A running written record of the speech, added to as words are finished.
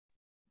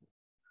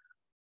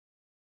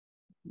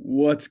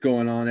What's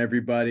going on,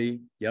 everybody?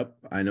 Yep,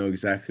 I know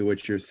exactly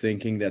what you're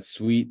thinking. That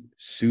sweet,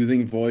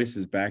 soothing voice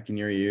is back in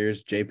your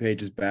ears. J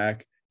Page is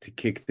back to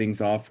kick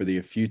things off for the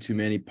A Few Too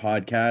Many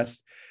podcast.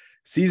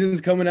 Season's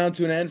coming down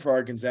to an end for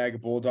our Gonzaga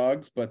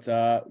Bulldogs, but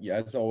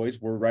yeah, as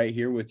always, we're right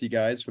here with you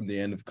guys from the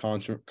end of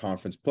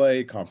conference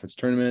play, conference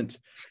tournament,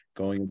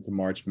 going into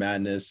March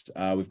Madness.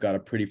 We've got a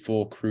pretty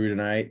full crew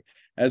tonight.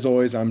 As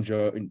always, I'm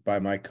joined by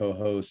my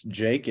co-host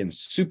Jake and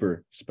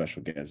super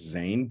special guest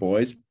Zane.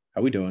 Boys,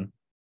 how we doing?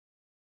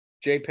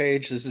 J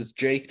Page, this is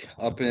Jake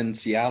up in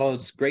Seattle.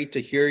 It's great to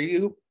hear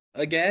you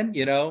again.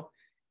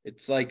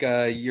 It's like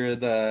you're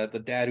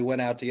the dad who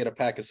went out to get a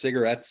pack of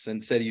cigarettes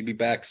and said you'd be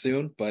back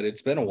soon, but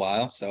it's been a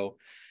while. So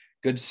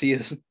good to see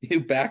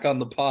you back on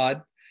the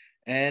pod,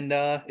 and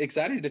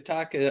excited to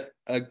talk a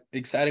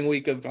exciting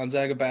week of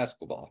Gonzaga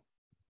basketball.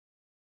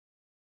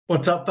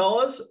 What's up,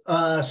 fellas?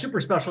 Super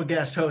special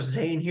guest host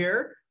Zane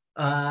here,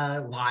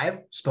 live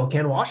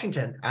Spokane,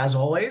 Washington. As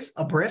always,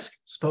 a brisk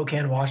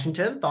Spokane,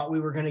 Washington. Thought we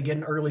were going to get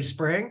an early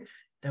spring.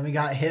 Then we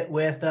got hit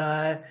with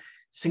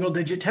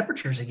single-digit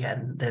temperatures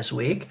again this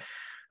week.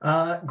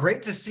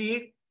 Great to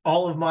see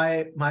all of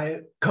my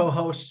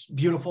co-hosts'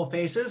 beautiful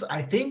faces.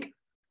 I think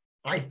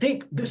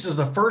this is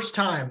the first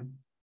time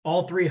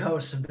all three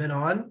hosts have been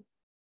on.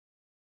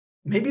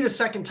 Maybe the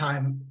second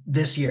time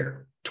this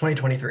year,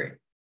 2023.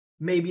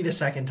 Maybe the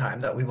second time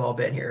that we've all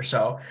been here.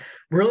 So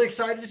really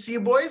excited to see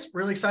you boys.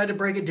 Really excited to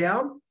break it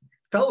down.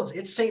 Fellas,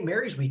 it's St.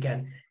 Mary's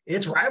weekend.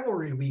 It's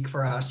rivalry week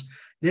for us.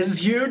 This is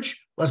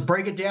huge. Let's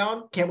break it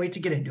down. Can't wait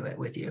to get into it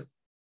with you.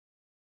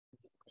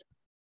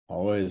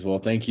 Always. Well,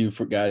 thank you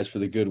for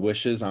the good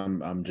wishes.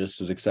 I'm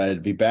just as excited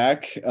to be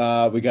back.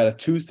 We got a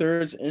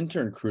 2/3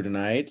 intern crew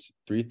tonight,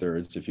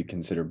 3/3 if you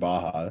consider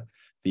Baja,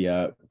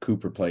 the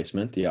Coop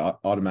replacement, the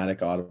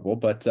automatic audible.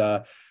 But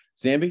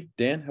Zambi,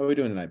 Dan, how are we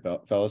doing tonight,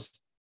 fellas?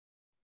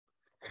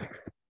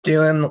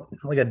 Doing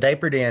like a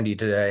diaper dandy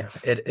today.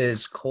 It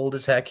is cold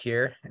as heck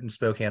here in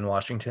Spokane,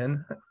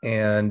 Washington.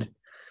 And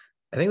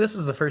I think this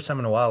is the first time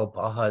in a while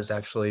Baja has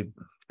actually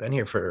been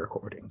here for a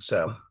recording.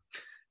 So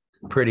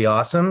pretty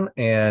awesome,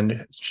 and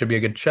it should be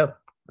a good show.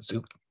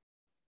 Soup.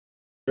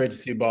 Great to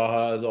see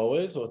Baja as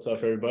always. What's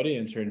up, everybody?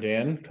 Intern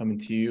Dan coming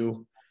to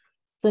you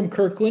from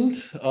Kirkland.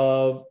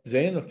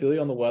 Zane, I feel you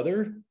on the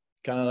weather.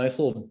 Kind of a nice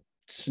little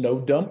snow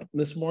dump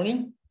this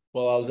morning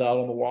while I was out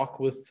on the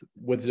walk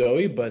with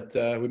Zoe, but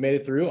we made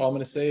it through. All I'm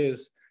going to say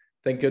is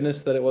thank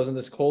goodness that it wasn't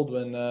this cold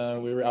when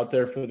we were out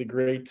there for the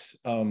great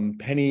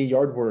penny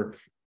yard work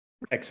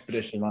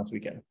expedition last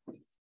weekend.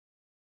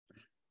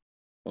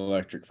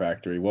 Electric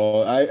Factory.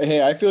 Well,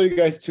 I feel you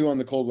guys too on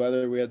the cold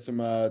weather. We had some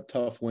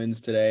tough winds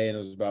today, and it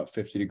was about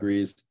 50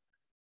 degrees.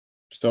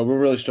 So we're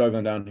really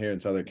struggling down here in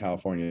Southern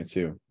California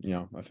too.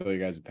 I feel you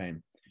guys are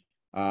pain.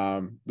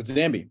 But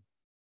Zambi,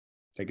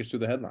 take us through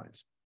the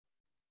headlines.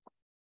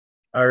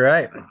 All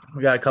right.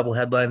 We got a couple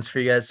headlines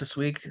for you guys this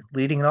week.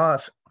 Leading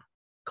off,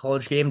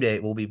 College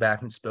Gameday will be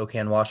back in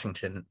Spokane,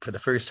 Washington for the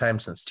first time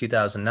since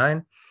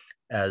 2009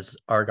 as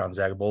our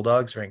Gonzaga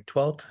Bulldogs, ranked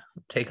 12th,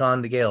 take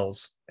on the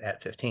Gales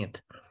at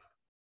 15th.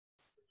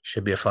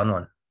 Should be a fun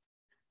one.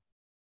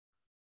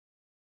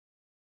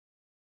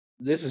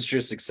 This is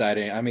just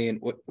exciting. I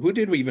mean, who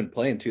did we even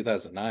play in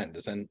 2009?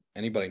 Does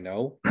anybody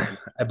know?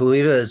 I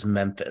believe it was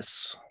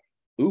Memphis.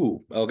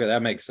 Ooh, okay,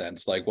 that makes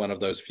sense. Like one of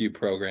those few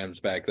programs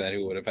back then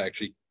who would have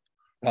actually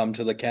come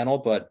to the kennel.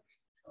 But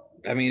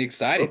I mean,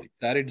 excited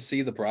to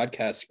see the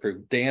broadcast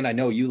crew. Dan, I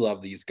know you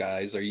love these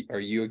guys. Are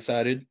you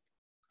excited?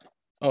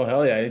 Oh,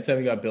 hell yeah. Anytime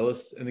you got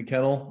Billis in the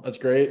kennel, that's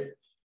great.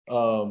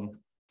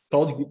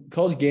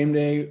 College game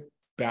day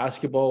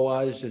basketball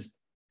wise, just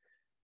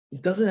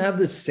it doesn't have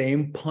the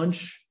same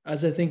punch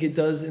as I think it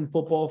does in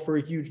football for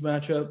a huge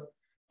matchup.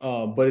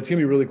 But it's going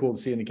to be really cool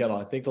to see in the kennel.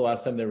 I think the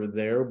last time they were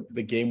there,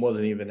 the game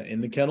wasn't even in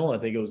the kennel. I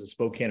think it was a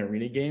Spokane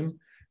Arena game.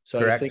 So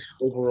Correct. I just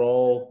think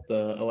overall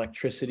the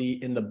electricity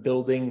in the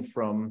building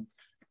from,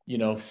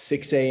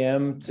 6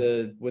 a.m.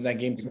 to when that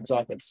game comes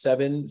off at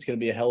 7, it's going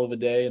to be a hell of a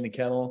day in the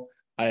kennel.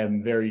 I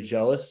am very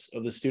jealous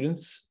of the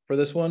students for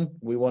this one.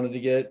 We wanted to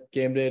get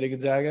game day to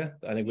Gonzaga.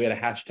 I think we had a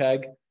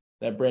hashtag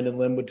that Brandon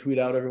Lim would tweet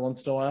out every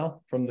once in a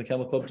while from the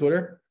Kennel Club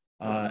Twitter.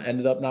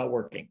 Ended up not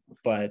working,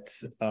 but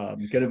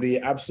going to be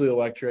absolutely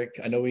electric.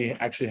 I know we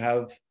actually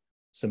have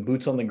some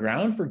boots on the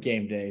ground for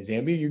game day.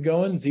 Zambi, you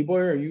going? Z-Boy,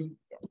 are you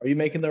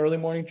making the early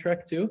morning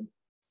trek too?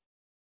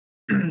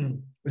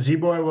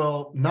 Z-Boy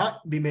will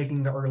not be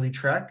making the early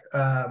trek.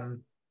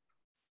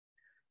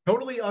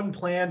 Totally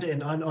unplanned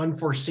and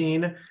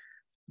unforeseen.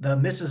 The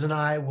missus and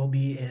I will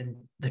be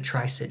in the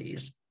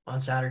Tri-Cities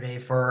on Saturday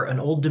for an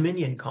Old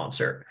Dominion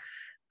concert.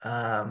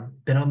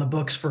 Been on the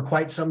books for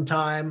quite some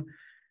time.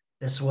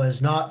 This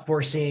was not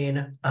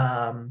foreseen.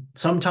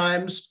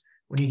 Sometimes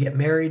when you get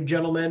married,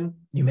 gentlemen,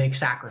 you make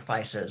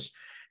sacrifices.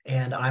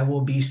 And I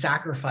will be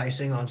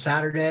sacrificing on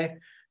Saturday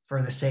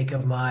for the sake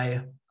of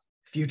my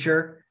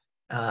future.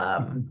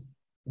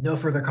 No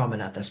further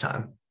comment at this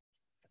time.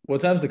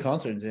 What time's the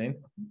concert,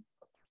 Zane?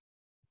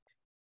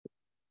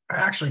 I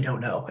actually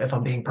don't know, if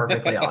I'm being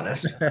perfectly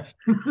honest.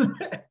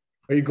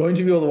 Are you going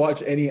to be able to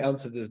watch any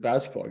ounce of this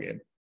basketball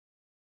game?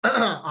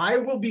 I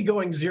will be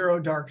going 0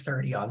 dark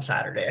 30 on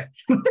Saturday.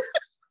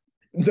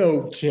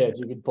 No chance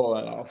you can pull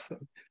that off.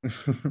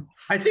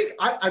 I think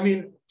I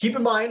mean, keep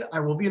in mind, I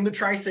will be in the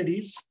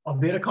Tri-Cities. I'll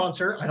be at a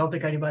concert. I don't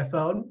think I need my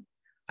phone.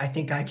 I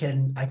think I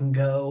can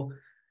go.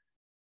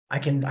 I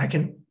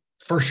can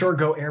for sure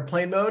go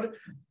airplane mode.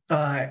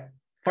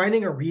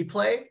 Finding a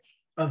replay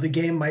of the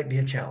game might be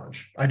a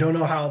challenge. I don't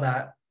know how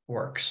that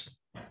works.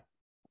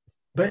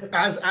 But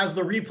as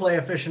the replay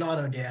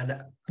aficionado,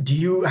 Dan, do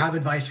you have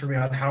advice for me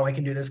on how I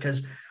can do this?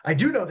 Because I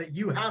do know that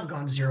you have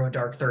gone 0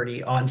 dark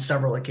 30 on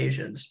several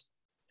occasions.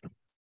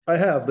 I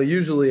have, but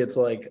usually it's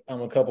like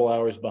I'm a couple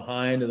hours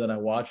behind and then I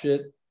watch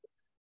it.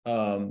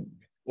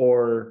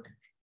 Or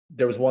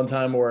there was one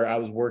time where I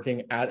was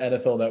working at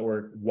NFL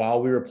Network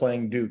while we were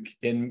playing Duke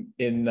in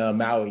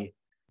Maui,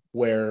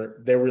 where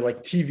there were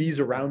like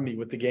TVs around me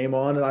with the game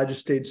on, and I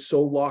just stayed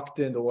so locked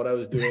into what I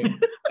was doing.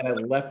 And I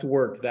left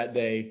work that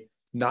day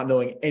not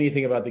knowing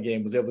anything about the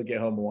game, was able to get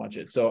home and watch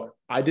it. So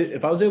I did.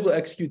 If I was able to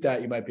execute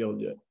that, you might be able to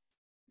do it.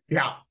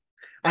 Yeah,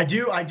 I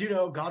do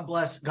know. God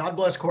bless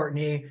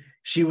Courtney.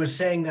 She was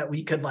saying that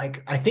we could,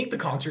 like, I think the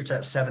concert's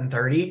at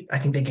 7:30. I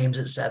think the game's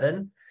at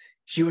 7.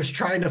 She was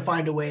trying to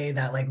find a way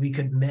that like we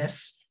could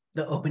miss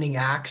the opening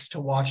acts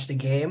to watch the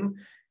game.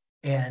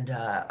 And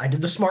I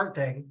did the smart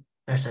thing.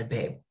 I said,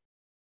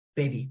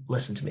 baby,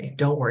 listen to me.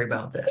 Don't worry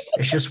about this.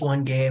 It's just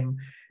one game.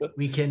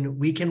 We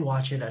can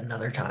watch it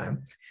another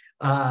time.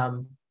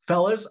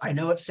 Fellas, I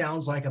know it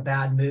sounds like a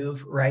bad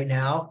move right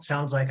now.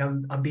 Sounds like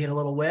I'm being a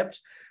little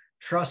whipped.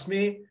 Trust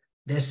me,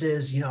 this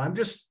is, I'm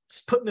just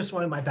putting this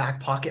one in my back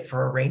pocket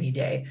for a rainy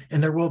day,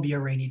 and there will be a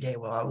rainy day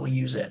where I will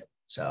use it.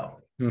 So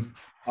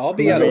I'll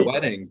be at a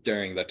wedding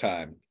during the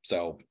time,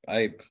 so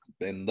I'm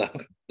in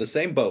the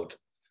same boat.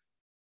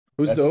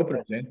 Who's the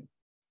opener, Jane?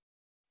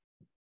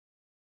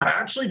 I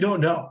actually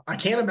don't know. I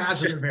can't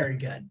imagine they're very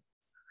good.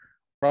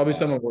 Probably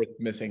someone worth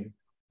missing.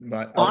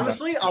 But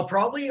honestly, I'll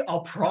probably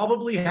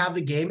have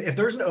the game. If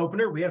there's an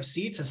opener, we have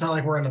seats. It's not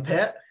like we're in a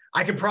pit.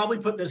 I could probably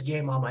put this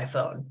game on my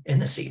phone in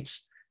the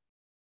seats.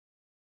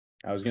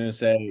 I was gonna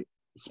say,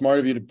 smart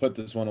of you to put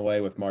this one away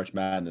with March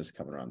Madness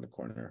coming around the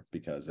corner,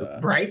 because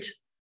right.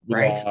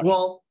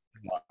 Well,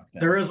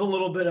 there is a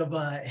little bit of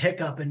a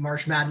hiccup in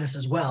March Madness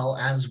as well,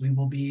 as we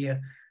will be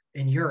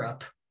in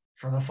Europe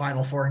for the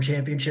Final Four and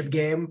championship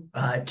game,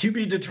 to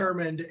be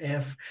determined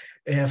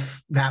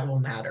if that will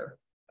matter.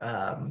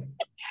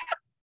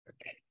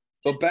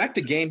 But back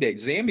to game day,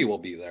 Zambi will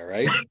be there,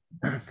 right?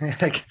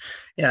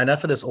 Yeah,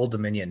 enough of this Old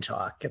Dominion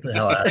talk. Get the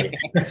hell out of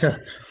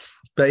here.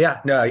 But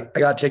yeah, no, I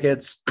got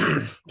tickets.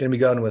 Gonna be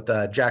going with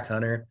Jack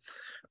Hunter.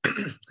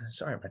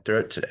 Sorry, my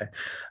throat today.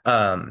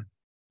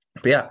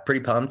 But yeah,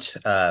 pretty pumped.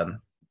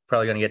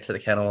 Probably gonna get to the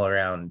kennel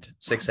around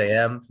 6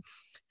 a.m.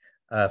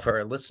 For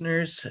our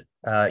listeners,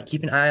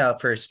 keep an eye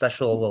out for a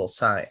special little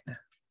sign.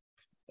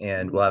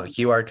 And we'll have a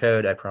QR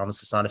code. I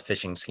promise it's not a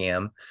phishing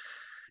scam.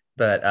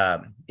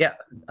 But yeah,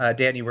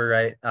 Dan, you were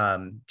right.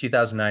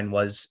 2009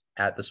 was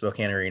at the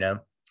Spokane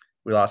Arena.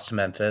 We lost to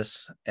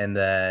Memphis. And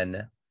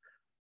then,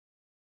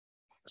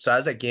 so I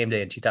was at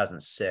Gameday in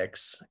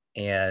 2006,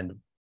 and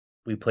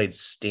we played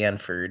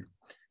Stanford.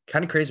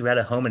 Kind of crazy. We had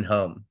a home and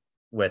home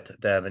with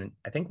them, and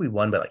I think we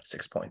won by like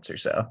 6 points or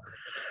so.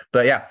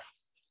 But yeah,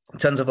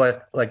 tons of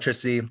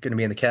electricity. Going to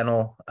be in the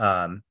kennel.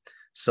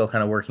 Still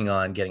kind of working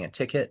on getting a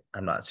ticket.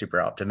 I'm not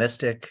super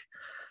optimistic,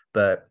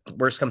 but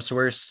worst comes to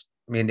worst,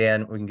 me and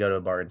Dan, we can go to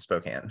a bar in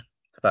Spokane.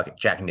 Fuck it,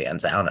 Jack and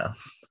Dan's. I don't know.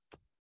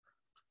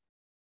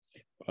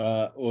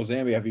 Well,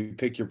 Zambi, have you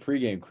picked your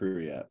pregame crew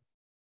yet?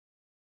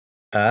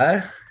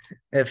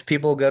 If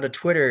people go to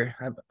Twitter,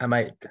 I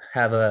might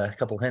have a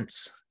couple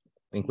hints.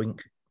 Wink,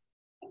 wink.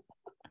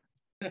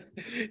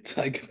 It's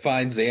like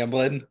find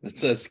Zamblin.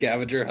 It's a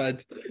scavenger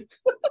hunt.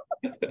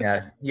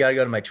 Yeah, you gotta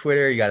go to my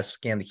Twitter. You gotta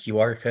scan the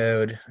QR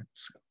code.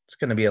 It's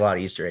gonna be a lot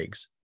of Easter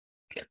eggs.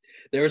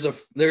 There's a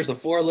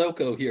Four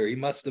Loco here. He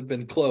must have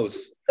been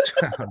close.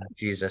 Oh,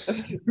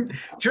 Jesus.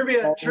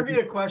 Trivia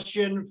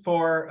question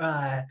for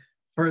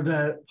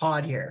the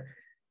pod here.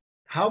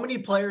 How many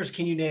players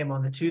can you name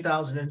on the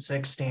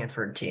 2006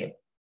 Stanford team?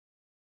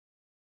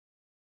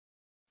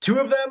 2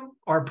 of them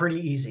are pretty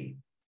easy.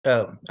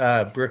 Oh,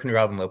 Brooke and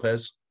Robin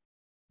Lopez.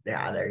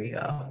 Yeah, there you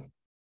go.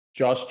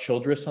 Josh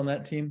Childress on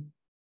that team?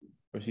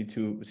 Or was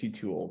he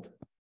too old?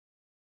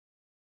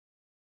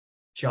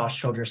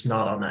 Josh Childress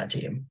not on that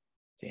team.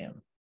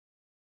 Damn.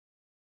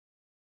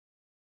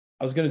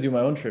 I was going to do my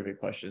own trivia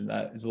question.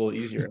 That is a little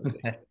easier.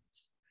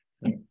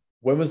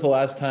 When was the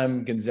last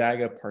time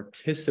Gonzaga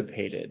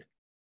participated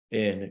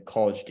in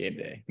College Game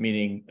Day?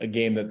 Meaning a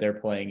game that they're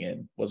playing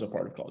in was a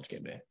part of College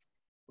Game Day.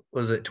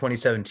 Was it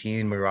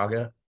 2017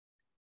 Moraga?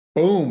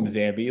 Boom,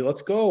 Zambi.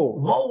 Let's go.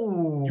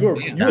 Whoa. You're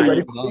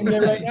ready for Game Day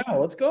right now.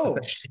 Let's go.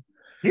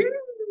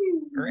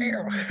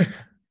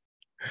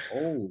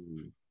 Oh.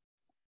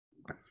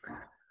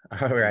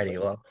 Alrighty,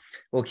 well,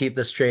 we'll keep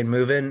this train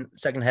moving.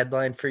 Second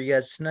headline for you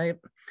guys tonight.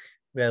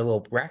 We had a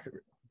little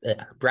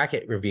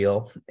bracket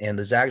reveal, and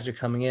the Zags are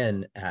coming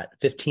in at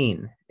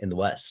 15 in the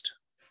West.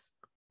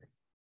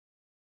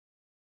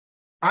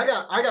 I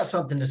got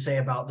something to say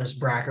about this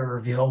bracket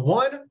reveal.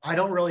 One, I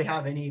don't really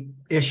have any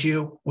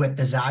issue with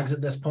the Zags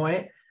at this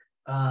point.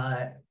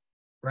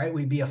 Right,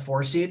 we'd be a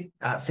 4 seed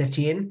at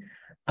 15.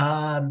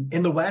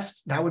 In the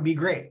West, that would be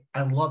great.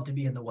 I'd love to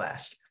be in the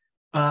West.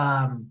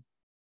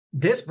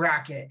 This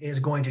bracket is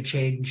going to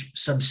change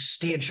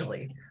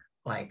substantially.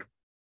 Like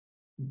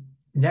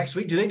next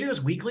week, do they do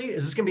this weekly?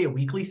 Is this going to be a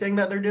weekly thing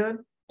that they're doing?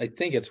 I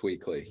think it's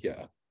weekly.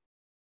 Yeah.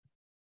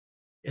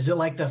 Is it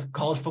like the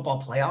college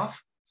football playoff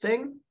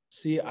thing?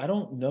 See, I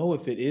don't know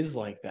if it is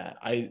like that.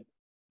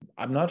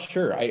 I'm not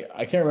sure.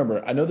 I can't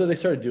remember. I know that they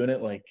started doing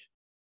it like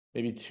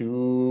maybe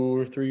 2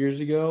 or 3 years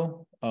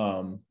ago.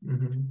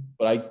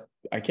 But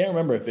I can't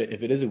remember if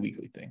it is a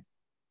weekly thing.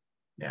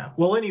 Yeah.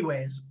 Well,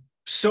 anyways,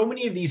 so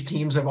many of these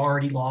teams have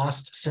already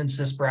lost since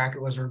this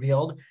bracket was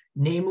revealed,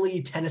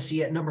 namely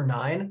Tennessee at number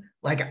 9.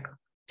 Like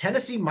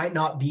Tennessee might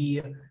not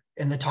be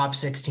in the top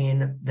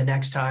 16 the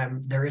next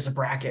time there is a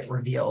bracket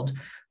revealed.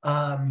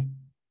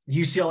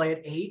 UCLA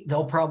at 8,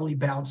 they'll probably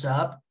bounce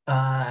up.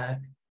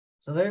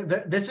 So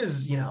this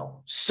is,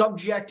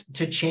 subject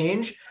to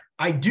change.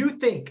 I do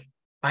think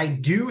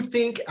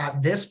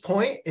at this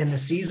point in the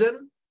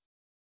season,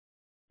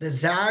 the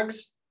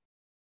Zags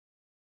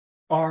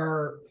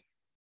are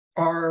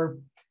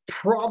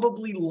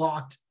probably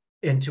locked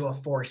into a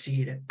 4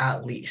 seed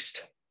at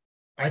least.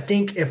 I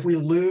think if we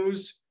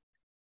lose,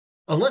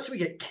 unless we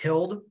get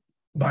killed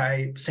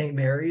by St.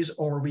 Mary's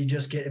or we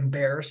just get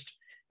embarrassed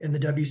in the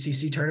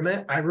WCC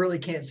tournament, I really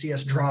can't see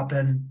us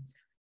dropping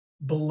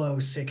below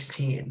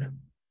 16.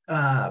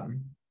 So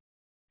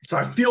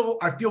I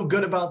feel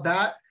good about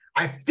that.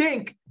 I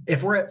think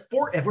if we're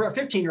at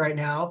 15 right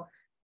now,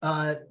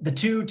 the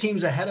 2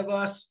 teams ahead of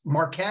us,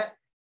 Marquette,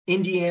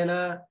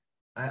 Indiana,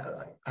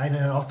 I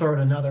know I'll throw in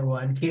another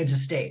one,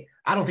 Kansas State.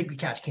 I don't think we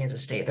catch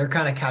Kansas State. They're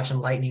kind of catching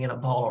lightning in a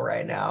bottle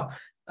right now.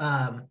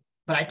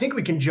 But I think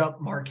we can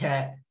jump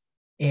Marquette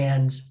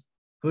and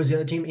who's the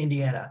other team?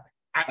 Indiana.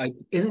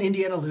 Isn't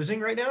Indiana losing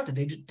right now? Are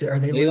they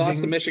They losing?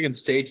 lost to Michigan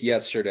State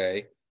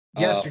yesterday.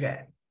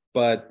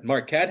 But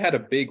Marquette had a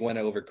big win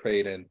over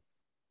Creighton.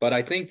 But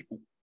I think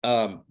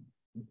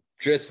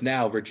just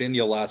now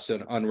Virginia lost to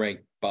an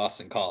unranked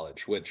Boston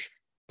College, which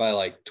by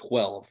like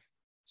 12.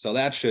 So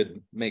that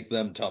should make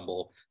them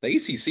tumble. The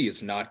ACC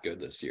is not good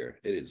this year.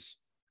 It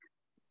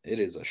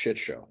is a shit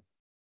show.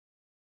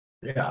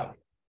 Yeah.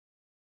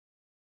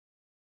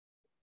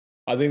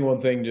 I think one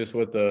thing just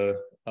with the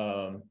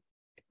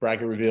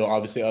bracket reveal,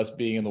 obviously us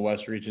being in the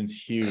West region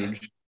is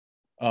huge.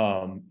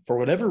 For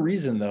whatever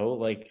reason, though,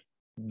 like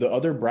the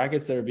other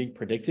brackets that are being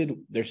predicted,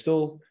 they're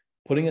still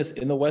putting us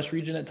in the West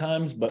region at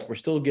times, but we're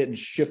still getting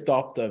shipped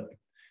off the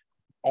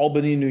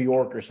Albany, New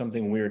York or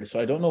something weird. So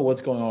I don't know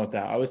what's going on with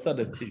that. I always thought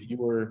that if you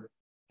were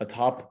a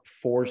top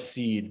 4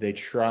 seed, they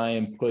try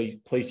and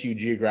place you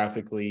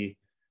geographically,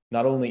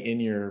 not only in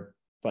your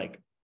like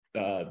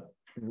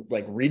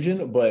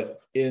region, but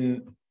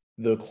in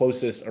the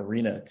closest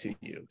arena to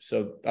you.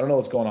 So I don't know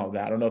what's going on with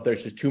that. I don't know if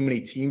there's just too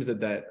many teams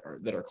that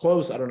are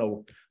close. I don't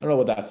know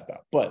what that's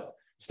about. But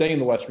staying in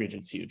the West region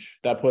is huge.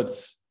 That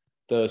puts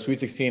the Sweet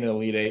 16 and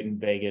Elite 8 in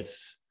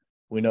Vegas.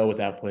 We know what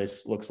that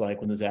place looks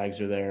like when the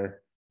Zags are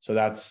there. So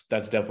that's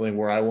definitely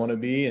where I want to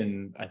be.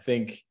 And I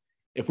think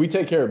if we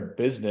take care of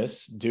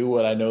business, do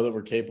what I know that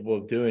we're capable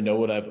of doing, know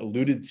what I've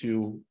alluded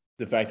to,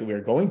 the fact that we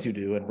are going to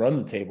do and run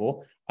the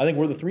table, I think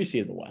we're the 3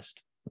 seed in the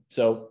West.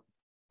 So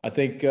I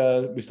think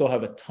we still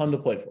have a ton to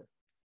play for.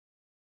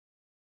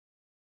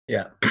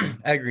 Yeah,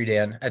 I agree,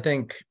 Dan. I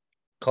think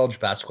college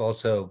basketball is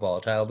so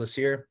volatile this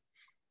year.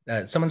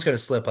 Someone's going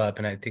to slip up,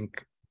 and I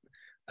think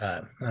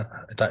I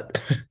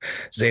thought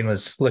Zane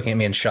was looking at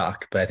me in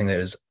shock, but I think that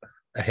was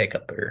a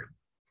hiccup.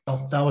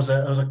 Oh, that was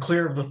a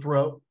clear of the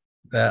throat.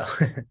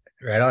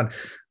 Right on.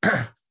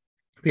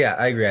 Yeah,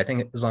 I agree. I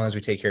think as long as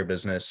we take care of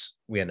business,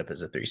 we end up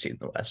as a 3 seed in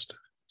the West.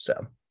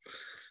 So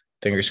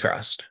fingers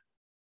crossed.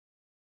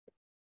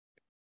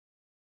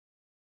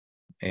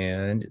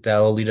 And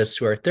that'll lead us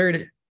to our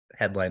third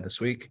headline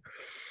this week.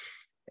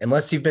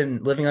 Unless you've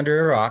been living under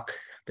a rock,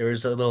 there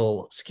was a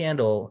little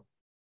scandal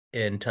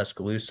in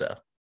Tuscaloosa.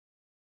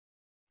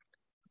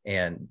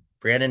 And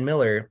Brandon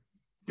Miller.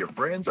 Your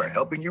friends are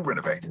helping you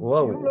renovate.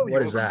 Whoa,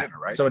 what is that? Dinner,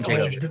 right? Someone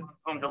take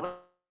over.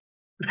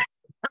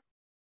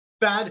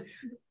 Bad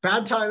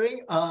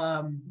timing.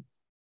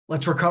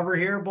 Let's recover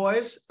here,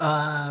 boys.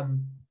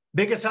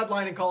 Biggest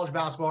headline in college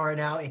basketball right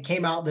now. It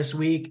came out this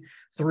week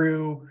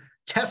through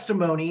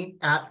testimony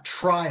at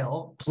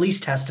trial, police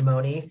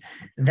testimony,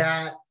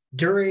 that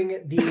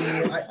during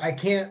the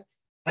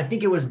I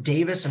think it was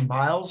Davis and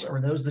Biles,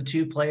 or those the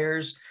 2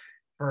 players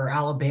for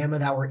Alabama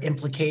that were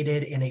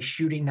implicated in a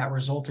shooting that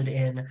resulted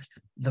in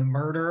the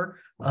murder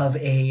of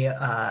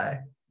a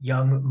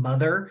young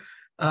mother.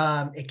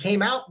 It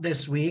came out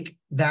this week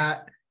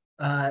that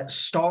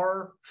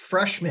star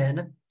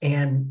freshman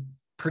and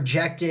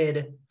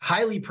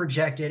highly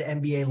projected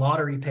NBA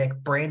lottery pick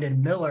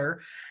Brandon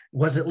Miller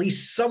was at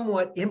least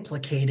somewhat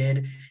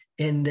implicated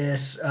in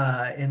this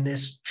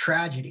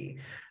tragedy.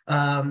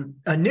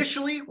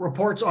 Initially,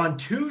 reports on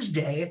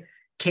Tuesday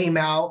came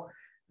out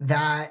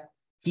that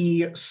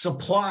he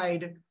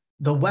supplied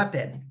the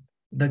weapon,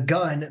 the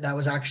gun that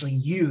was actually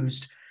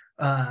used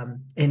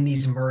in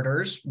these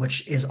murders,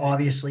 which is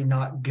obviously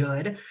not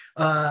good.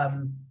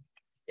 And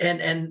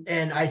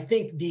I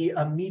think the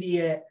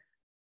immediate,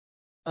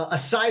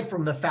 aside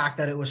from the fact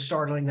that it was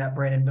startling that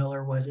Brandon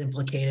Miller was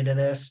implicated in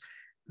this,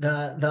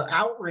 the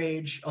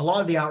outrage, a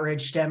lot of the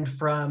outrage stemmed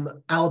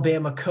from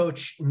Alabama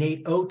coach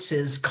Nate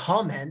Oates'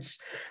 comments,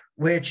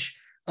 which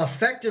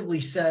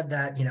effectively said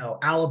that, you know,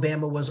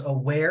 Alabama was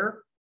aware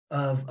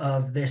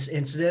of this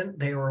incident.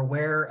 They were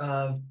aware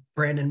of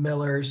Brandon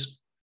Miller's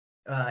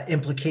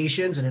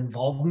implications and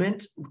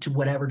involvement to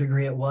whatever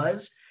degree it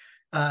was,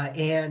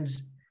 and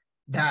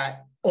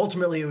that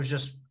ultimately it was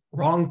just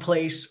wrong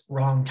place,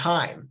 wrong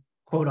time,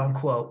 quote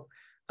unquote.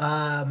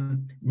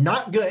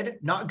 Not good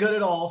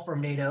at all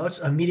from Nate Oates.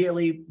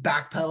 Immediately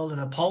backpedaled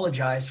and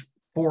apologized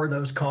for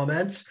those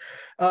comments.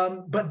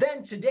 But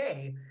then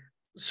today,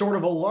 sort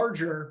of a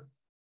larger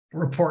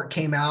report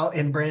came out,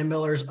 and Brandon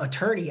Miller's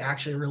attorney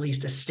actually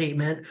released a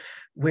statement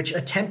which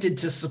attempted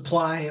to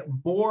supply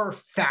more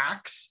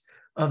facts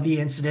of the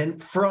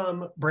incident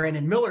from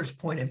Brandon Miller's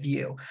point of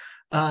view,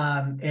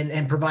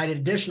 and provided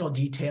additional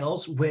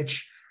details,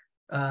 which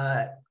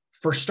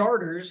for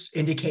starters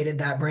indicated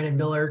that Brandon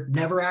Miller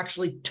never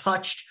actually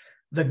touched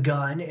the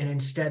gun, and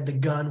instead the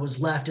gun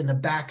was left in the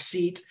back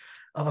seat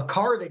of a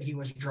car that he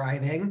was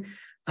driving,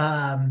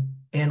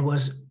 and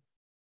was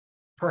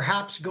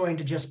perhaps going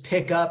to just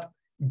pick up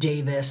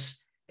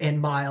Davis and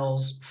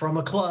Miles from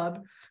a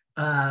club.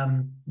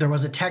 There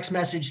was a text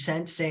message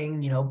sent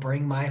saying, you know,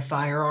 bring my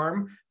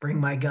firearm, bring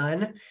my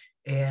gun.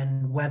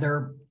 And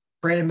whether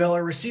Brandon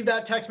Miller received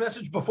that text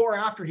message before or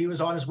after he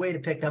was on his way to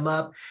pick them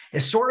up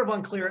is sort of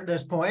unclear at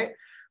this point.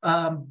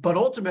 But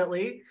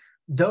ultimately,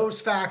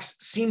 those facts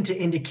seem to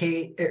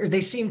indicate, or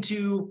they seem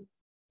to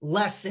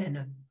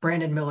lessen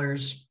Brandon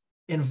Miller's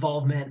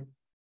involvement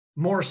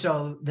more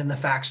so than the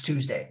facts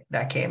Tuesday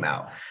that came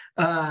out.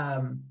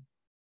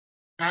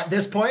 At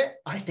this point,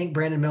 I think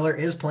Brandon Miller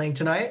is playing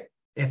tonight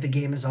if the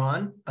game is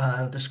on.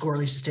 The score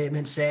released a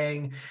statement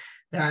saying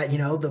that, you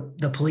know,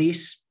 the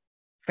police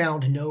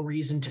found no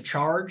reason to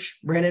charge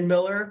Brandon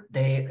Miller.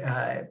 They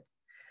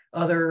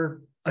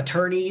other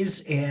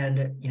attorneys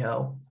and, you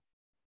know,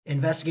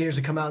 investigators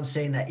have come out and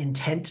saying that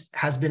intent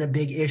has been a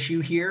big issue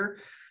here.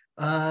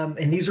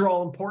 And these are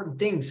all important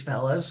things,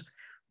 fellas.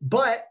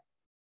 But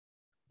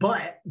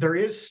there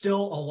is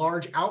still a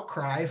large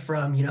outcry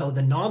from, you know,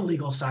 the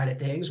non-legal side of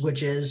things,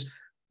 which is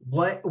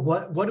what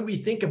do we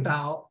think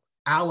about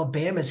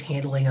Alabama's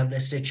handling of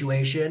this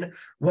situation?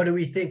 What do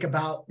we think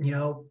about, you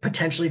know,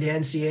 potentially the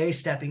NCAA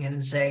stepping in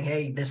and saying,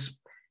 hey, this,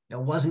 you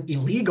know, wasn't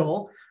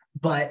illegal,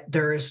 but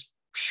there is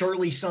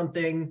surely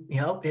something, you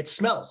know, this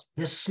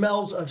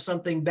smells of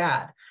something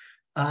bad.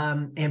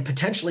 And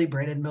potentially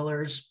Brandon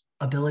Miller's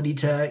ability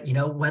to, you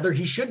know, whether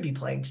he should be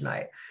playing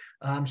tonight.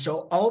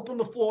 So I'll open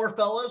the floor,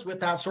 fellas, with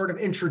that sort of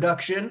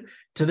introduction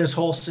to this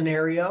whole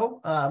scenario.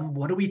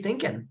 What are we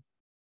thinking?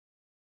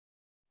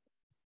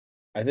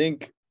 I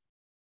think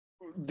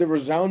the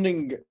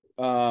resounding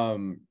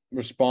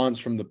response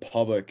from the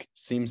public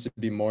seems to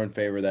be more in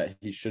favor that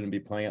he shouldn't be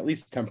playing, at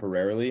least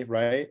temporarily,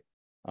 right?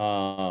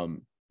 I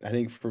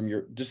think from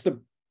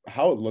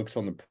how it looks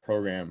on the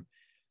program,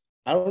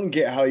 I don't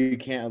get how you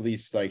can't at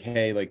least like,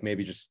 hey, like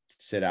maybe just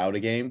sit out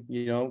a game,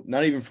 you know,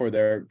 not even for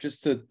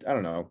just to, I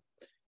don't know,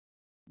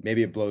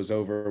 maybe it blows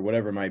over or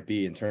whatever it might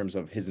be in terms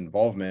of his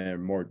involvement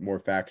and more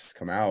facts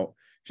come out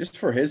just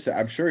for his.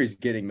 I'm sure he's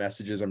getting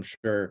messages. I'm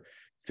sure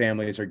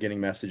families are getting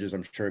messages.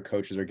 I'm sure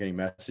coaches are getting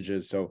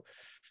messages. So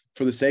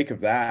for the sake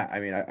of that, I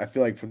mean, I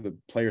feel like for the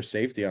player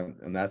safety on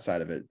that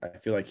side of it, I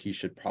feel like he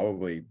should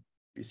probably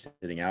be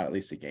sitting out at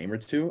least a game or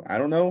two. I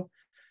don't know.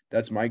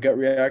 That's my gut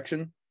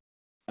reaction.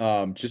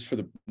 Just for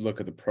the look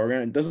of the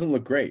program, it doesn't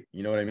look great.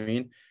 You know what I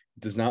mean?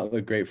 It does not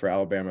look great for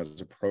Alabama as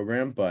a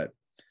program, but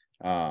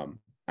I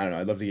don't know.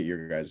 I'd love to get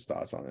your guys'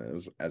 thoughts on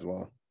it as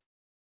well.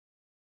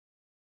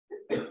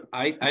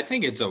 I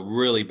think it's a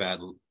really bad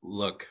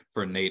look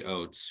for Nate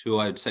Oates, who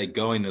I'd say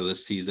going to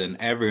this season,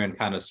 everyone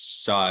kind of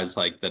saw as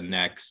like the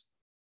next,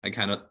 like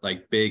kind of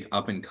like big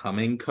up and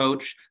coming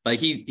coach. Like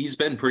he's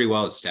been pretty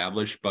well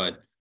established, but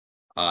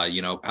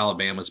you know,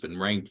 Alabama's been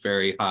ranked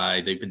very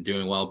high. They've been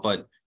doing well,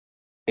 but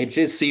it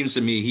just seems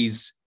to me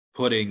he's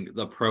putting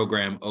the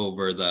program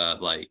over the,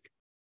 like,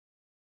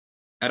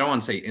 I don't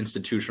want to say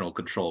institutional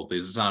control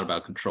because it's not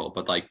about control,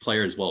 but like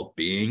players'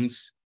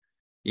 well-beings.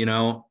 You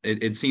know,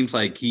 it seems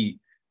like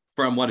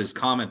from what his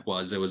comment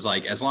was, it was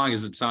like, as long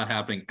as it's not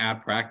happening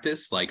at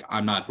practice, like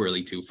I'm not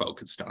really too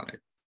focused on it.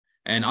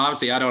 And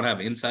obviously I don't have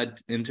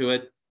insight into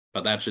it,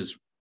 but that's just,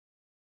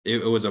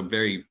 it was a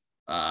very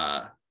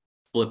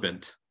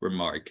flippant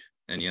remark.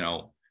 And, you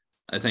know,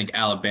 I think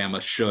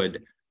Alabama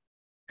should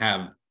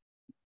have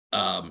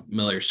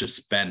Miller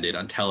suspended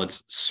until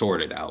it's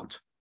sorted out.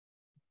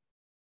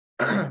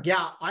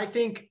 Yeah, I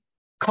think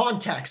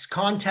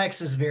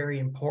context is very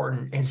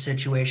important in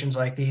situations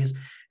like these.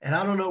 And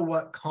I don't know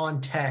what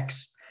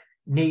context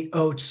Nate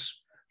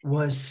Oates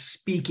was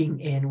speaking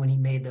in when he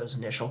made those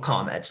initial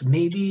comments.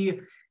 Maybe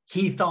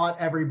he thought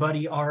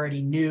everybody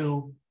already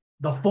knew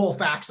the full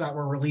facts that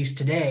were released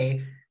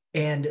today.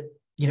 And,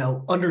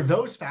 under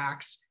those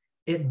facts,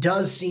 it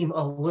does seem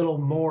a little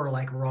more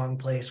like wrong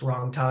place,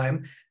 wrong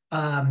time.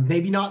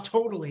 Maybe not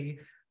totally,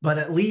 but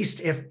at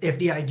least if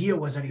the idea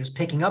was that he was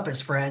picking up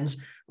his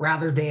friends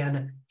rather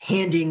than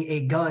handing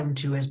a gun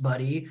to his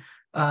buddy,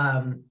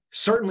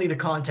 certainly the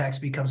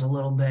context becomes a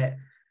little bit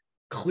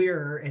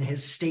clearer and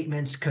his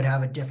statements could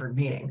have a different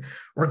meaning.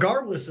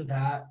 Regardless of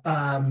that,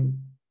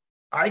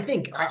 I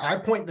think I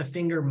point the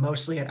finger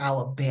mostly at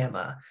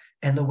Alabama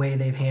and the way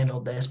they've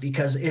handled this,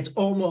 because it's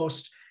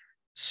almost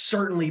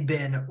certainly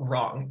been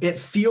wrong. It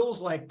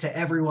feels like to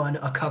everyone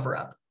a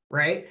cover-up,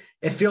 right?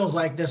 It feels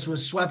like this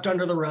was swept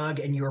under the rug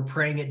and you were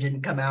praying it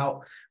didn't come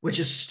out, which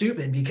is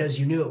stupid because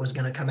you knew it was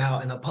going to come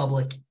out in a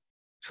public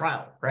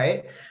trial,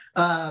 right?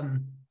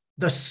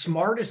 The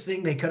smartest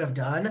thing they could have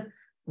done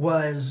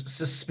was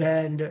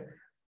suspend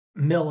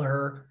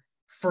Miller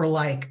for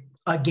like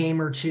a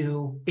game or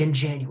two in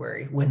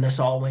January when this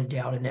all went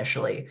down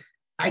initially.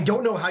 I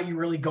don't know how you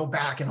really go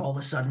back and all of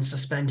a sudden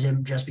suspend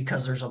him just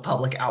because there's a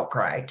public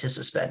outcry to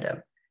suspend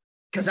him.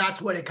 Because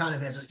that's what it kind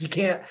of is. You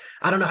can't,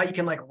 I don't know how you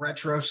can like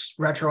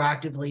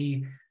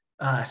retroactively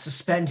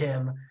suspend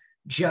him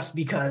just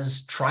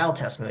because trial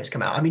testimonies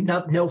come out. I mean,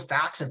 no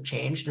facts have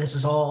changed. This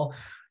is all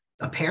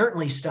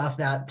apparently stuff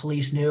that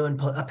police knew and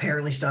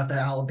apparently stuff that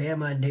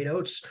Alabama and Nate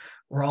Oates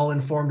were all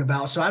informed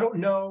about. So I don't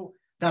know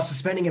that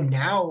suspending him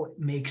now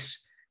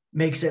makes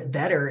it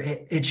better.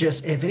 It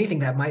just, if anything,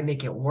 that might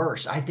make it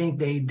worse. I think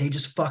they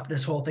just fucked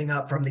this whole thing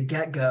up from the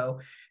get-go.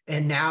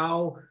 And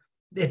now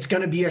it's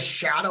going to be a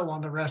shadow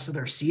on the rest of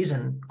their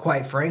season,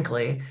 quite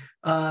frankly,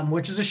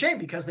 which is a shame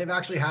because they've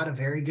actually had a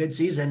very good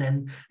season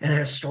and a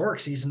historic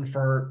season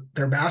for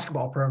their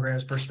basketball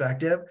program's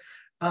perspective.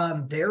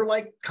 They're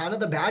like kind of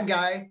the bad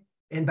guy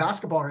in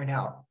basketball right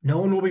now. No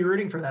one will be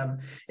rooting for them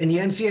in the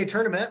NCAA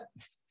tournament.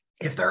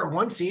 If they're a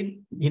 1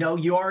 seed,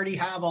 you already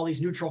have all these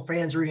neutral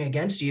fans rooting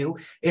against you.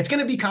 It's going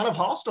to be kind of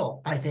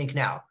hostile, I think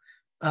now.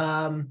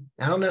 I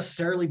don't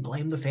necessarily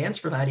blame the fans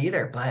for that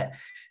either, but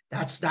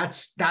that's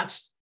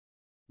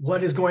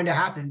what is going to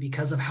happen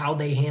because of how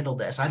they handle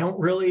this. I don't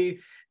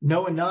really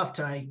know enough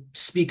to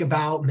speak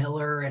about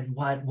Miller and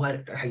what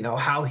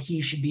how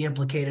he should be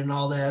implicated in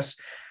all this,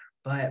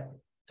 but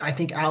I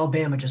think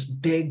Alabama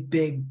just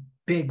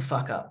big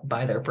fuck up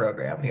by their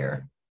program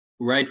here.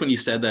 Right when you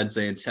said that,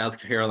 Zane, South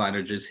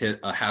Carolina just hit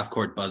a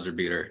half-court buzzer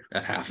beater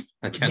at half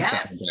against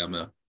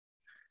Alabama.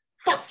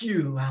 Fuck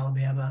you,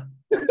 Alabama.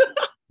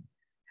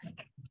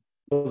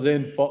 Well,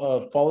 Zane,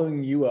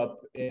 following you up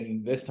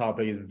in this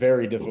topic is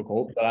very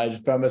difficult, but I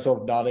just found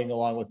myself nodding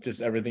along with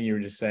just everything you were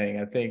just saying.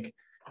 I think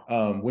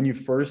when you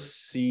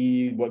first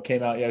see what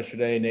came out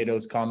yesterday, Nate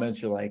Oates'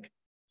 comments, you're like,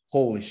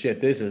 holy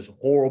shit, this is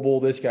horrible.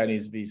 This guy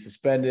needs to be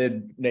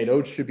suspended. Nate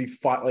Oates should be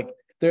fired. Like,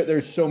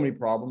 there's so many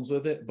problems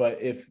with it. But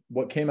if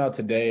what came out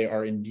today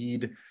are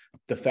indeed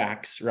the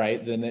facts,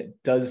 right, then it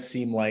does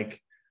seem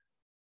like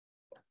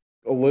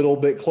a little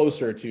bit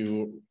closer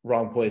to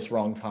wrong place,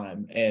 wrong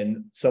time,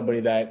 and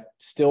somebody that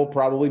still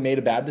probably made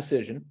a bad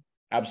decision,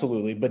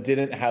 absolutely, but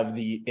didn't have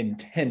the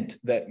intent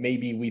that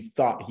maybe we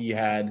thought he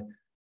had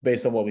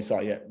based on what we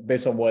saw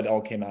based on what all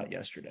came out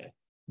yesterday.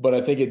 But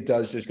I think it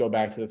does just go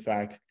back to the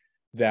fact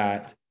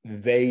that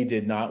they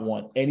did not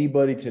want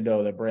anybody to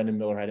know that Brandon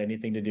Miller had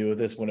anything to do with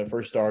this when it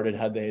first started.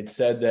 Had they had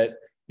said that,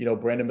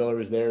 Brandon Miller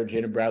was there,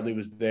 Jaden Bradley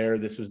was there,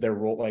 this was their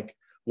role, like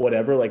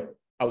whatever, like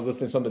I was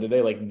listening to something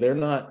today, like they're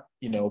not,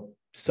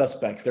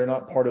 suspects. They're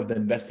not part of the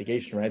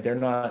investigation, right?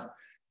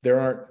 There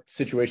aren't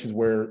situations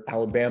where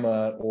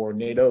Alabama or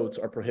Nate Oates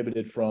are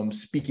prohibited from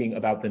speaking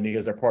about them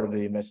because they're part of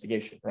the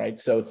investigation, right?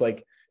 So it's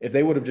like, if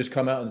they would have just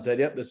come out and said,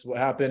 yep, this is what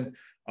happened,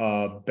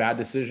 bad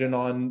decision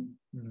on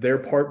their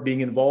part being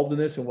involved in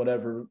this in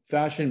whatever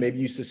fashion, maybe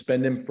you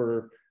suspend him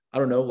for, I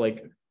don't know,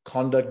 like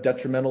conduct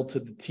detrimental to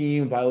the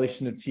team,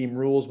 violation of team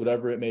rules,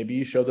 whatever it may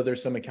be, show that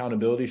there's some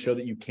accountability, show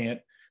that you can't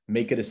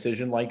make a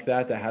decision like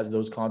that has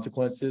those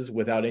consequences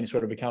without any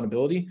sort of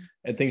accountability,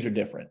 and things are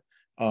different.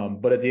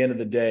 But at the end of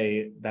the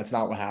day, that's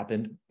not what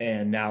happened.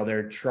 And now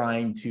they're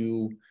trying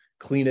to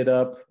clean it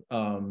up.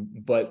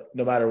 But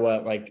no matter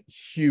what, like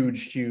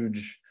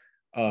huge,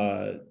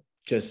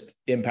 just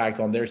impact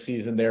on their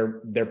season,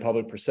 their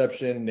public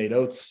perception, Nate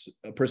Oates'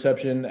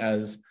 perception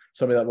as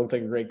somebody that looked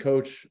like a great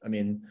coach. I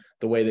mean,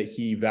 the way that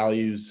he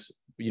values,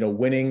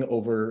 winning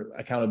over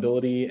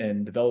accountability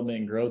and development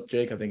and growth,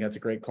 Jake, I think that's a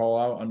great call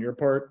out on your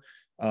part.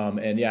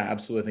 And yeah,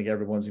 absolutely. I think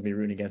everyone's gonna be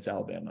rooting against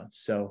Alabama.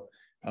 So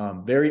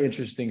very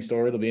interesting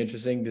story. It'll be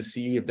interesting to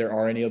see if there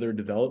are any other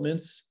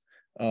developments,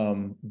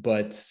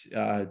 but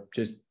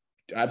just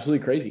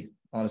absolutely crazy,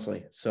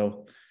 honestly.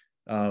 So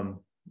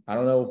I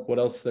don't know what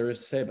else there is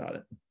to say about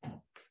it.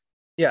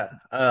 Yeah,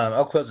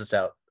 I'll close this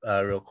out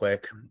real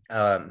quick.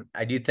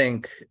 I do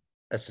think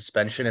a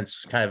suspension,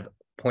 it's kind of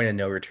point of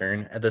no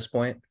return at this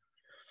point.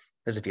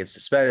 Because if he gets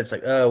suspended, it's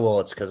like, oh,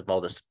 well, it's because of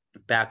all this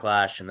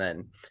backlash. And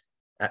then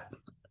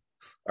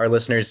our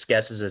listeners'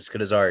 guess is as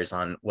good as ours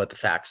on what the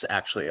facts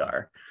actually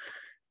are.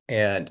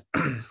 And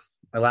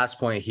my last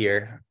point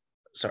here,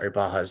 Sorry,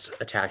 Baja's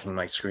attacking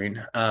my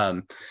screen.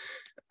 I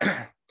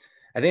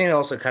think it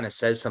also kind of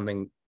says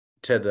something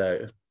to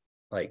the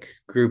like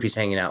group he's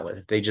hanging out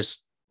with. They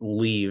just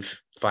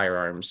leave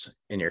firearms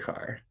in your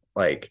car.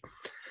 Like,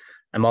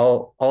 I'm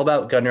all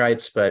about gun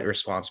rights, but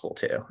responsible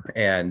too.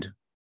 And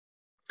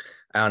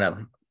I don't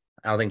know.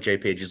 I don't think J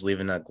Page is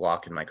leaving a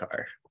Glock in my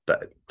car,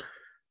 but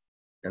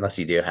unless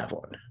you do have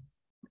one.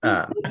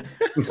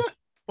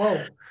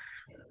 Whoa.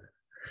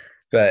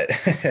 But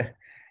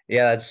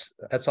yeah,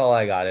 that's all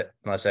I got it.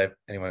 Unless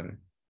anyone.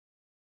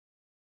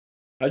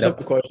 I just Nope.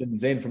 have a question,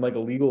 Zane, from like a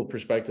legal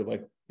perspective,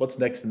 like what's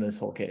next in this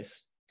whole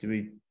case? Do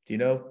you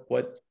know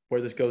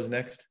where this goes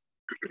next?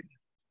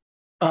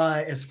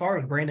 As far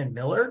as Brandon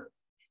Miller,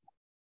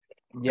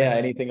 Yeah,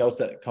 anything else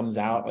that comes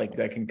out, like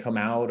that can come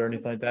out or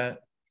anything like that?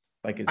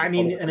 Like, is I it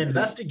mean, public an records?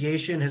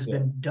 investigation has Yeah.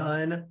 been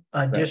done.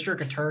 A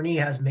district attorney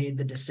has made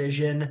the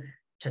decision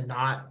to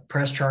not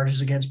press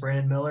charges against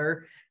Brandon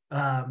Miller.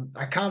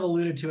 I kind of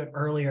alluded to it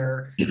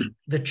earlier.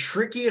 The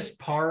trickiest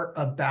part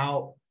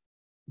about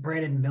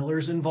Brandon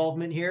Miller's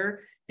involvement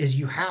here is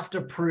you have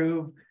to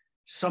prove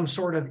some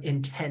sort of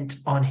intent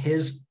on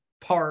his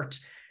part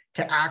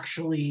to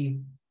actually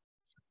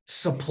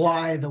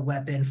supply the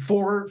weapon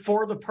for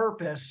the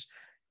purpose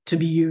to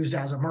be used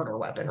as a murder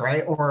weapon,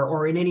 right?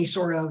 Or in any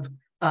sort of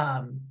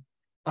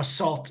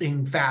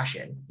assaulting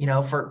fashion, you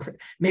know, for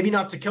maybe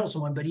not to kill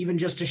someone, but even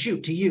just to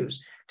shoot, to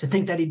use, to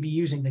think that he'd be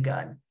using the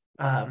gun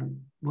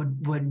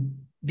would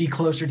be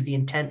closer to the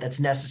intent that's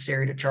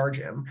necessary to charge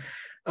him.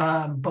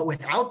 But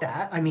without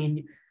that, I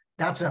mean,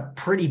 that's a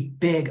pretty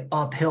big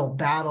uphill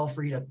battle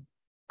for you to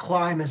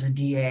climb as a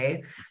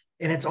DA.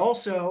 And it's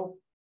also,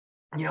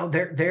 you know,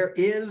 there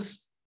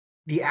is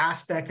the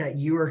aspect that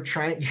you are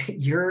trying,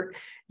 you're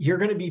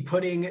going to be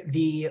putting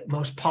the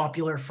most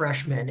popular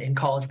freshman in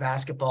college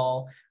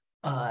basketball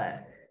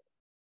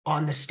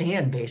on the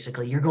stand.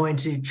 Basically, you're going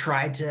to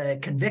try to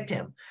convict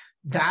him.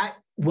 That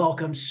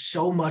welcomes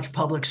so much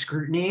public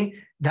scrutiny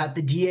that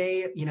the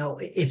DA, you know,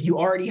 if you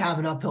already have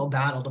an uphill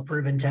battle to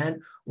prove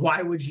intent,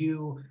 why would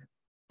you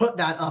put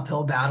that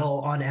uphill battle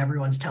on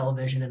everyone's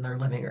television in their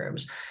living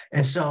rooms?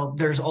 And so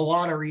there's a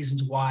lot of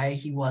reasons why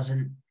he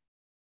wasn't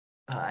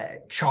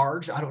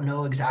charged. I don't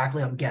know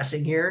exactly. I'm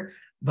guessing here,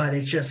 but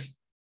it's just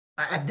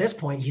at this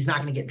point he's not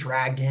going to get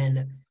dragged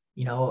in,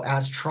 you know,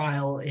 as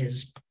trial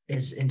is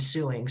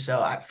ensuing.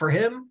 So for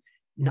him,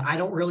 I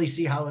don't really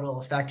see how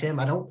it'll affect him.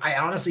 I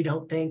honestly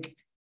don't think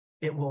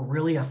it will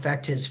really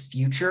affect his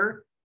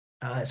future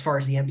as far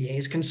as the NBA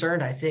is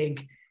concerned. I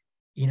think,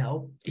 you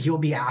know, he'll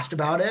be asked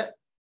about it.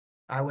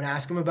 I would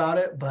ask him about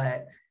it,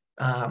 but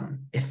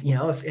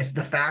if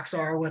the facts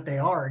are what they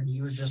are and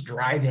he was just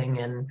driving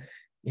and,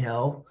 you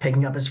know,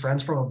 picking up his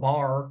friends from a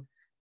bar,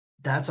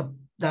 that's a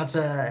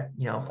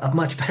you know, a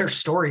much better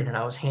story than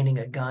I was handing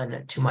a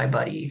gun to my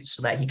buddy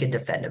so that he could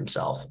defend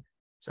himself.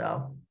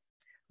 So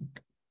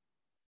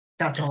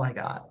that's all I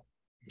got.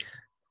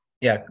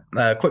 Yeah.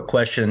 Quick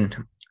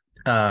question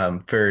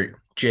for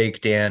Jake,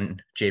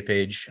 Dan, J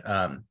Page.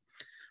 Do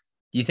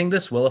you think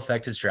this will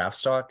affect his draft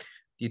stock?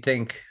 Do you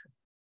think,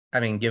 I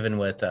mean, given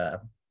with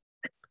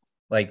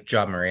like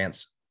John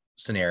Morant's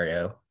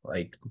scenario,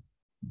 like,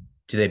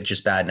 do they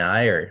just bat an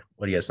eye, or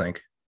what do you guys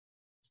think?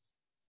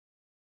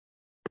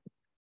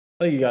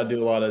 I think you got to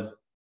do a lot of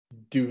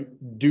due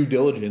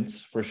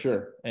diligence for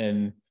sure.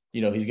 And,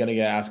 you know, he's going to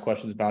get asked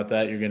questions about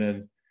that. You're going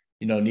to,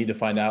 you know, need to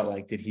find out,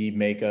 like, did he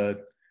make a,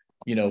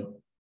 you know,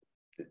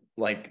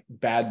 like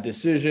bad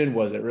decision?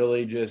 Was it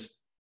really just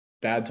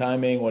bad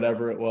timing,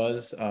 whatever it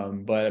was?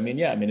 But I mean,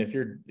 yeah, I mean, if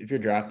you're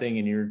drafting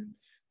and you're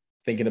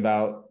thinking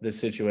about this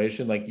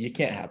situation, like, you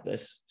can't have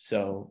this.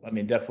 So, I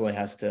mean, you definitely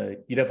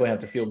have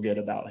to feel good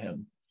about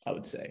him. I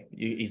would say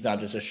he's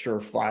not just a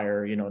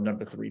surefire, you know,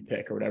 number 3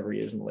 pick or whatever he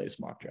is in the latest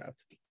mock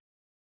draft.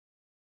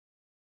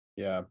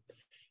 Yeah,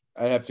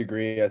 I have to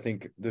agree. I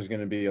think there's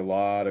going to be a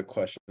lot of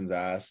questions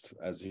asked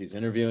as he's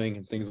interviewing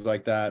and things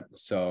like that.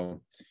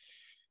 So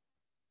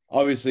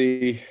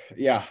obviously,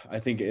 yeah, I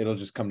think it'll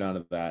just come down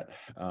to that.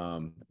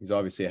 He's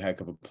obviously a heck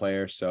of a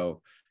player.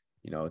 So,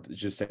 you know, it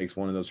just takes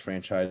one of those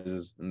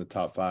franchises in the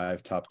top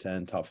 5, top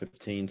 10, top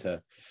 15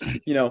 to,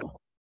 you know,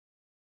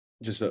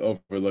 just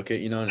overlook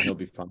it, you know, and he'll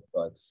be fine.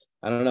 But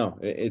I don't know.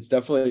 It's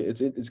definitely, it's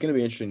going to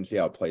be interesting to see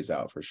how it plays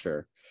out for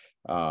sure.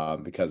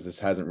 Because this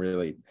hasn't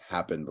really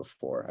happened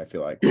before. I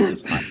feel like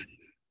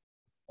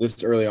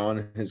this early on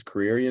in his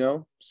career, you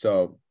know,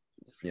 so,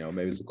 you know,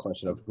 maybe it's a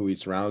question of who he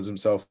surrounds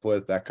himself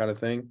with, that kind of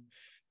thing.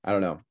 I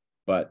don't know,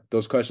 but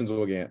those questions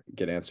will get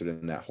answered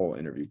in that whole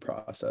interview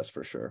process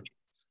for sure.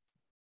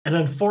 An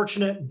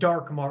unfortunate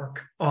dark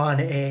mark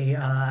on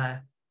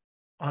a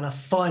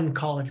fun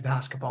college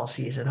basketball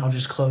season. I'll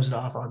just close it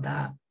off on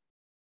that.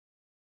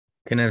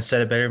 Couldn't have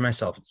said it better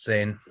myself,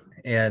 Zane.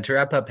 And to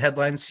wrap up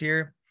headlines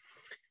here,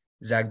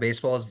 Zag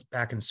baseball is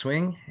back in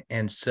swing,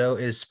 and so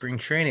is spring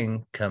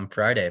training come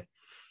Friday.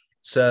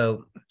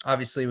 So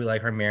obviously we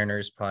like our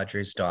Mariners,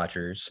 Padres,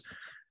 Dodgers.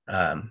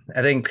 I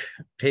think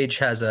Paige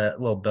has a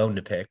little bone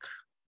to pick.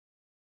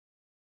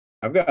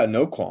 I've got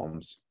no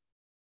qualms.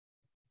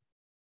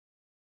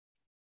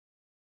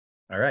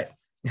 All right.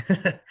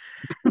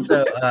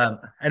 So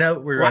I know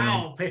we're running.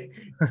 Wow,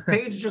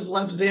 Paige just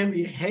left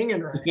Zambi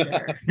hanging right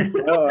there.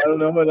 No, I don't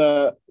know what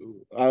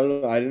I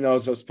don't know. I didn't know I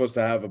was supposed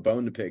to have a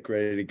bone to pick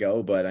ready to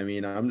go, but I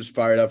mean, I'm just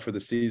fired up for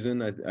the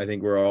season. I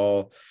think we're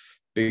all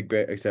big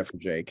except for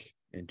Jake,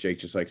 and Jake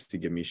just likes to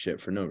give me shit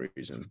for no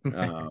reason.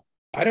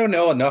 I don't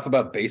know enough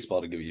about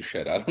baseball to give you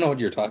shit. I don't know what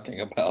you're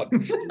talking about.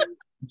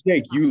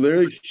 Jake, you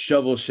literally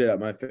shovel shit at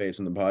my face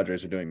when the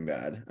Padres are doing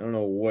bad. I don't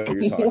know what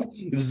you're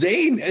talking.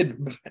 Zane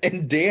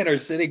and Dan are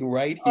sitting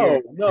right here.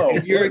 Oh no,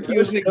 And you're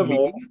accusing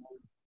me.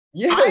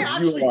 Yes,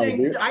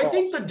 I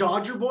think the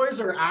Dodger boys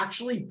are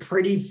actually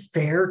pretty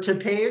fair to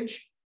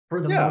Paige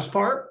for the most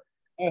part.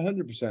 I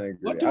 100% agree.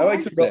 What do I like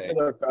I to say? ruffle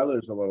their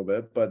feathers a little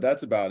bit, but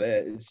that's about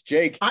it. It's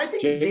Jake. I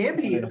think Jake,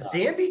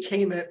 Zambi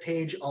came at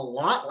Paige a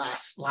lot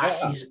last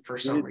season for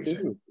some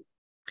reason.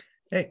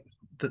 Hey,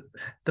 the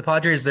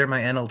Padres, they're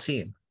my NL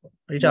team. What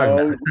are you talking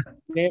about?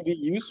 Zambi,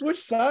 you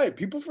switched sides.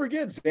 People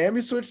forget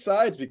Zambi switched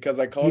sides because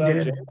I called out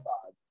Jake.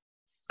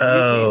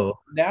 Oh,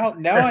 Now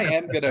I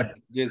am gonna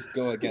just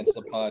go against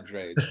the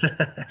Padres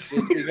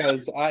just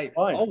because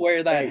I'll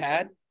wear that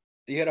hat.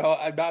 You know,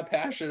 I'm not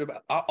passionate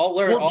about. I'll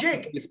learn all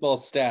baseball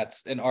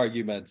stats and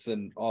arguments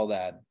and all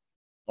that.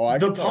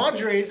 The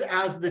Padres,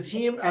 as the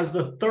team, as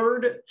the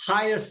third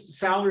highest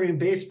salary in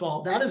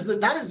baseball, that is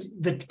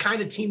the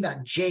kind of team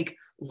that Jake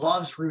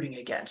loves rooting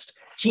against.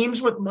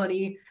 Teams with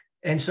money,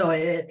 and so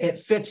it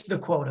fits the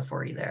quota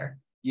for you there.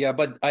 Yeah,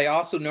 but I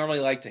also normally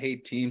like to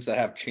hate teams that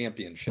have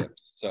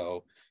championships.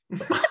 So.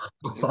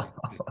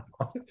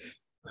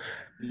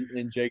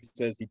 And Jake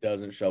says he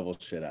doesn't shovel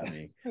shit at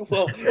me.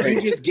 Well,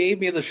 you just gave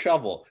me the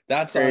shovel.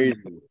 That's on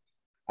you.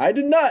 I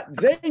did not.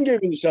 Zane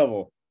gave me the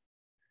shovel.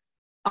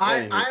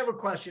 I have a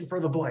question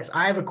for the boys.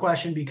 I have a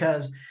question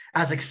because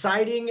as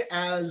exciting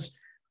as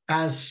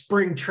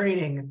spring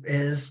training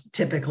is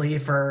typically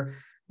for,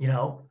 you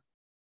know,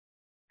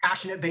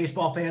 passionate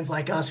baseball fans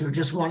like us who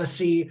just want to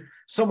see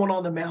someone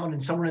on the mound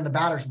and someone in the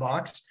batter's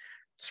box,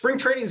 spring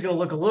training is going to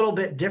look a little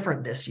bit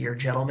different this year,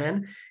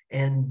 gentlemen.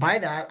 And by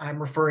that,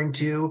 I'm referring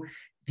to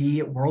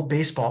the World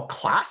Baseball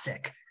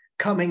Classic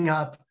coming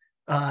up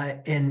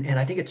in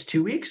I think it's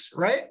 2 weeks,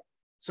 right?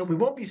 So we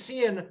won't be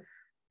seeing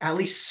at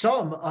least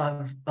some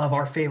of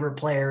our favorite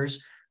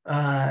players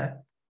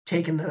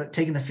taking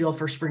the field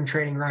for spring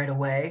training right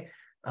away.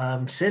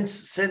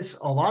 Since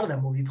a lot of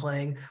them will be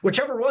playing,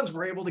 whichever ones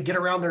were able to get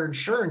around their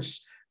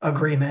insurance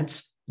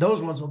agreements,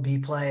 those ones will be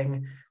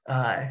playing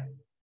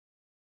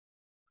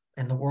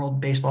in the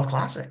World Baseball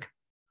Classic.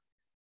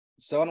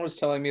 Someone was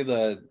telling me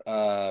the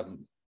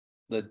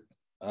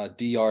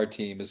DR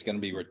team is going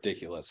to be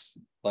ridiculous.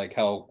 Like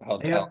how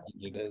talented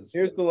it is.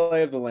 Here's the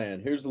lay of the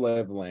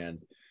land.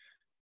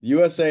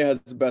 USA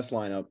has the best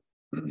lineup.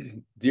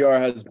 DR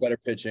has better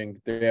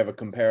pitching. They have a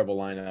comparable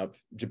lineup.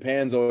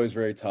 Japan's always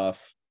very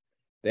tough.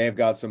 They have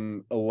got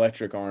some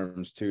electric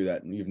arms too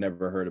that you've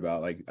never heard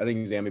about. Like I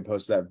think Zambi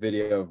posted that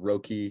video of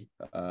Roki.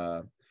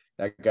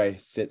 That guy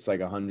sits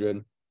like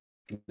 100.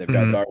 They've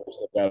got Darvish,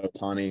 they've got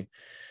Ohtani.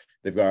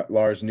 They've got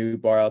Lars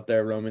Nootbaar out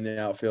there roaming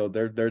the outfield.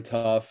 They're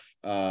tough.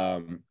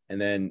 And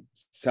then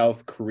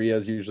South Korea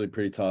is usually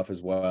pretty tough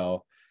as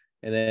well.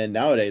 And then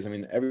nowadays, I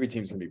mean, every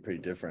team's gonna be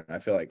pretty different. I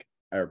feel like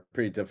are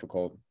pretty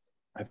difficult.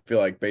 I feel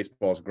like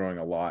baseball is growing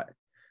a lot.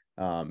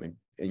 And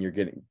you're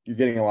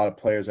getting a lot of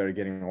players that are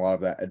getting a lot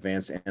of that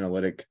advanced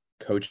analytic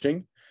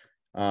coaching.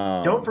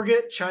 Don't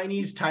forget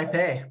Chinese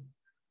Taipei.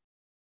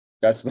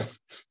 That's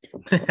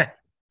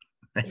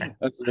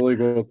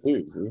illegal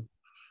too. See?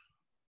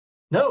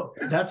 No,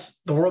 that's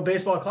the World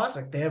Baseball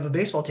Classic. They have a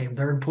baseball team.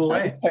 They're in Pool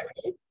A.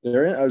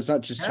 They're in. It's not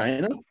just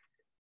China,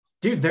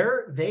 dude.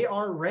 They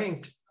are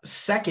ranked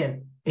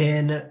second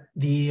in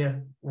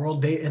the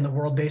World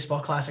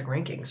Baseball Classic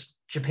rankings.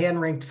 Japan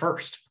ranked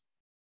first.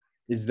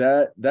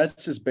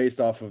 That's just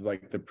based off of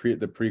like the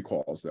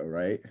prequels though,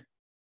 right?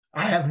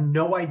 I have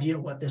no idea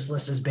what this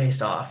list is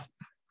based off,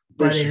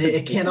 but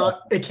it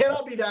cannot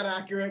be that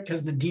accurate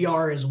because the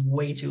DR is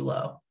way too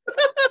low.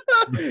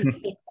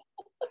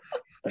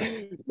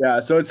 Yeah,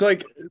 so it's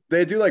like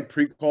they do like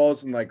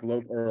prequels and like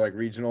local or like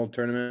regional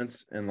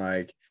tournaments, and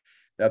like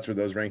that's where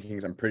those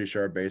rankings I'm pretty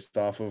sure are based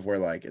off of, where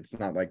like it's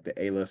not like the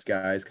A-list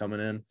guys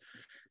coming in.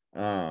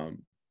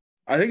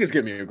 I think it's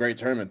gonna be a great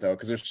tournament though,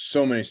 because there's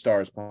so many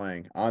stars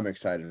playing. I'm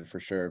excited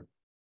for sure.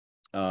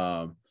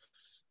 I'm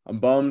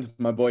bummed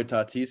my boy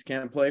Tatis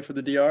can't play for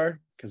the DR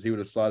because he would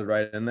have slotted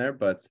right in there,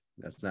 but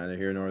that's neither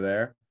here nor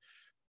there.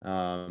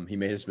 He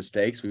made his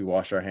mistakes. We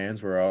wash our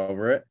hands. We're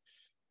over it.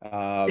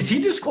 Is he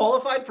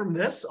disqualified from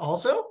this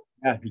also?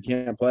 Yeah, he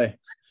can't play.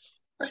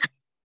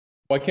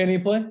 Why can't he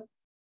play?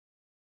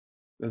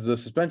 This is a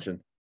suspension.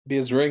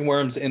 Because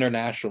Ringworm's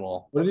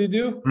international. What did he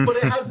do? But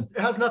it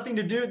has nothing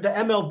to do. The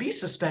MLB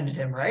suspended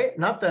him, right?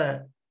 Not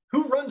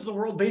who runs the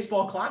World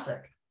Baseball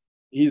Classic.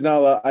 He's not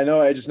allowed.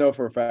 I just know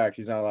for a fact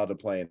he's not allowed to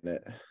play in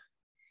it.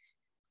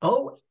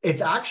 Oh,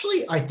 it's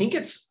actually, I think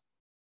it's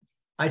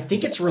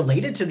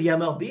related to the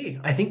MLB.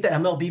 I think the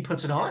MLB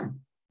puts it on.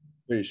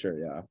 Pretty sure,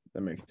 yeah.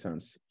 That makes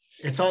sense.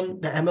 It's on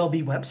the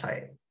MLB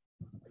website.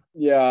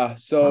 Yeah,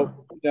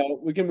 so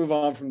we can move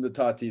on from the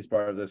Tatis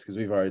part of this because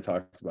we've already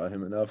talked about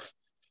him enough.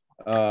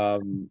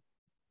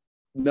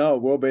 No,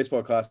 World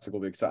Baseball Classic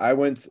will be exciting. I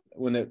went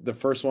when the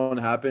first one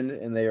happened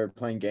and they were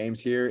playing games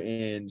here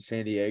in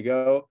San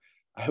Diego.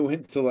 I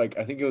went to I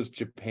think it was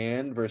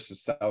Japan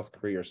versus South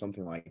Korea or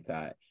something like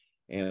that.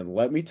 And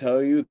let me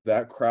tell you,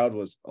 that crowd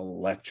was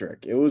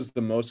electric. It was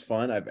the most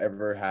fun I've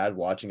ever had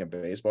watching a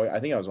baseball. I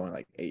think I was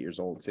only 8 years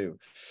old too.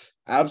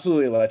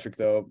 Absolutely electric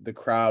though. The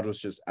crowd was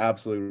just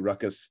absolutely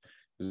ruckus.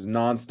 It was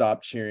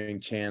nonstop cheering,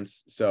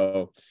 chants.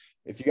 So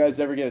if you guys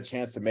ever get a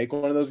chance to make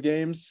one of those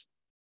games,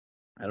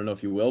 I don't know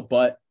if you will,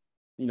 but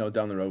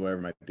down the road, whatever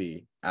it might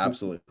be,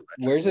 absolutely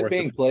electric. Where's it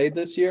being played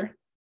this year?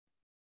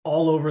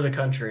 All over the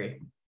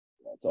country.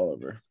 It's all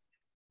over.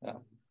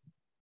 Oh.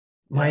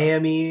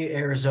 Miami,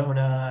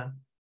 Arizona,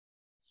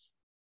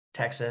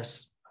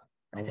 Texas.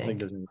 I don't think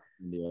there's any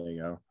San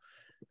Diego.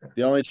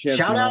 The only chance.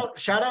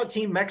 Shout out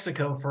Team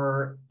Mexico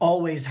for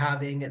always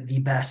having the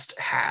best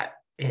hat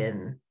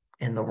in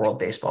the World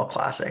Baseball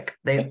Classic.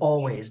 They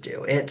always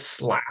do. It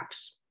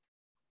slaps.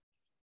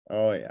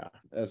 Oh yeah,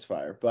 that's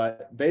fire.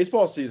 But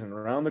baseball season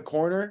around the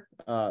corner,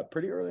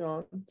 pretty early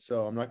on.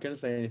 So I'm not gonna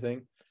say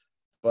anything.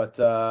 But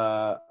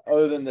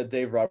other than that,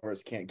 Dave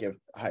Roberts can't give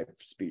hype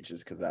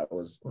speeches because that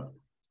was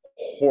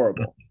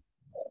horrible.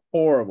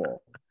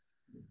 Horrible.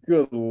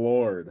 Good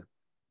Lord.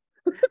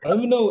 I don't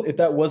even know if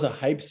that was a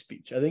hype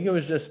speech. I think it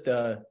was just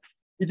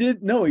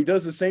he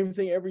does the same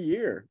thing every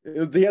year.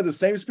 He had the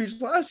same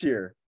speech last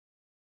year.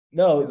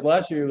 No,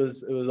 last year it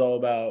was all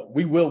about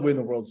we will win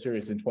the World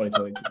Series in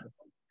 2022.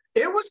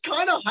 It was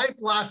kind of hype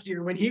last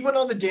year when he went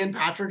on the Dan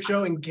Patrick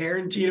show and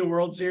guaranteed a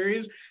World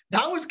Series.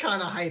 That was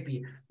kind of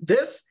hypey.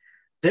 This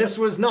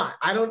was not.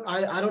 I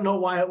don't know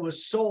why it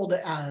was sold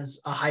as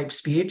a hype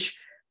speech.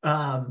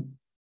 I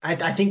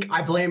think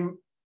I blame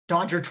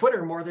Dodger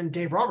Twitter more than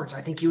Dave Roberts.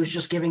 I think he was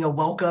just giving a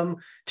welcome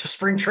to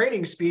spring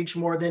training speech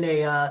more than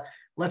a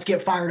let's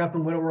get fired up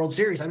and win a World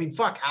Series. I mean,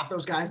 fuck, half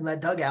those guys in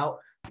that dugout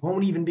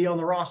won't even be on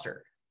the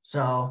roster.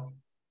 So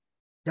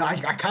I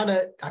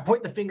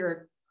point the finger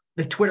at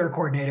the Twitter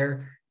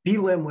coordinator. B.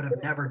 Lim would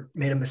have never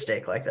made a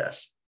mistake like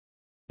this.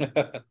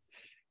 Not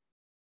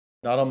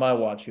on my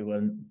watch, you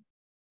wouldn't.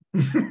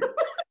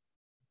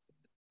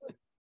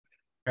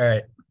 All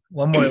right.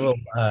 One more little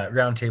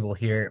round table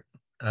here.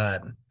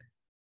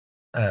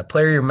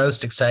 Player you're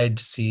most excited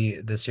to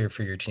see this year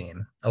for your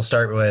team. I'll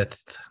start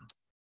with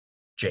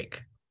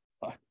Jake.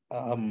 I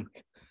don't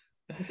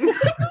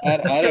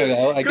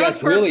know. I guess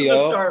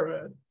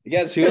Julio. I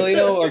guess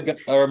Julio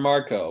or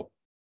Marco.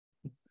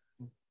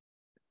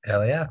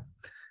 Hell yeah.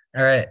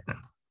 All right.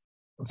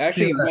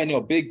 Actually,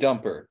 Big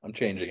Dumper. I'm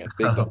changing it.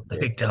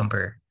 Big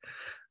Dumper.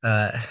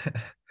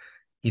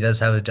 He does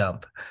have a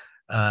dump.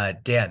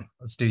 Dan,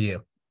 let's do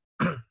you.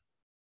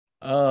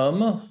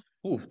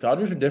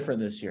 Dodgers are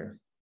different this year.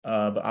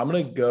 But I'm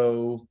gonna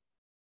go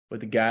with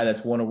the guy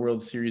that's won a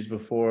World Series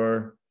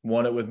before,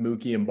 won it with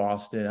Mookie in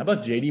Boston. How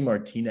about JD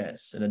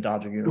Martinez in a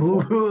Dodger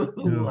uniform?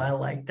 Ooh, I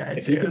like that.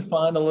 If he could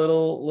find a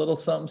little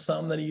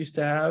something that he used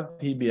to have,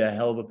 he'd be a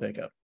hell of a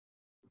pickup.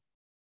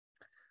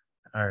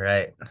 All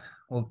right.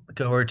 We'll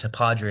go over to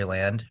Padre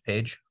land.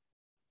 Paige.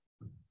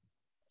 I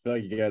feel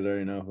like you guys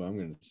already know who I'm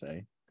going to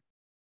say.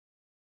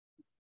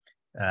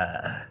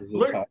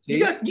 You got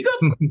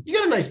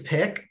a nice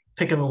pick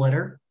of the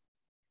litter.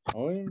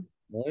 Oh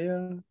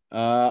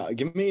yeah.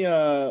 Give me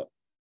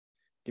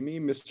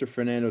Mr.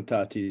 Fernando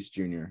Tatis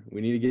Jr.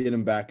 We need to get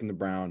him back in the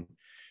Brown.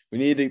 We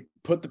need to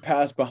put the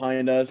past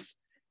behind us.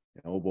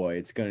 Oh boy,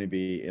 it's going to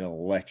be an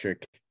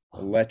electric.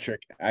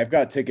 I've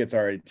got tickets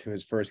already to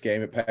his first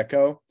game at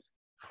Petco.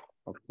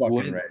 I'm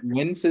fucking ready.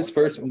 When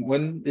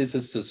is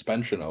his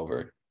suspension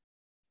over?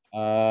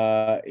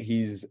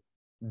 He's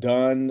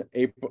done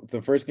April.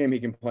 The first game he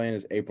can play in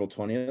is April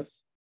 20th.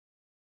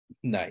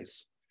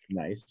 Nice.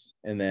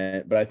 And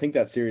then, but I think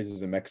that series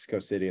is in Mexico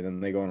City, and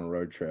then they go on a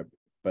road trip.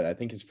 But I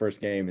think his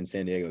first game in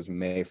San Diego is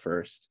May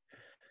 1st.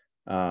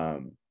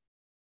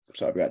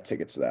 So I've got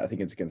tickets to that. I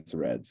think it's against the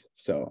Reds.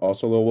 So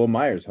also a little Will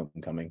Myers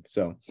homecoming.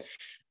 So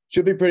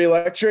should be pretty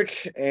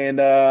electric and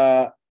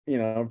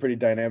pretty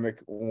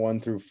dynamic 1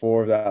 through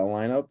 4 of that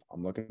lineup.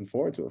 I'm looking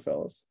forward to it,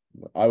 fellas.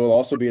 I will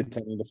also be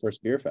attending the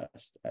first beer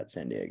fest at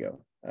San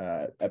Diego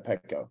at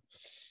Petco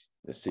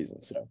this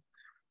season. So,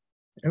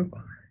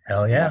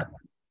 hell yeah!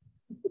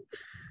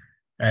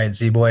 All right,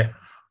 Z-Boy.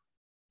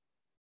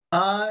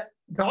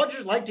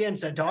 Dodgers, like Dan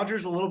said,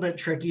 Dodgers a little bit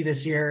tricky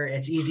this year.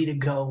 It's easy to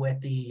go with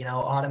the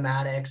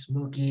automatics,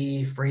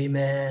 Mookie,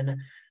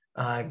 Freeman,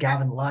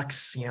 Gavin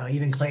Lux,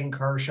 even Clayton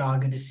Kershaw.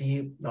 Good to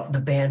see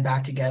the band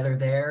back together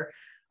there.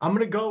 I'm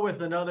gonna go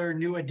with another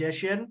new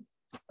addition.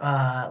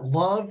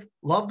 Love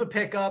the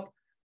pickup,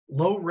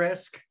 low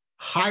risk,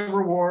 high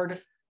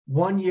reward,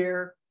 1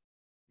 year.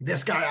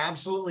 This guy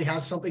absolutely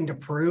has something to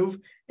prove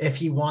if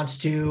he wants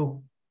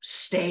to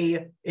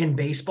stay in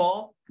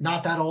baseball.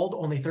 Not that old,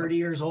 only 30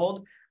 years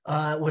old.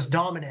 Was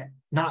dominant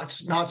not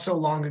so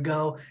long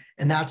ago,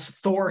 and that's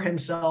Thor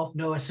himself,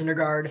 Noah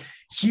Syndergaard.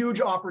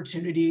 Huge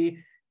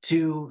opportunity.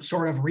 to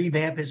sort of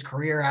revamp his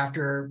career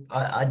after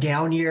a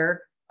down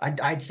year.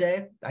 I'd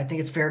say. I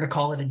think it's fair to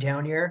call it a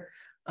down year.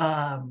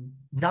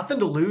 Nothing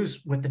to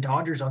lose with the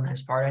Dodgers on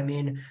his part. I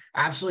mean,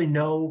 absolutely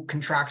no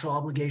contractual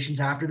obligations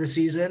after the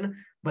season.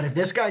 But if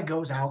this guy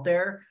goes out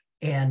there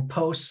and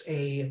posts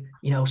a,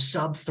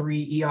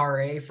 sub-3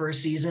 ERA for a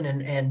season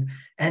and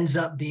ends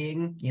up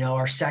being,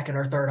 our second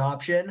or third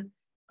option,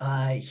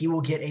 he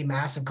will get a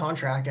massive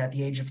contract at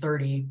the age of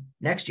 30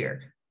 next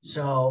year.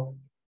 So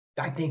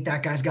I think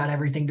that guy's got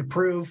everything to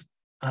prove.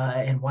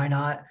 And why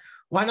not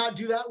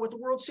do that with the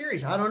World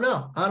Series? I don't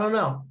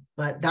know.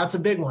 But that's a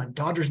big one.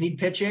 Dodgers need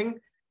pitching.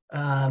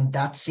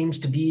 That seems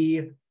to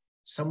be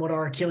somewhat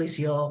our Achilles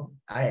heel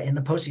in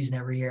the postseason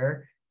every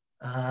year.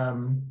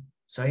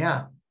 So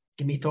yeah,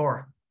 give me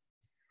Thor.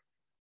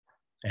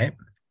 Hey,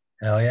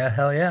 hell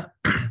yeah.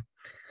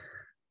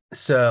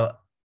 So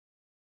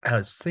I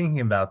was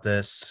thinking about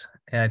this,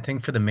 and I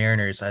think for the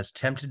Mariners, I was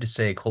tempted to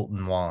say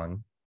Colton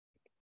Wong.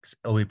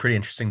 It'll be pretty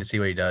interesting to see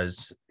what he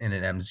does in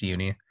an M's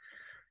uni,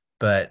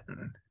 but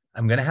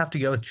I'm going to have to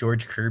go with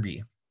George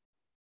Kirby.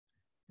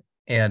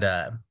 And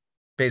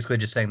basically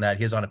just saying that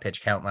he was on a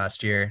pitch count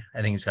last year.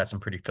 I think he's got some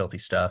pretty filthy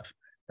stuff.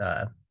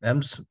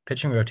 M's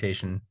pitching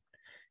rotation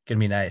can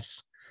be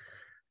nice.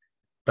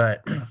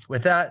 But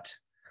with that,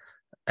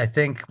 I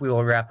think we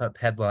will wrap up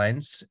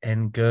headlines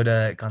and go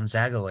to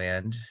Gonzaga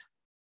land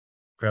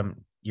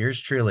from yours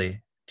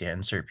truly,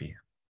 Dan Serpy.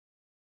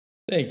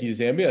 Thank you,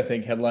 Zambi. I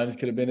think headlines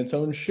could have been its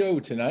own show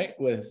tonight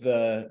with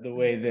the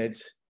way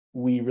that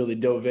we really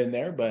dove in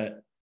there,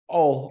 but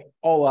all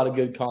a lot of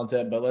good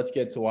content. But let's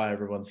get to why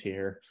everyone's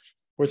here.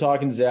 We're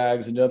talking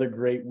Zags, another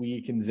great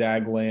week in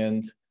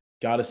Zagland.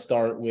 Got to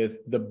start with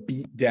the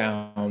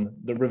beatdown,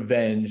 the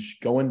revenge,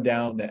 going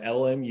down to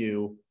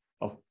LMU,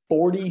 a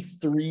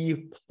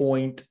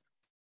 43-point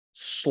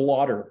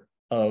slaughter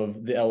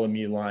of the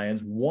LMU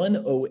Lions,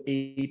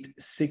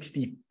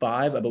 108-65.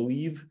 I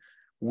believe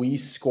we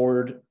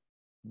scored,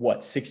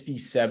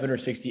 67 or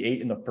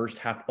 68 in the first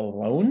half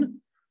alone.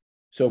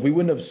 So if we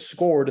wouldn't have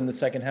scored in the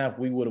second half,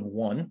 we would have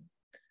won.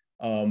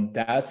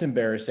 That's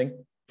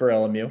embarrassing for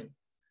LMU.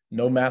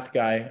 No math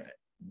guy.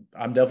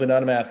 I'm definitely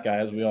not a math guy,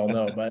 as we all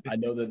know, but I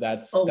know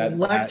that's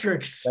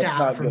electric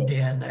stat from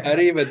Dan there. I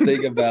didn't even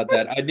think about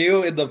that. I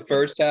knew in the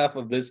first half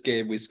of this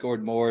game we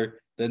scored more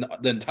than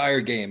the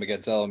entire game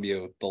against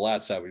LMU the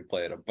last time we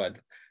played them, but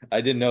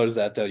I didn't notice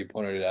that till you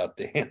pointed it out,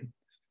 Dan.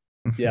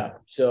 Yeah.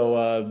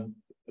 So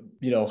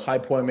high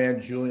point man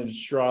Julian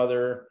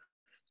Strother,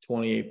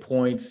 28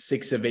 points,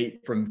 6 of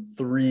 8 from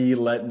 3,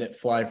 letting it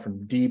fly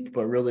from deep,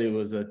 but really it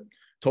was a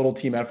total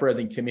team effort. I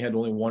think Timmy had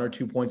only 1 or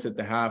 2 points at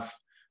the half.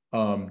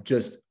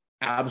 Just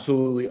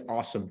absolutely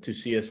awesome to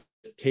see us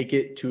take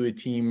it to a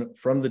team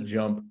from the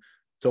jump.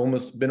 It's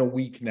almost been a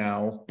week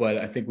now, but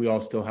I think we all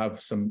still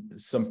have some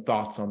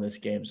thoughts on this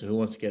game. So who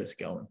wants to get us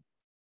going?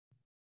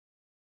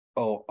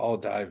 Oh, I'll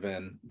dive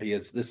in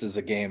because this is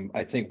a game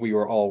I think we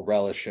were all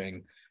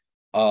relishing.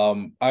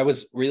 I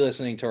was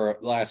re-listening to our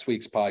last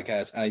week's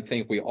podcast, and I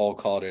think we all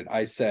called it.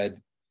 I said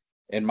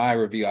in my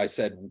review,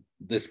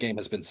 this game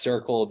has been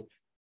circled.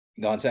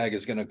 Gonzaga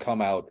is going to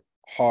come out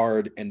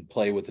hard and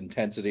play with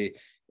intensity.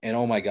 And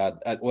oh my God,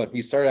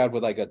 we started out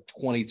with like a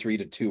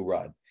 23-2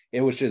 run.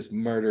 It was just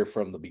murder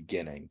from the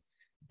beginning.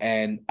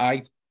 And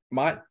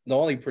the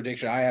only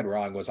prediction I had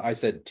wrong was I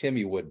said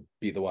Timmy would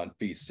be the one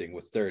feasting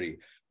with 30,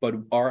 but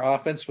our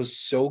offense was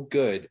so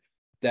good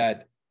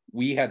that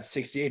we had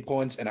 68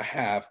 points and a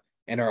half,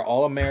 and our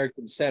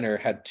All-American center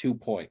had 2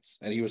 points,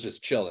 and he was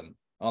just chilling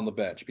on the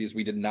bench because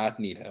we did not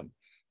need him.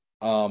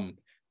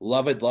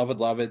 Love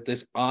it.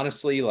 This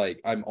honestly,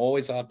 I'm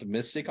always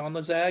optimistic on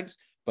the Zags,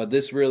 but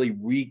this really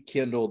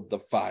rekindled the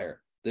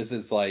fire. This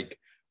is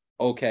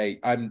okay,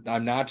 I'm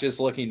not just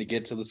looking to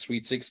get to the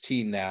Sweet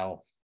 16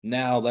 now.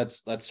 Now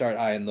let's start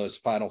eyeing those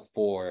Final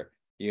Four,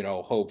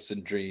 hopes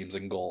and dreams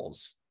and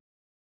goals.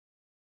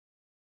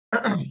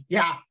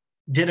 Yeah,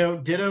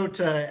 ditto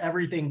to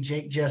everything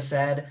Jake just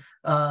said.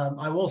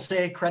 I will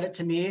say credit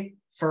to me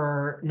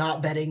for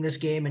not betting this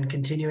game and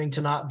continuing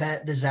to not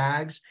bet the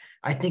Zags.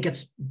 I think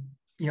it's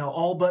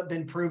all but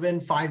been proven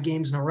 5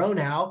 games in a row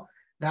now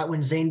that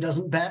when Zane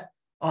doesn't bet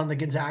on the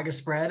Gonzaga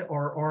spread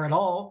or at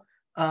all,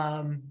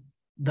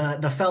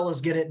 the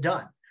fellows get it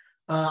done.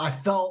 I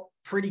felt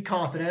pretty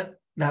confident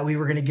that we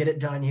were going to get it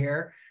done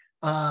here.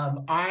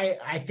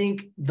 I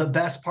think the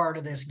best part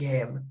of this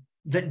game,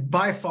 that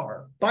by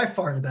far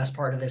the best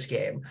part of this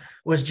game,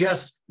 was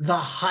just the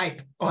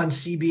hype on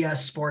CBS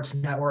Sports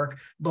Network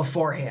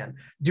beforehand,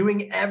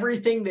 doing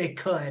everything they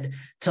could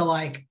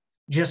to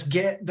just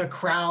get the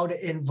crowd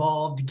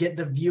involved, get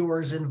the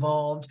viewers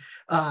involved,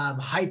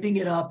 hyping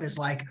it up as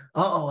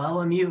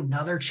LMU,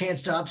 another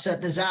chance to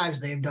upset the Zags.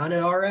 They've done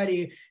it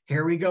already.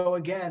 Here we go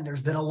again.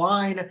 There's been a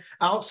line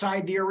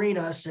outside the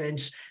arena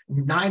since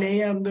 9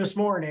 a.m. this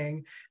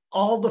morning.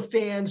 All the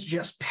fans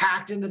just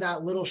packed into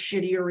that little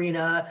shitty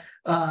arena,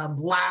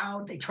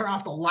 loud. They turn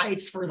off the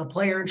lights for the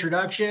player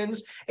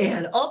introductions,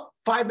 and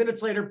 5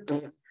 minutes later,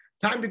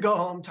 Time to go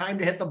home, time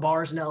to hit the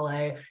bars in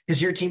LA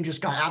because your team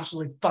just got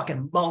absolutely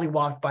fucking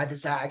mollywopped by the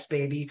Zags,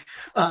 baby.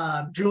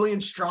 Julian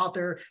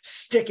Strother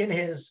sticking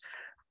his.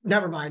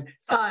 Never mind.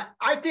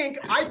 I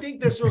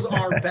think this was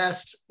our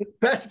best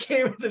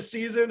game of the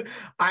season.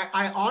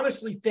 I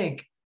honestly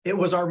think it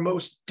was our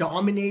most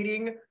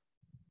dominating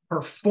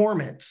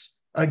performance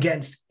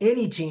against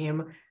any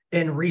team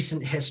in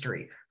recent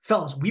history.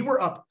 Fellas, we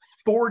were up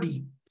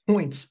 40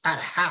 points at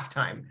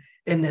halftime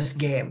in this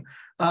game.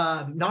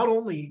 Not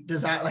only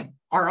does that, like,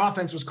 our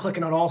offense was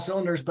clicking on all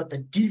cylinders, but the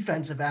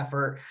defensive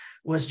effort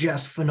was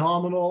just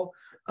phenomenal.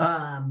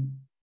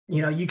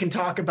 You can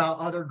talk about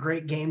other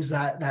great games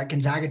that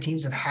Gonzaga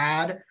teams have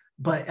had,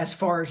 but as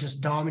far as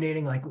just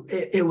dominating, like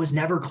it was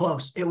never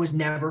close. It was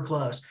never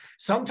close.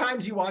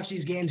 Sometimes you watch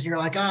these games and you're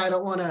like, I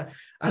don't want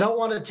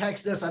to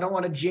text this. I don't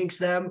want to jinx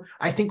them.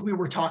 I think we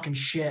were talking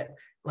shit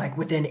like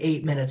within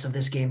 8 minutes of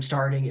this game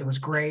starting. It was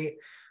great.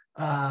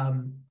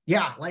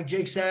 Like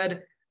Jake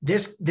said,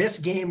 this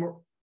game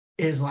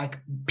is like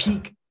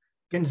peak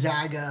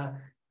Gonzaga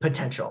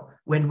potential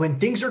when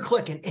things are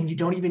clicking and you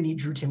don't even need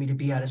Drew Timme to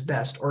be at his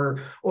best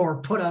or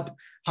put up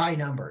high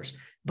numbers.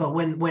 But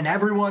when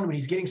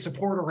he's getting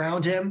support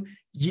around him,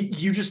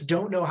 you just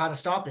don't know how to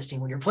stop this team.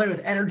 When you're playing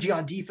with energy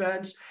on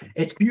defense,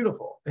 it's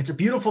beautiful. It's a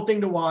beautiful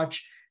thing to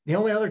watch. The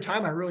only other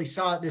time I really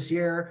saw it this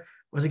year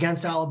was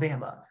against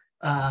Alabama.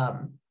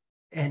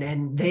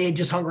 And they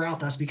just hung around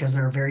with us because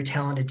they're a very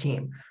talented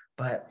team.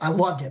 But I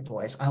loved it,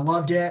 boys. I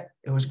loved it.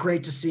 It was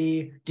great to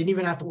see. Didn't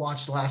even have to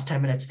watch the last 10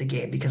 minutes of the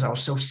game because I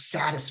was so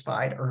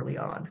satisfied early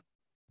on.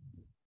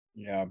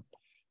 Yeah,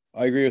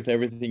 I agree with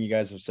everything you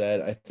guys have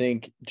said. I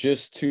think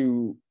just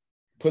to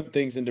put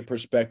things into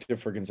perspective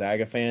for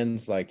Gonzaga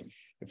fans, like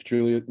if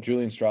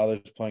Julian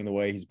Strother's playing the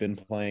way he's been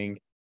playing,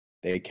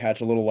 they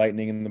catch a little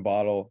lightning in the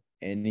bottle,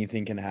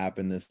 anything can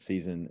happen this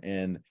season.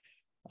 And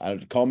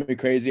call me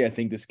crazy, I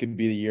think this could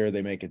be the year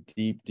they make a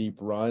deep, deep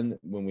run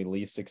when we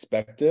least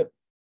expect it,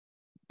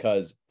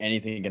 because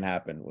anything can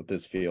happen with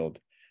this field.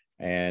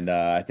 And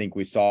I think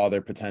we saw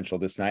their potential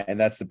this night, and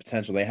that's the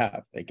potential they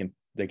have. They can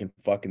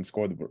fucking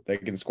score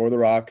the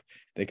rock.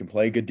 They can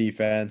play good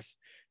defense.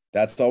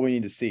 That's all we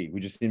need to see. We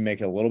just need to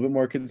make it a little bit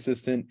more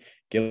consistent,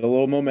 get a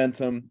little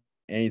momentum.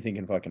 Anything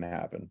can fucking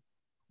happen.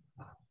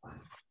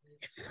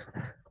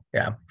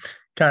 Yeah,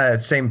 kind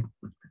of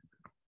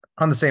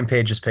on the same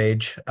page as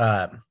Paige.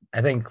 I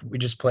think we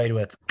just played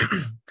with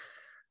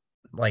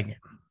like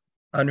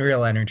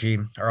unreal energy.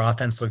 Our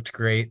offense looked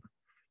great.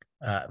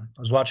 I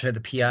was watching at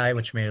the PI,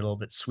 which made it a little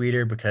bit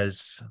sweeter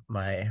because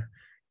my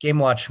Game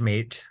Watch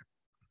mate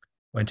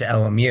went to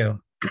LMU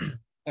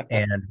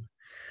and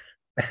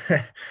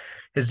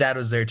his dad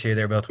was there too.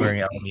 They're both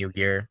wearing LMU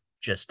gear,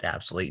 just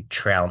absolutely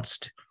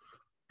trounced.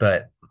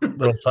 But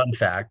little fun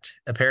fact,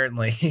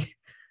 apparently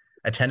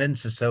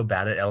attendance is so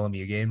bad at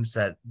LMU games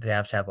that they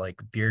have to have like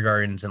beer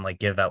gardens and like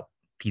give out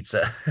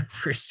pizza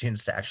for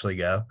students to actually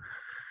go.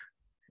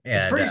 And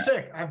it's pretty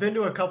sick. I've been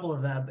to a couple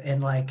of them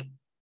and like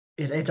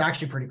it's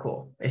actually pretty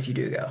cool if you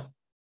do go.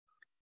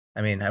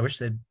 I mean, I wish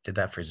they did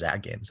that for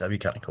Zag games. That'd be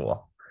kind of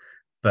cool.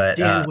 But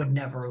Dan would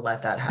never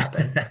let that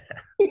happen.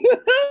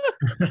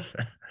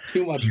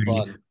 Too much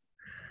fun.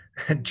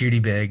 Judy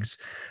Biggs.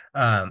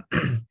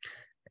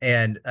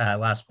 And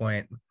last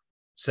point.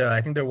 So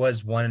I think there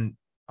was one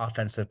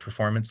offensive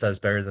performance that was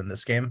better than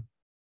this game.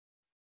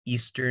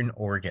 Eastern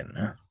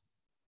Oregon.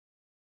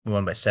 We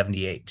won by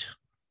 78.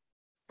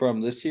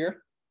 From this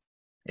year?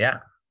 Yeah.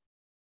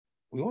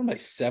 We won by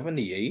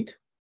 78?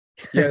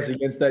 Yeah, it's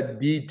against that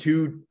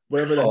D2,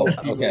 whatever the hell.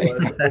 Okay.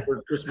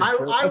 Over Christmas.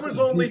 I was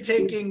only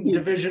taking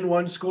Division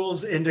I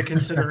schools into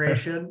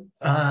consideration.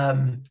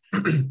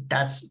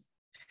 That's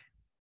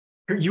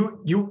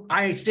you.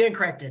 I stand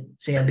corrected,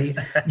 Sandy.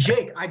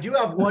 Jake, I do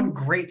have one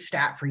great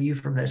stat for you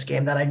from this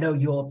game that I know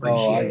you'll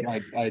appreciate.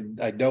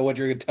 I know what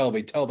you're gonna tell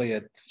me. Tell me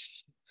it.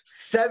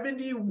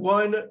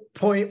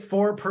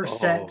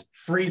 71.4%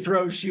 free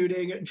throw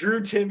shooting. Drew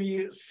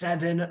Timme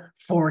 7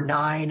 for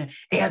 9.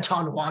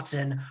 Anton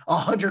Watson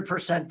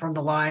 100% from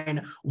the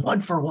line.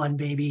 1 for 1,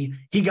 baby.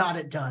 He got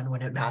it done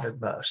when it mattered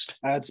most.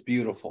 That's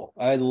beautiful.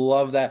 I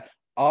love that.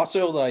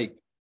 Also, like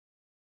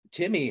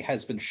Timme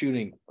has been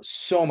shooting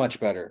so much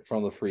better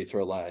from the free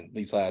throw line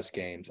these last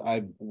games.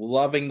 I'm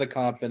loving the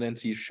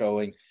confidence he's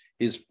showing.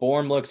 His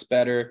form looks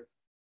better.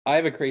 I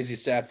have a crazy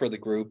stat for the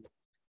group.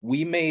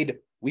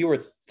 We were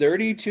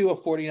 32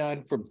 of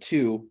 49 from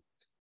 2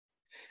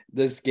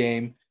 this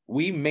game.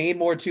 We made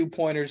more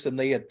 2-pointers than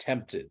they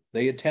attempted.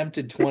 They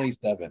attempted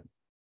 27,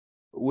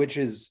 which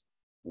is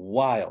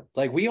wild.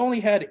 Like, we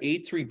only had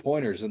 8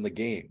 3-pointers in the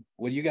game.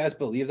 Would you guys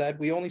believe that?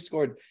 We only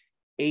scored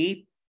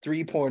 8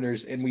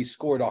 3-pointers and we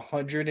scored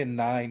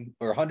 109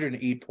 or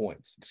 108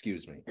 points.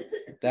 Excuse me.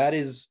 That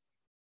is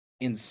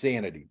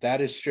insanity.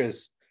 That is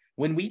just,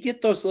 when we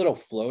get those little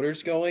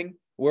floaters going,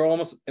 we're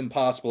almost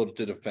impossible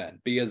to defend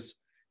because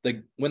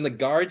when the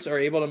guards are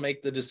able to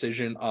make the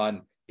decision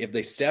on if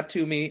they step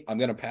to me, I'm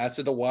going to pass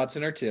it to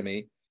Watson or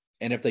Timme.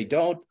 And if they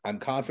don't, I'm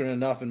confident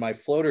enough in my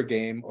floater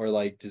game or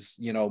like this,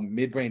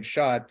 mid-range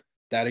shot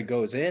that it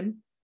goes in.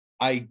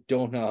 I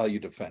don't know how you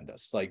defend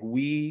us. Like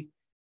we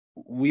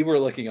were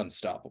looking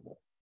unstoppable.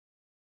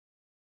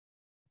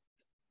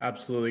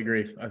 Absolutely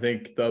agree. I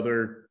think the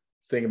other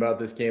thing about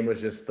this game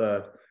was just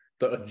the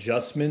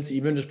adjustments,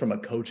 even just from a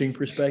coaching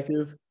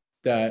perspective,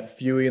 that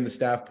Fuey and the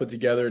staff put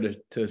together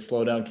to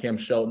slow down Cam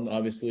Shelton.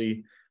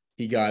 Obviously,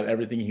 he got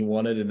everything he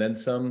wanted and then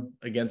some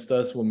against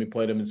us when we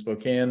played him in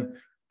Spokane.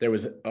 There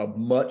was a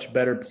much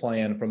better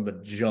plan from the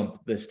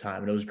jump this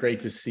time. And it was great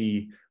to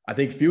see. I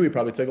think Fuey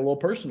probably took a little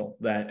personal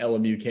that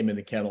LMU came in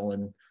the kennel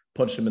and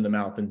punched him in the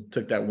mouth and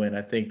took that win.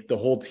 I think the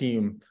whole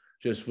team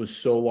just was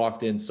so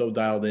locked in, so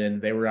dialed in.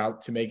 They were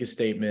out to make a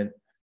statement,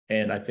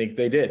 and I think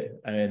they did.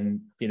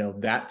 And, you know,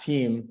 that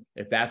team,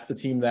 if that's the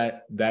team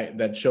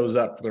that shows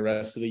up for the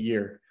rest of the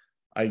year,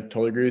 I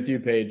totally agree with you,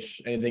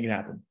 Paige. Anything can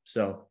happen.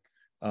 So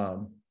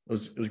it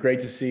was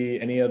great to see.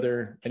 Any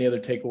other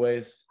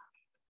takeaways?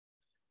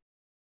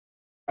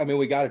 I mean,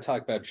 we got to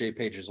talk about Jay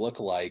Page's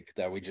lookalike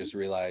that we just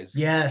realized.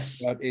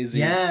 Yes. About Izzy.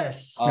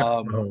 Yes.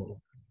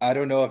 I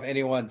don't know if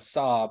anyone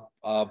saw,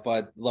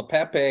 but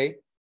LePepe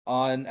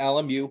on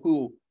LMU,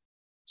 who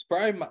is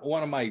probably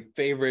one of my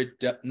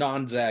favorite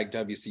non-Zag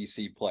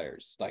WCC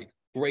players. Like,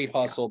 great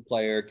hustle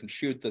player, can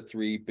shoot the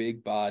three,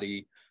 big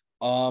body.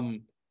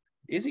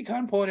 Izzy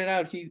Khan pointed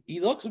out he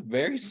looks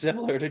very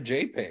similar to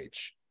Jay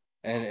Page,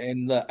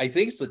 and I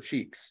think it's the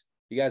cheeks.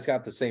 You guys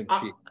got the same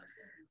cheeks.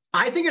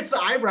 I think it's the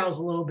eyebrows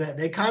a little bit.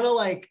 They kind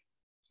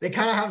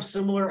of have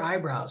similar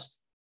eyebrows.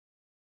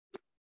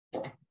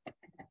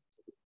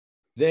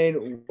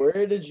 Zane,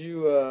 where did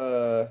you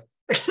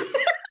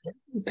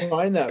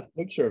find that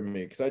picture of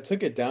me? Because I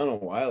took it down a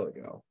while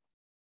ago.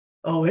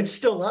 Oh, it's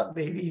still up,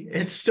 baby.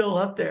 It's still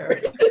up there.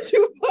 Where did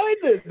you find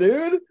it,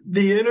 dude?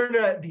 The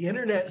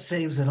internet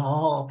saves it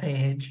all,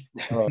 Paige.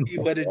 Oh, He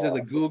went into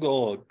the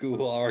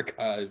Google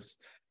archives.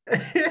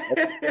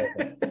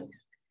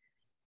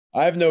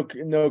 I have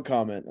no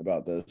comment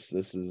about this.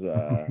 This is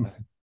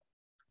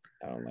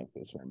I don't like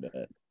this one bit.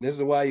 This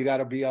is why you got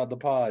to be on the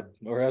pod,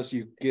 or else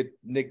you get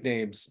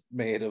nicknames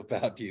made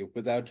about you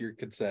without your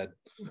consent.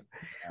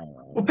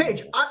 Well,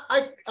 Paige,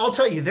 I'll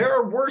tell you, there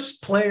are worse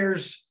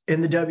players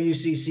in the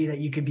WCC that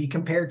you could be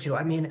compared to.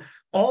 I mean,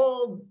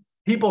 all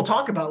people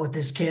talk about with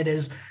this kid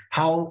is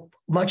how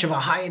much of a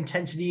high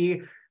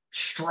intensity,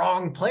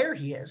 strong player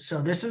he is.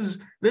 So this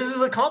is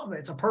a compliment.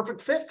 It's a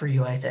perfect fit for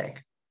you, I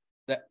think.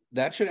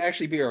 That should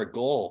actually be our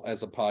goal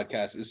as a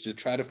podcast, is to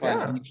try to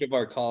find each of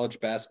our college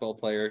basketball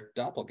player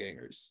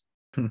doppelgangers.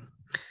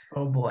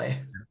 Oh boy.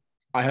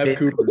 I have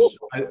Cooper's.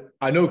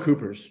 I know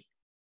Cooper's.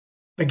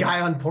 The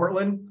guy on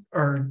Portland,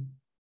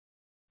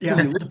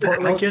 the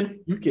Portland kid.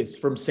 Lucas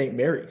from St.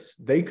 Mary's.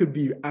 They could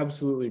be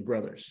absolutely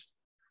brothers.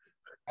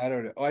 I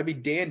don't know. I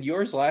mean, Dan,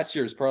 yours last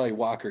year is probably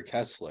Walker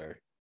Kessler.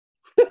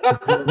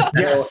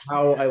 Yes.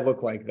 How I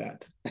look like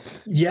that.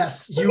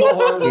 Yes, you are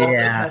Walker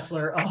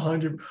Kessler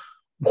 100.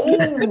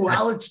 Oh,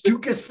 Alex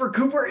Dukas for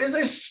Cooper is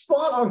a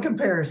spot on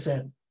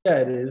comparison. Yeah,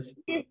 it is.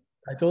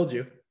 I told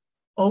you.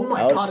 Oh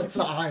my God, it's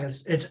the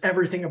eyes. It's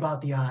everything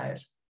about the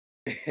eyes.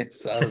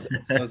 It's those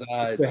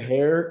eyes. The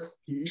hair.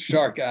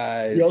 Shark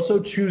eyes. He also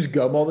chews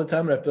gum all the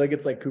time, and I feel like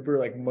it's like Cooper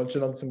like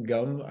munching on some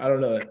gum. I don't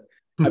know.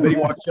 I bet he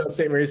walks around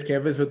St. Mary's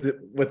campus with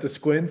the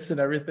squints and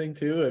everything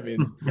too. I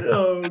mean,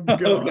 oh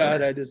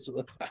God, I just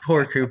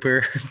poor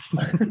Cooper.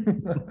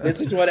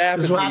 This is what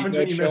happens. This is what happens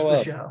when you miss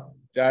the show.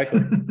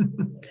 Exactly.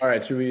 All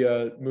right, should we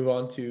move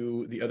on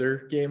to the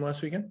other game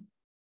last weekend?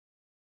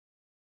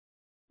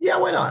 Yeah,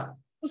 why not?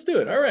 Let's do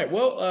it. All right.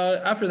 Well,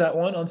 after that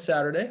one on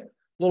Saturday, a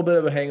little bit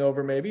of a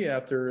hangover maybe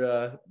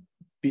after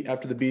the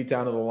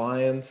beatdown of the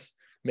Lions.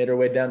 Made our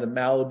way down to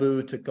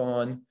Malibu, took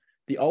on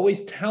the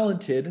always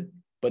talented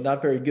but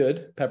not very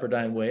good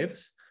Pepperdine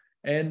Waves,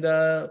 and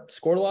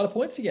scored a lot of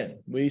points again.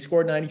 We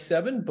scored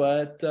 97,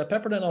 but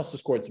Pepperdine also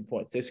scored some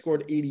points. They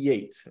scored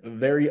 88. A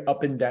very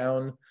up and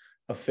down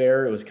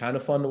affair. It was kind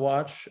of fun to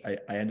watch. I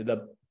ended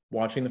up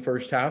watching the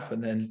first half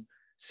and then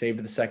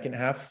saved the second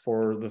half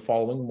for the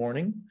following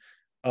morning.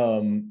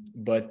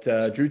 But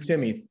Drew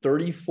Timme,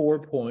 34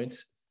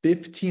 points,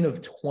 15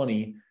 of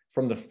 20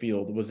 from the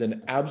field, was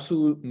an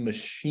absolute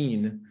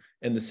machine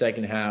in the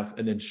second half.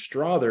 And then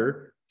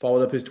Strother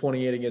followed up his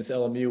 28 against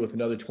LMU with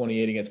another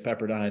 28 against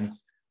Pepperdine.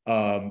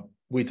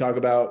 We talk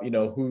about,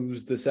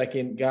 who's the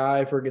second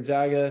guy for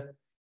Gonzaga.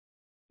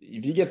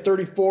 If you get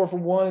 34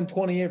 from one and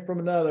 28 from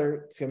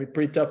another, it's going to be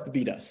pretty tough to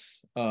beat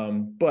us.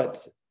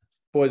 But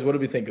boys, what do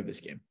we think of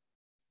this game?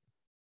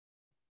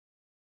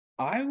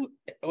 I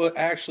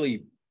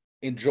actually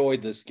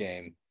enjoyed this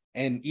game.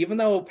 And even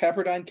though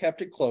Pepperdine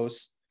kept it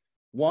close,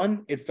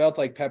 one, it felt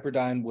like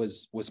Pepperdine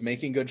was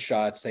making good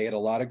shots. They had a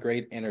lot of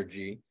great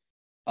energy.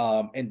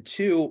 And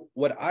two,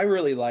 what I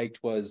really liked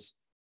was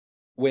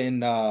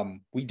when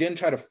we didn't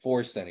try to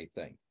force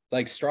anything.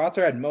 Like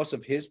Strother had most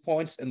of his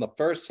points in the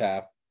first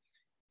half.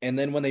 And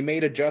then when they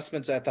made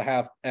adjustments at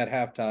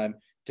halftime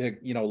to,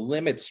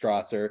 limit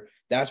Strother,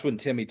 that's when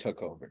Timme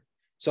took over.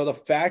 So the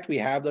fact we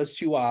have those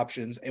two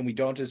options and we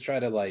don't just try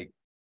to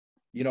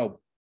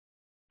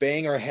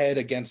bang our head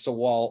against a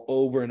wall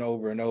over and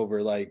over and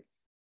over. Like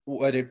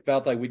what it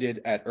felt like we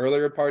did at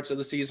earlier parts of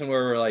the season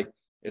where we're like,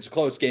 it's a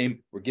close game.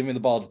 We're giving the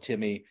ball to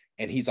Timmy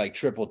and he's like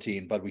triple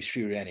team, but we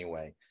shoot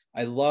anyway.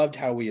 I loved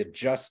how we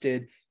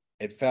adjusted.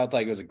 It felt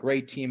like it was a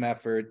great team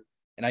effort.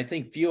 And I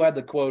think Few had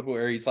the quote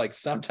where he's like,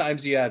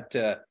 sometimes you have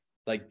to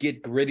like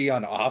get gritty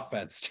on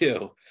offense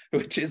too,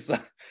 which is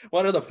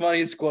one of the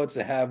funniest quotes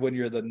to have when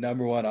you're the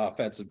number one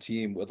offensive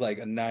team with like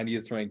a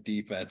 90th ranked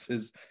defense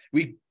is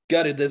we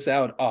gutted this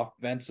out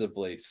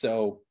offensively.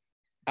 So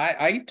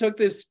I took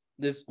this,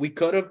 we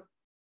could have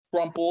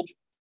crumpled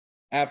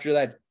after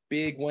that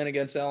big win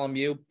against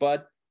LMU,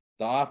 but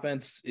the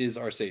offense is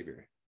our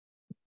savior.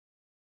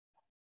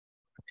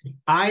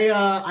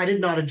 I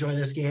did not enjoy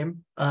this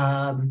game,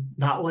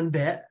 not one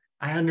bit.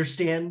 I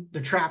understand the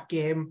trap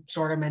game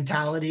sort of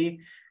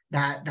mentality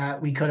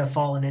that we could have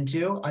fallen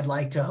into. I'd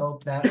like to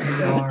hope that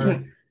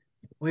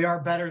we are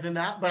better than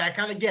that, but I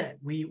kind of get it.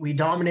 We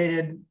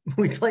dominated.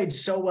 We played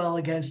so well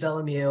against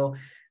LMU.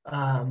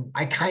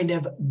 I kind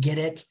of get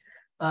it.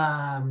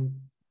 I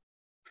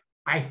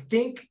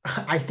think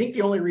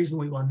the only reason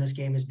we won this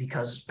game is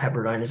because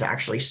Pepperdine is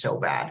actually so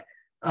bad.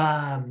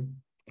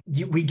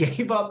 We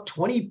gave up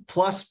 20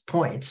 plus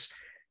points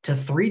to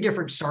 3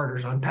 different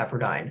starters on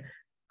Pepperdine.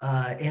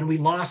 And we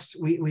lost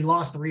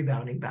the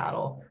rebounding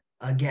battle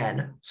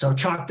again. So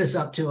chalk this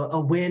up to a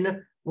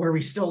win where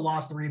we still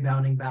lost the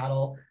rebounding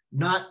battle.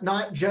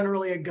 Not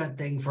generally a good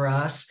thing for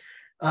us.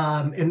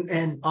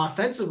 And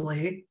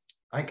offensively,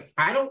 like,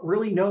 I don't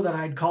really know that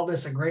I'd call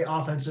this a great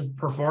offensive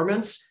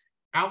performance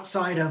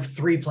outside of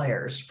 3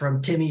 players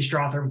from Timmy,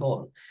 Strother, and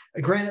Bolton.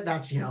 Granted,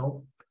 that's,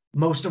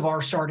 most of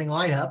our starting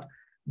lineup,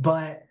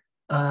 but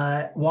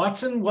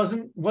Watson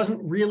wasn't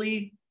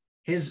really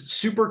his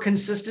super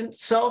consistent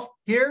self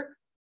here.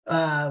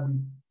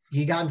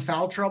 He got in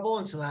foul trouble,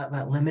 and so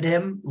that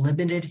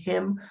limited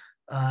him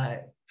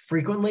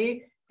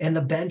frequently. And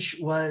the bench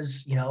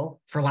was,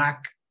 for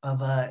lack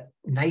of a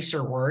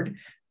nicer word,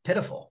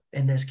 pitiful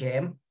in this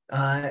game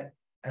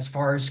as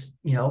far as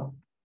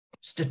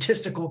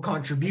statistical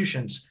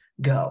contributions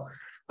go.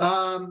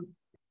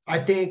 I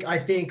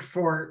think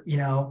for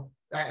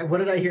what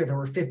did I hear? There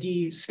were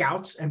 50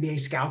 scouts, NBA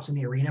scouts in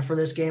the arena for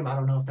this game. I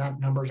don't know if that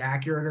number is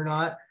accurate or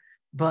not,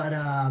 but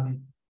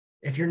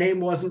if your name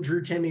wasn't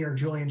Drew Timmy or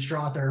Julian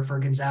Strother for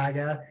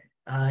Gonzaga,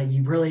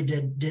 you really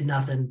did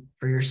nothing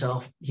for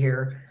yourself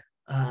here.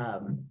 I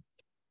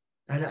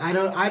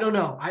don't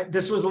know.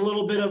 This was a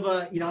little bit of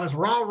a, as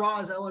rah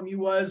as LMU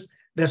was,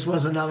 this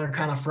was another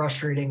kind of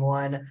frustrating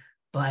one,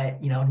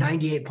 but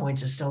 98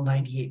 points is still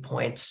 98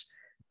 points.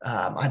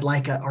 I'd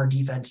like our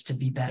defense to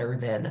be better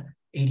than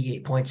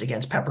 88 points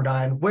against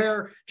Pepperdine,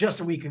 where just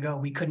a week ago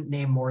we couldn't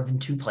name more than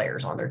 2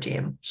 players on their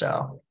team.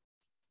 So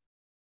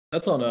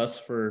that's on us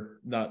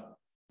for not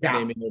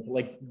naming it.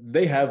 Like,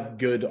 they have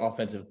good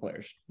offensive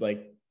players.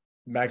 Like,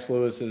 Max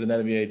Lewis is an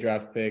NBA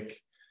draft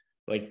pick.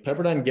 Like,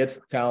 Pepperdine gets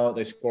the talent,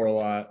 they score a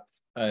lot,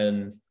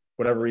 and for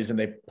whatever reason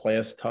they play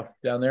us tough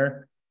down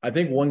there. I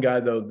think one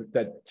guy though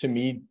that to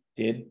me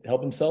did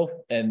help himself,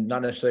 and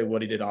not necessarily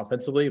what he did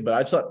offensively, but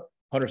I just thought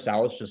Hunter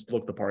Salas just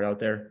looked the part out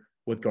there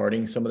with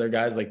guarding some of their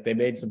guys. Like, they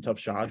made some tough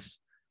shots,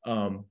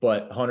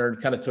 but Hunter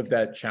kind of took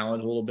that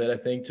challenge a little bit, I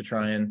think, to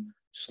try and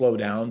slow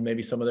down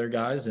maybe some of their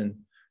guys. And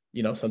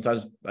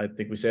sometimes, I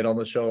think we say it on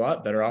the show a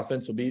lot, better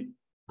offense will beat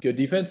good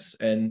defense,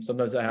 and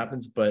sometimes that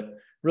happens. But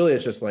really,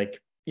 it's just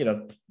like,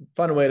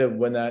 find a way to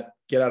win that,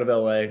 get out of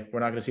LA. We're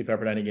not going to see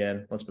Pepperdine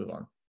again. Let's move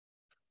on.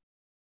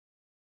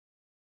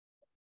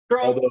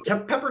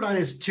 Pepperdine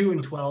is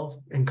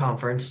 2-12 in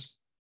conference.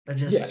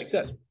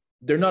 Exactly.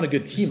 They're not a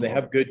good team. They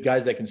have good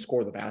guys that can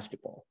score the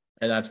basketball,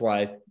 and that's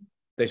why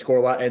they score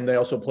a lot. And they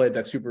also play at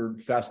that super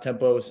fast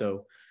tempo.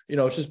 So,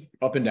 it's just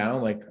up and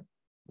down. Like,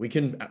 we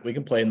can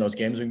play in those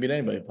games. We can beat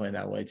anybody playing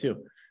that way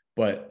too.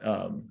 But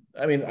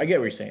I get what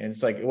you're saying.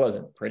 It's like, it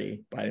wasn't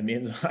pretty by any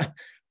means,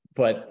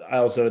 but I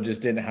also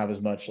just didn't have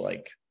as much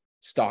like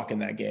stock in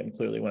that game.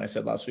 Clearly, when I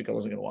said last week I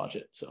wasn't going to watch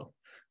it, so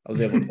I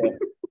was able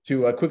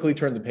to quickly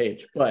turn the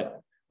page.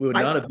 But we would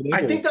not have been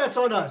able. I think that's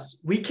on us.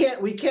 We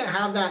can't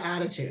have that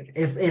attitude.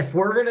 If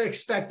we're going to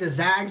expect the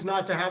Zags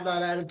not to have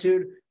that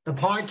attitude, the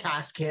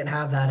podcast can't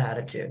have that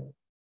attitude.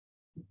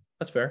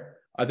 That's fair.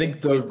 I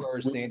think for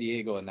San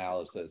Diego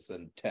analysis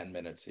in 10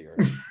 minutes here.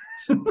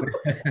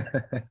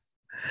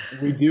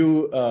 We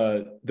do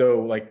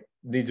though, like,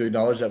 need to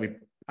acknowledge that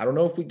I don't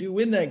know if we do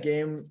win that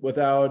game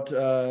without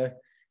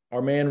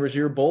our man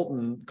Rasir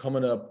Bolton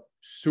coming up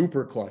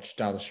super clutch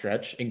down the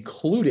stretch,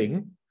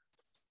 including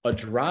a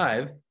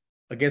drive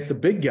against the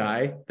big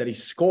guy that he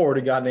scored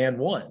and got an and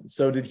one.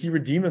 So did he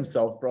redeem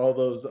himself for all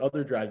those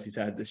other drives he's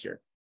had this year?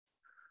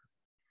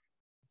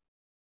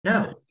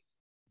 No.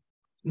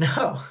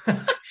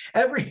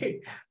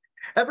 Every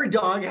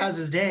dog has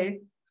his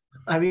day.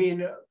 I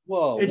mean,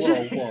 whoa.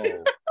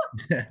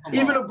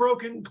 Even a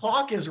broken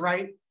clock is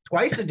right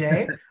twice a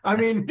day. I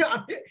mean,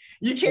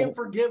 you can't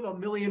forgive a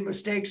million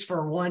mistakes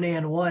for one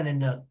and one.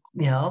 And,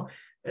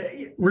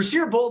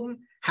 Rasir Bolton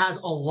has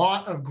a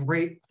lot of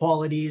great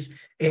qualities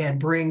and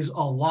brings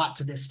a lot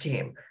to this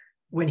team.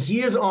 When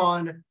he is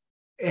on,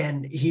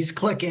 and he's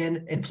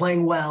clicking and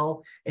playing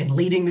well and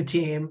leading the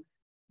team,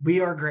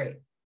 we are great.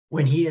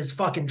 When he is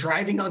fucking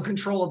driving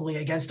uncontrollably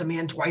against a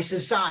man twice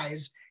his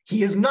size,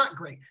 he is not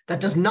great.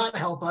 That does not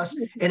help us.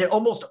 And it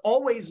almost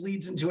always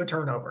leads into a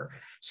turnover.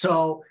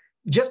 So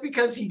just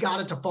because he got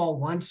it to fall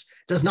once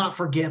does not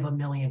forgive a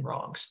million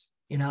wrongs.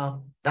 You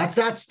know, that's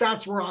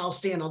where I'll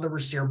stand on the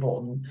Rasir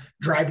Bolton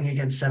driving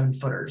against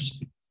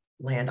 7-footers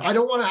land. I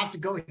don't want to have to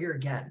go here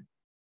again.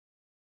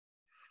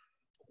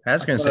 I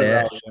was going to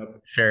say,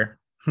 sure.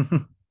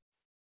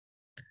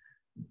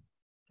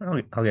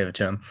 I'll give it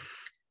to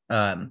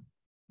him.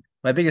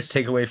 My biggest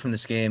takeaway from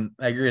this game,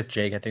 I agree with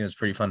Jake. I think it was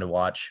pretty fun to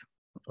watch,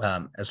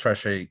 as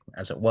frustrating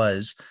as it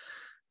was.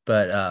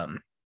 But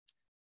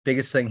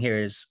biggest thing here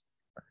is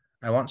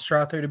I want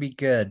Strother to be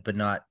good, but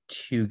not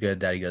too good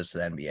that he goes to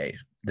the NBA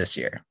this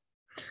year.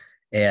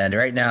 And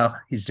right now,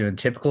 he's doing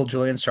typical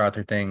Julian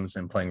Strother things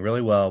and playing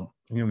really well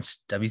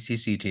against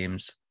WCC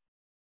teams.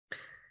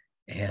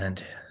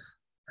 And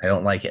I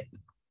don't like it,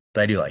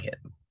 but I do like it.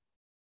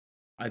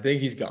 I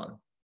think he's gone.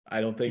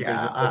 I don't think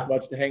there's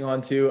much to hang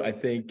on to. I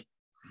think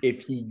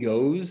if he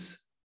goes,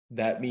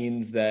 that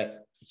means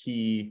that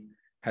he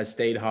has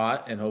stayed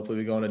hot and hopefully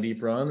we go on a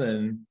deep run,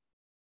 and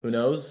who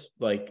knows?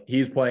 Like,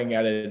 he's playing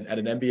at an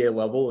NBA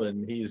level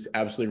and he's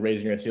absolutely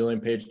raising your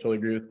ceiling. Page, totally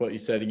agree with what you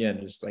said. Again,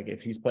 just like,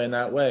 if he's playing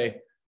that way,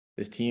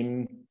 this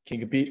team can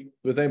compete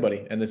with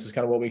anybody. And this is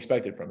kind of what we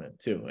expected from him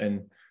too.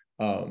 And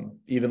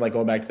even like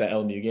going back to that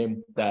LMU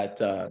game,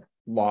 that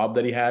lob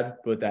that he had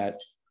with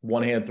that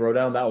one-hand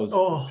throwdown, that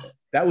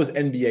was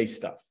NBA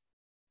stuff.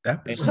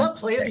 Was that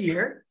play of the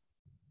year?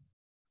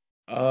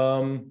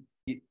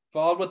 He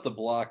followed with the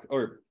block,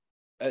 or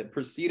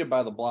preceded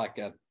by the block,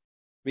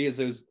 because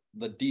it was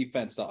the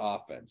defense to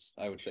offense.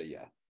 I would say,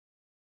 yeah.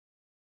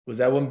 Was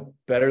that one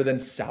better than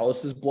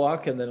Salas's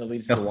block and then it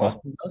leads to the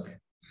Washington dunk?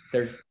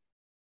 They're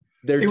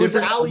it was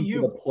the different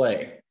alley-oop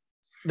play.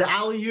 The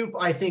alley-oop,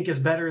 I think, is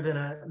better than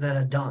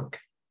a dunk.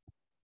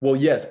 Well,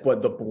 yes,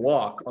 but the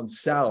block on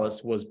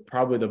Salas was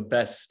probably the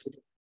best.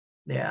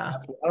 Yeah.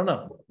 I don't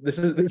know. This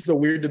is a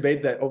weird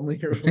debate that we're only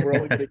going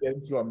to get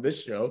into on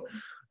this show.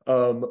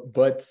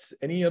 But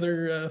any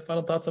other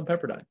final thoughts on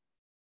Pepperdine?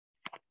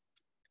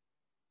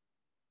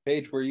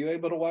 Paige, were you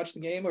able to watch the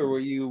game, or were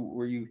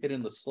you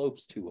hitting the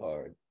slopes too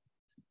hard?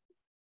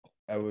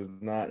 I was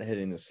not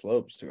hitting the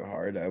slopes too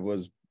hard. I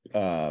was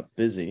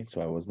busy,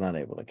 so I was not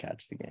able to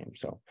catch the game.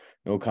 So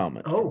no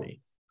comment for me.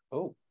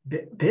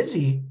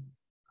 Busy.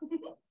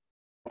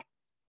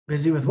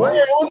 Busy with what?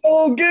 It was a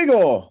little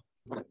giggle.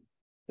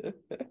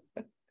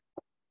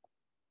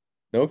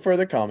 No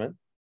further comment.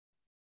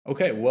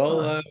 Okay,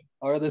 well,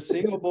 are the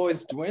single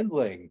boys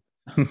dwindling?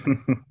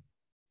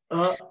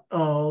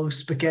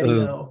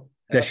 Spaghetti-O.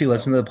 Does she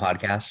listen to the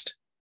podcast?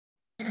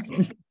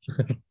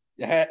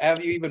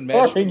 Have you even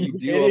mentioned you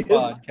do a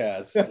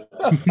podcast?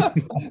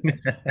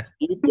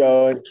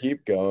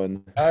 Keep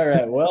going. All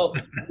right. Well,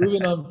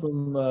 moving on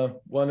from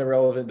one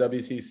irrelevant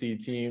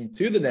WCC team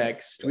to the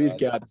next, we've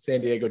got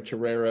San Diego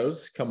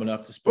Toreros coming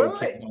up to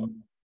Spokane. Wait.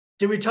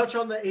 Did we touch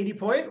on the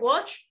 80-point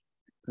watch?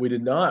 We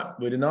did not.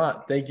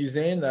 Thank you,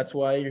 Zane. That's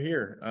why you're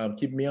here.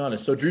 Keeping me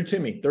honest. So Drew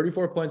Timme,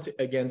 34 points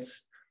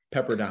against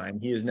Pepperdine.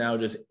 He is now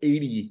just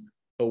 80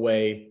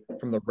 away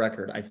from the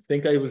record. I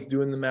think I was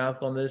doing the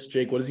math on this.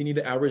 Jake, what does he need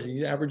to average? He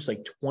needs to average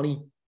like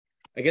 20.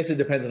 I guess it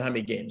depends on how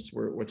many games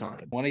we're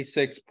talking.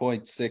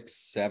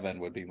 26.67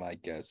 would be my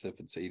guess if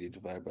it's 80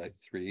 divided by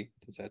 3.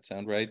 Does that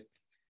sound right?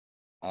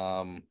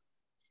 A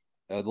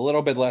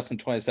little bit less than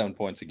 27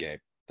 points a game.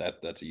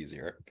 That's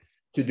easier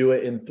to do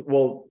it in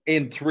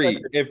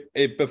 3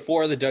 if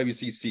before the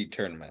WCC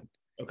tournament.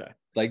 Okay.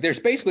 Like,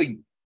 there's basically,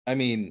 I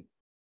mean,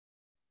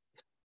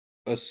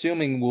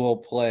 assuming we'll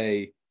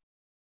play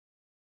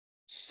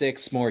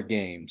 6 more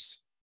games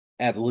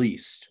at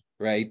least,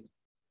 right?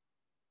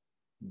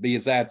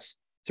 Because that's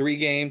 3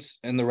 games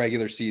in the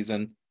regular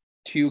season,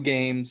 2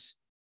 games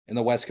in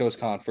the West Coast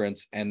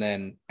Conference, and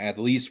then at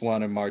least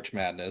 1 in March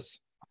Madness.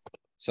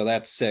 So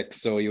that's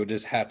 6. So you'll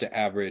just have to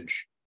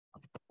average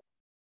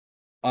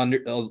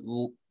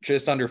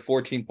just under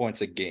 14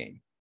 points a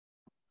game,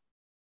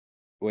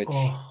 which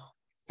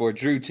for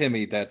Drew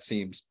Timme, that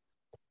seems.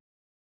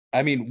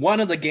 I mean, one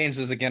of the games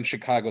is against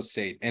Chicago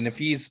State, and if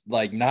he's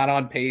like not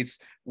on pace,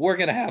 we're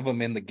gonna have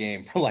him in the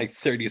game for like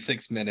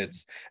 36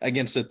 minutes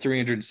against the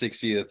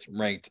 360th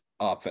ranked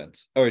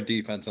offense or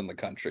defense in the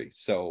country.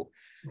 So,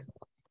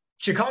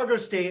 Chicago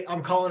State,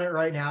 I'm calling it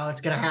right now. It's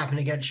gonna happen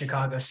against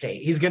Chicago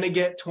State. He's gonna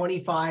get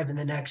 25 in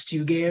the next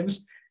 2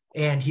 games,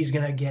 and he's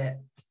gonna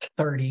get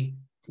 31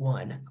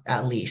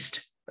 at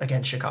least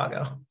against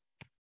Chicago.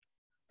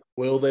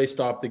 Will they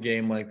stop the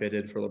game like they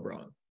did for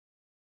LeBron?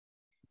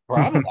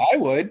 Probably, I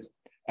would.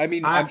 I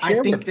mean, I'm sure I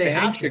think we're they paying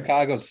have to.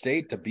 Chicago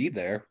State to be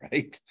there,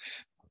 right?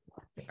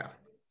 Yeah.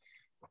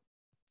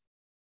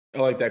 I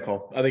like that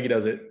call. I think he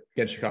does it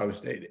against Chicago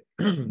State.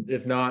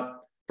 If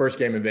not, first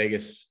game in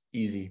Vegas,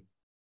 easy.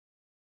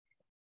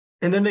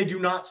 And then they do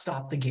not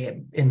stop the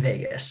game in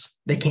Vegas.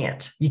 They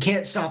can't. You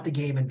can't stop the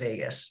game in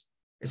Vegas.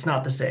 It's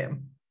not the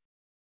same.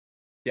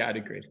 Yeah, I'd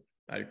agree.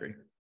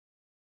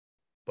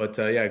 But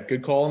yeah,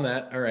 good call on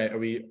that. All right, are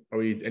we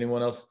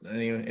anyone else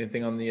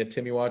anything on the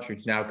Timmy watch? Or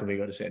now can we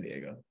go to San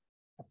Diego?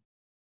 All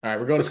right,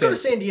 we're going Let's go to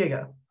San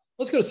Diego.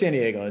 Let's go to San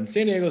Diego, and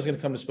San Diego is going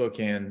to come to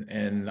Spokane,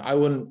 and I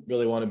wouldn't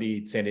really want to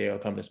be San Diego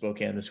come to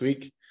Spokane this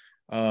week.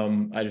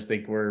 I just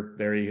think we're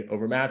very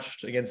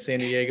overmatched against San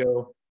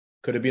Diego.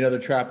 Could it be another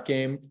trap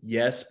game?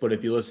 Yes, but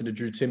if you listen to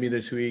Drew Timmy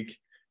this week,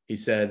 he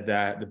said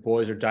that the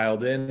boys are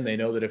dialed in. They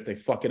know that if they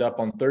fuck it up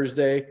on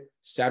Thursday,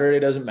 Saturday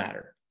doesn't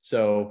matter.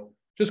 So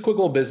just quick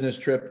little business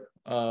trip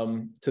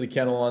to the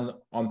kennel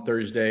on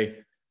Thursday.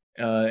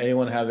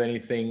 Anyone have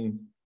anything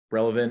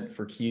relevant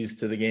for keys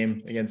to the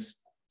game against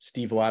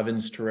Steve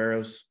Lavin's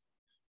Toreros?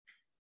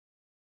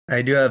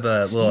 I do have a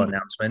little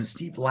announcement.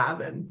 Steve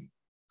Lavin.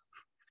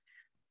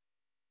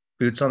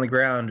 Boots on the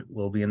ground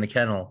will be in the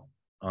kennel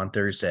on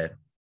Thursday.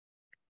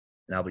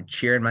 And I'll be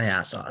cheering my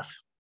ass off.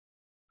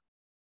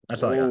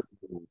 That's all I got.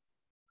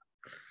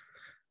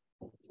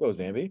 Let's go,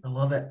 Zambi. I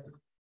love it.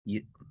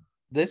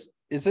 This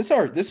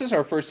is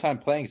our first time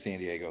playing San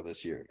Diego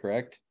this year,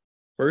 correct?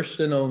 First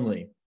and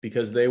only,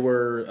 because they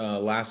were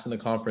last in the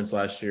conference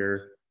last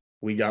year.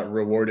 We got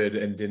rewarded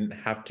and didn't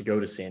have to go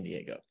to San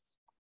Diego.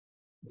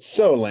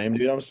 So lame,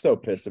 dude. I'm so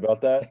pissed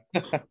about that.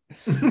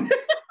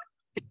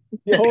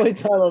 The only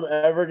time I'm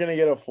ever going to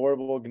get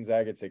affordable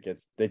Gonzaga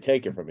tickets, they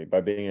take it from me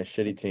by being a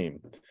shitty team.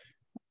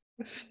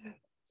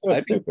 So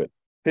stupid.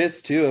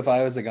 Pissed too if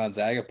I was a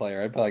Gonzaga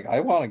player. I'd be like, I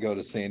want to go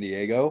to San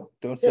Diego.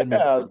 Don't send me.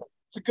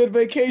 It's a good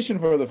vacation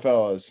for the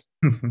fellas.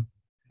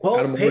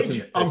 Well,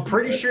 Paige, I'm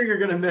pretty sure you're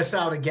going to miss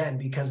out again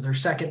because they're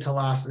second to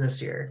last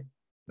this year.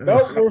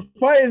 Nope, we're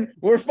fighting.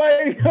 We're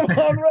fighting. Come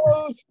on,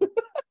 Rose.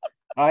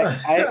 I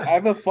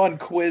have a fun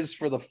quiz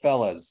for the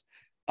fellas.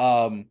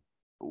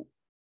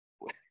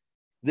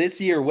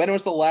 This year, when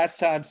was the last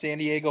time San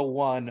Diego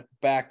won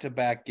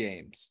back-to-back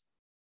games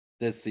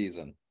this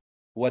season?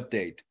 What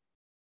date?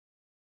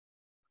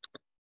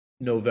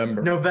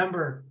 November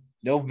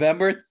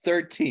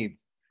 13th.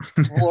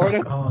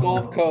 Florida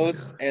Gulf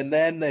Coast, and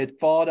then they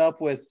followed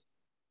up with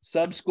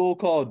some school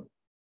called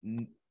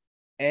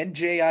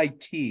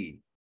NJIT.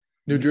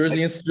 New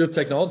Jersey Institute of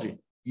Technology.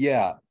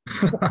 Yeah.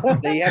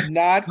 They have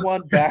not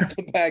won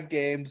back-to-back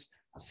games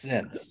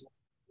since.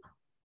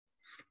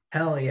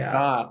 Hell yeah.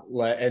 Not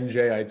let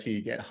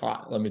NJIT get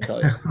hot, let me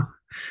tell you.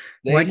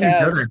 Why do you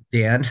know that,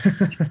 Dan?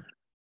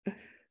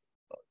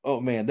 Oh,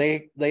 man.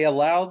 They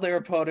allow their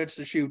opponents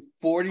to shoot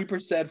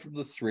 40% from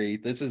the three.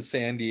 This is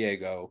San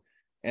Diego.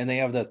 And they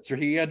have the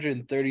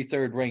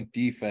 333rd ranked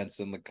defense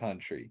in the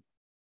country.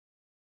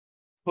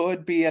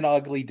 Could be an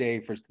ugly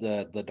day for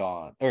the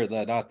Don, or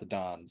not the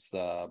Dons,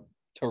 the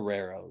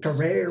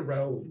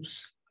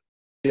Toreros.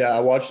 Yeah,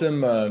 I watched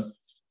them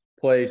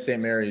play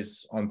St.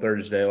 Mary's on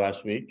Thursday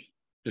last week,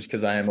 just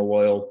because I am a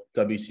loyal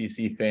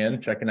WCC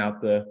fan, checking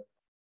out the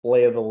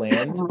lay of the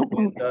land.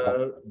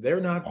 And,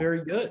 they're not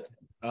very good.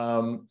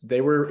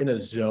 They were in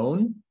a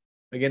zone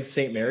against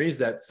St. Mary's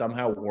that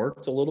somehow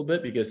worked a little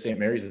bit because St.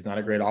 Mary's is not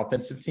a great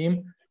offensive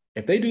team.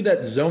 If they do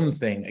that zone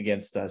thing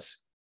against us,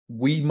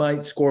 we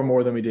might score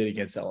more than we did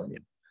against LMU.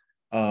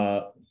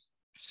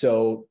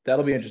 So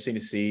that'll be interesting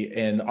to see.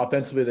 And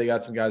offensively, they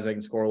got some guys that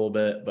can score a little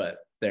bit, but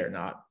they're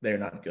not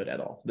good at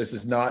all. This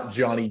is not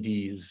Johnny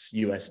D's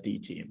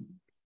USD team.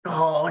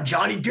 Oh,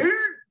 Johnny D.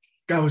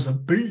 That was a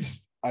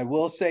beast. I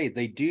will say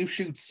they do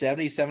shoot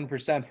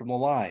 77% from the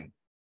line.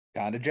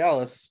 Kind of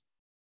jealous.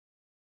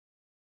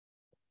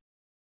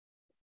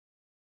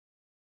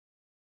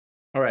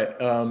 All right.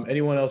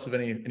 Anyone else have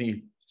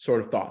any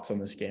sort of thoughts on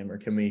this game, or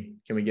can we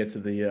get to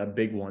the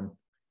big one?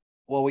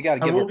 Well, we got to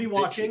give. I will be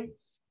watching.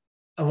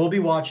 It'll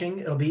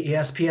be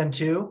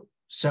ESPN2.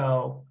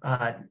 So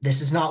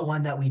this is not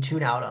one that we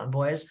tune out on,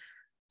 boys.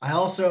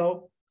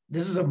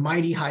 This is a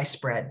mighty high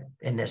spread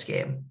in this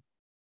game.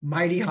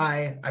 Mighty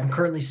high. I'm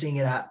currently seeing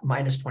it at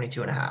minus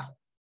 22.5.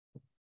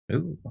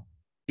 Ooh.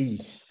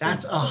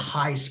 That's a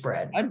high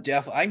spread.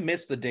 I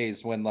miss the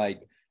days when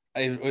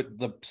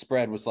the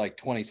spread was like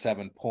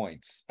 27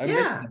 points. I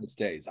miss those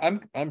days.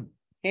 I'm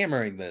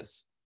hammering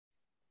this.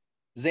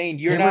 Zane,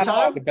 you're not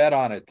allowed to bet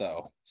on it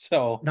though.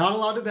 So not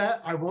allowed to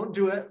bet. I won't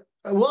do it.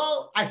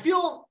 Well, I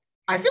feel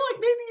like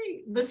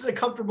maybe this is a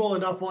comfortable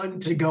enough one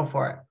to go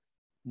for it.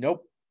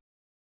 Nope.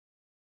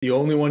 The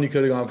only one you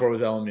could have gone for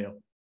was LMU.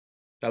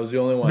 That was the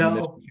only one.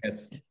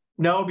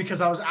 No,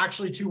 because I was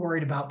actually too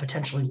worried about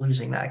potentially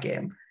losing that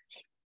game.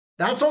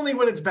 That's only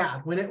when it's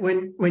bad.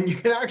 When you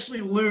can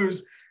actually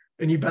lose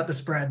and you bet the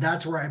spread,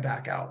 that's where I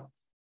back out.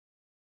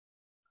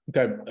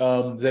 Okay.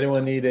 Does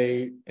anyone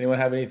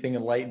have anything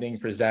enlightening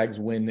for Zags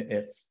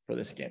win for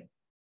this game?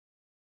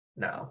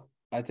 No.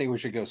 I think we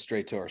should go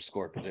straight to our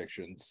score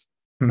predictions.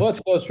 Well, let's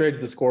go straight to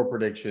the score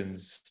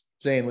predictions.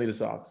 Zane, lead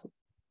us off.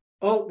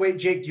 Oh, wait,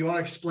 Jake, do you want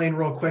to explain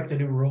real quick the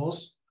new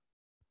rules?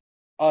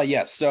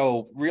 Yes.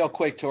 So real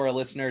quick to our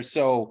listeners.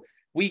 So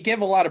we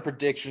give a lot of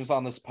predictions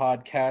on this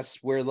podcast.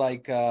 We're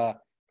like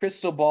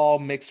crystal ball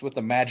mixed with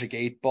a magic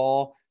 8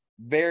 ball.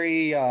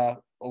 Very, a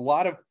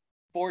lot of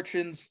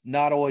fortunes,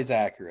 not always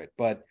accurate.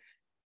 But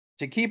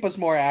to keep us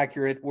more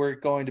accurate, we're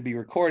going to be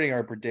recording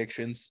our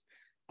predictions.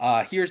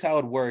 Here's how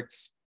it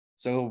works.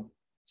 So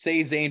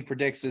say Zane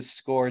predicts this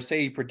score,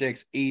 say he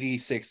predicts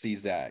 80-60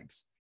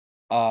 Zags.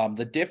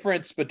 The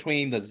difference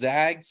between the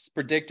Zags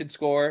predicted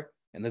score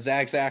and the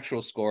Zags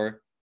actual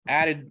score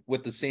added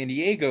with the San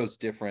Diego's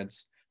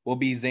difference will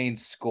be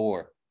Zane's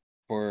score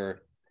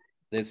for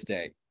this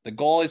day. The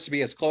goal is to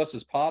be as close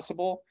as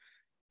possible.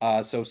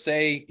 So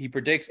say he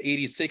predicts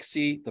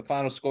 80-60, the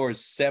final score is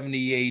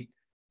 78-58.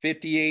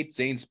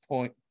 Zane's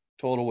point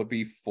total would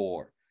be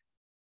 4.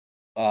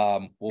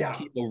 We'll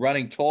keep a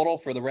running total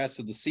for the rest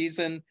of the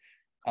season,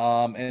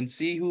 and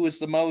see who is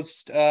the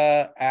most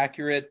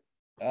accurate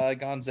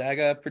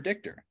Gonzaga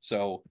predictor.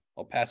 So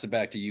I'll pass it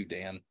back to you,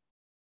 Dan.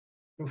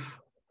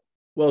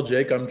 Well,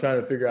 Jake, I'm trying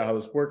to figure out how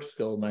this works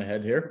still in my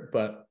head here,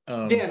 but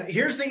Dan,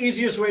 here's the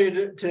easiest way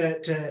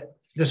to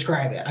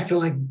describe it. I feel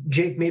like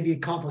Jake may be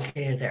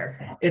complicated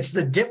there. It's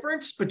the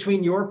difference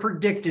between your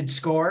predicted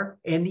score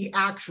and the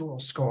actual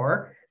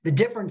score. The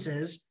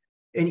differences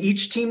in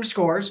each team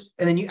scores,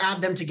 and then you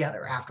add them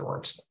together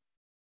afterwards.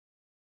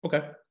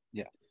 Okay.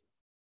 Yeah.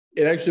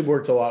 It actually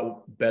worked a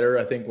lot better,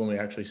 I think, when we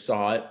actually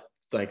saw it,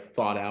 like,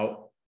 thought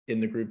out in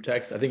the group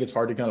text. I think it's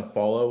hard to kind of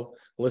follow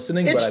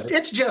listening, but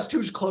it's just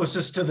who's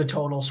closest to the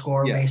total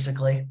score,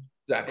 basically.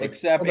 Exactly.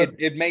 Except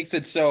it makes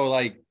it so,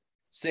 like,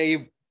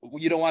 say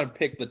you don't want to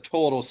pick the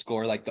total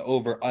score, like the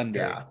over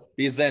under,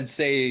 because then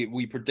say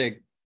we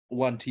predict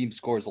one team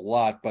scores a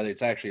lot, but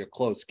it's actually a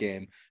close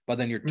game, but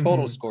then your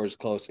total score is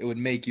close. It would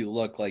make you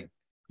look like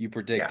you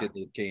predicted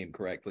the game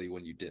correctly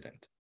when you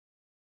didn't.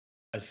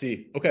 I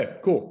see. Okay,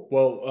 cool.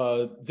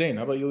 Well, Zane,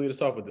 how about you lead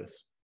us off with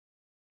this?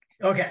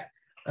 Okay.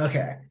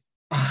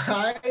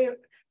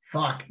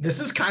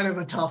 This is kind of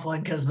a tough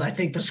one because I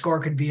think the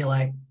score could be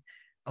like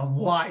a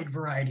wide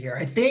variety here.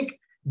 I think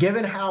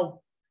given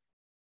how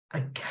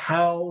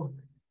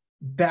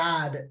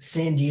bad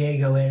San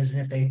Diego is,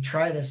 and if they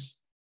try this,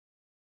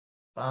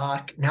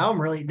 now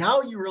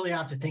you really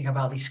have to think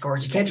about these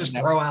scores. You can't just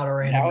throw out a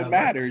random number.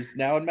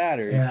 Now it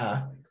matters.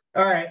 Yeah.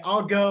 All right.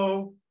 I'll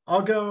go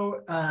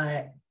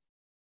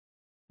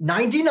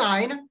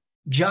 99,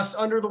 just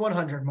under the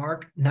 100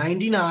 mark.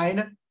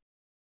 99,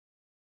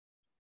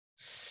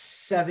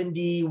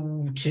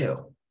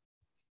 72.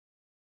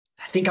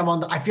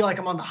 I feel like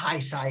I'm on the high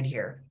side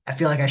here. I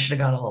feel like I should have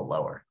gone a little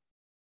lower.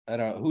 I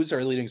don't know. Who's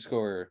our leading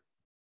scorer?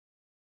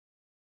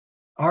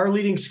 Our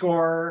leading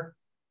scorer,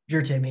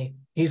 Timmy.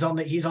 He's on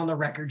the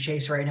record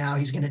chase right now.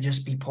 He's going to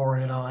just be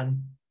pouring it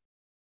on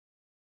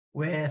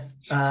with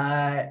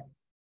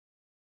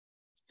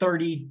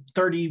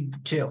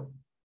 32.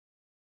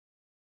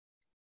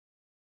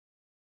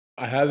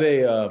 I have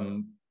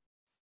a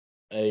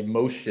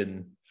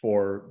motion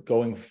for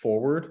going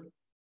forward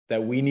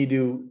that we need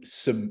to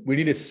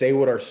say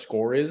what our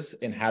score is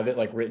and have it,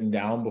 like, written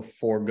down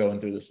before going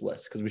through this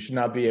list, because we should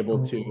not be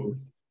able to.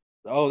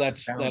 Oh,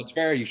 that's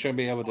fair. You shouldn't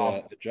be able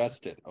to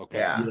adjust it. Okay.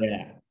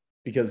 Yeah.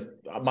 Because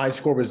my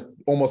score was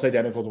almost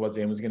identical to what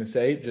Zane was going to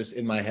say, just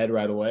in my head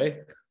right away.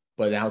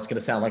 But now it's going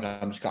to sound like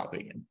I'm just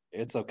copying him.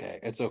 It's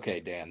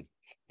okay, Dan.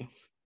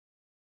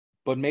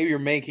 But maybe you're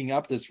making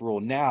up this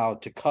rule now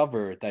to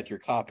cover that you're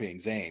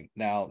copying Zane.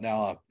 Now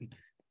a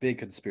big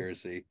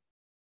conspiracy.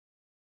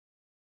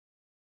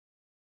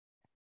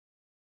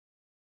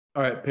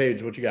 All right,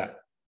 Paige, what you got?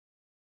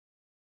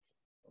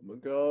 I'm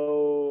gonna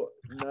go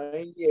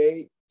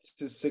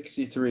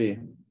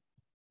 98-63.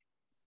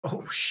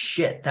 Oh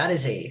shit, that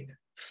is a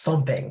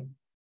thumping.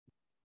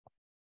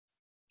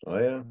 Oh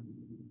yeah.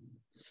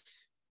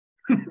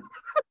 You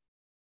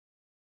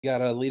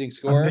got a leading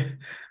scorer?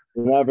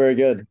 Not very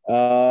good.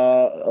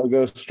 I'll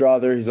go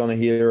Strother. He's on a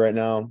heater right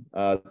now.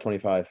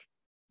 25.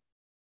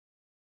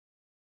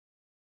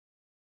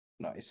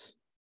 Nice.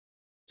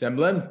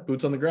 Zemblin,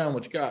 boots on the ground.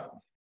 What you got?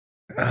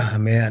 Oh,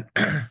 man.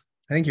 I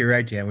think you're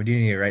right, Dan. We do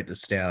need to write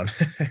this down.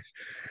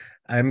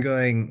 I'm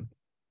going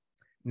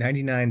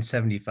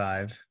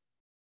 99-75.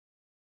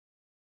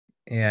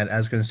 And I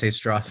was going to say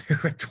Strother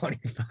with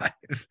 25.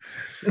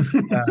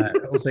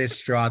 I'll say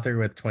Strother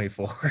with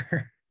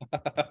 24.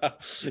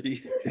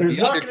 There's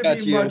not going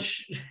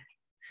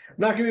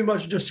to be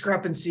much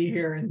discrepancy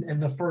here in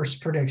the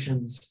first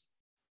predictions.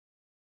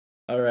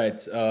 All right.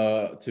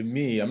 To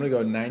me, I'm going to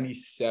go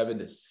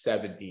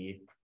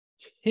 97-70.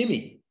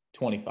 Timmy,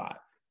 25.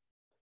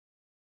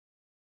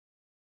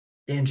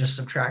 Dan just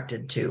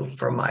subtracted 2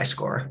 from my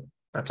score.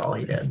 That's all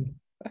he did.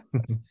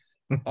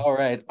 All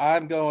right,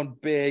 I'm going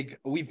big.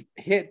 We've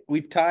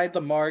tied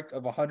the mark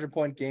of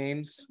 100-point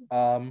games.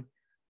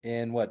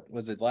 In what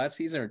was it, last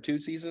season or 2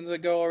 seasons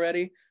ago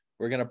already?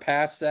 We're gonna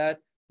pass that.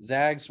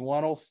 Zags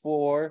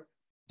 104,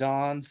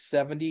 Don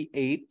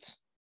 78.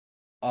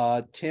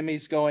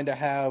 Timmy's going to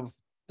have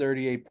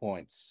 38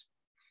 points.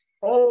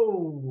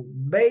 Oh,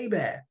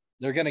 baby.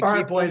 They're going to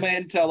keep them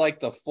into like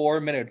the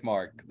 4-minute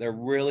mark. They're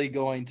really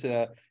going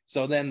to.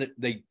 So then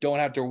they don't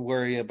have to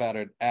worry about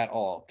it at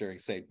all during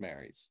St.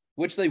 Mary's,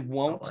 which they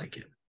won't. Like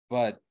it.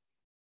 But,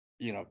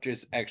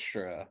 just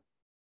extra.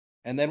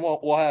 And then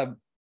we'll have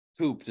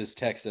Coop just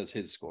text us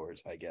his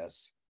scores, I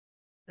guess.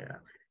 Yeah.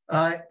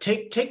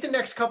 Take the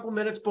next couple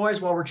minutes,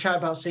 boys, while we're chatting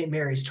about St.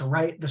 Mary's to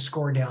write the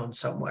score down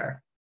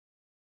somewhere.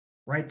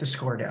 write the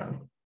score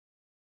down.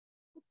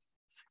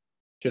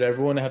 Should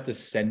everyone have to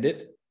send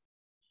it?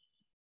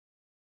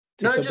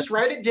 No, just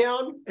write it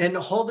down and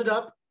hold it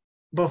up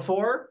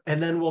before,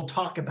 and then we'll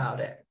talk about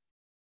it.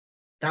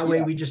 That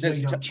way we just know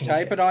you don't change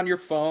type it on your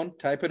phone.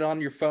 Type it on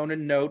your phone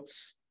in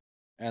notes,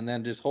 and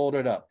then just hold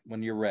it up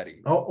when you're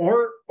ready.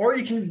 Oh, or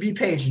you can be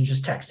Paige and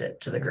just text it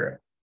to the group,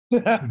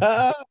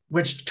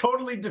 which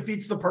totally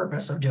defeats the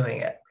purpose of doing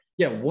it.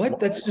 Yeah,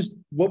 what? That's just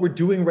what we're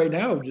doing right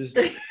now. Just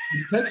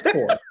text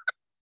for it.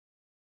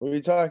 What are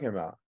you talking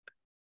about?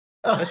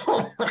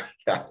 Oh my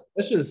God.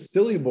 That's just a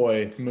silly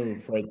boy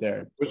move right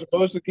there. We're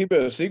supposed to keep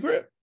it a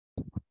secret?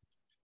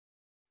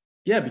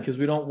 Yeah, because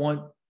we don't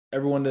want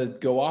everyone to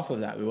go off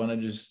of that. We want to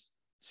just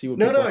see what.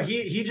 No,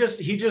 he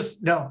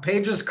just no.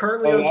 Paige is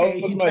currently okay.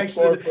 He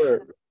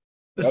texted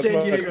the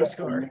San Diego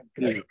score.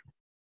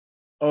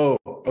 Oh,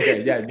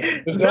 okay, yeah.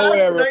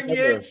 Zags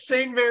 98,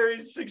 St.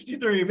 Mary's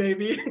 63,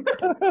 baby.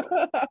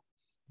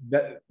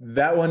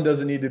 That one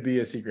doesn't need to be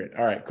a secret.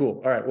 All right,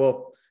 cool. All right,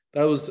 well,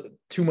 that was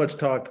too much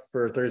talk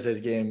for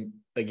Thursday's game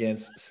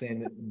against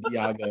San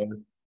Diego.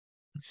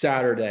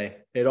 Saturday,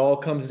 it all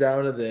comes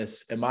down to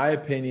this, in my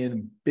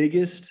opinion,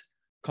 biggest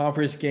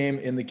conference game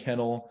in the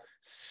kennel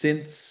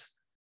since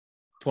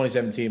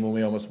 2017 when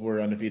we almost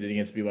were undefeated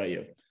against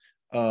BYU.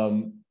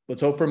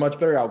 Let's hope for a much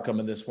better outcome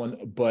in this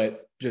one,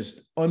 but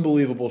just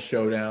unbelievable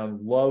showdown.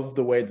 Love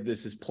the way that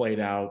this has played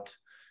out.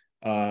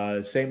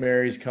 St.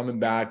 Mary's coming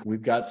back.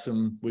 We've got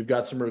some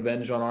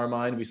revenge on our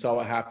mind. We saw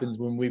what happens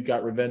when we've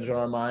got revenge on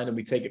our mind and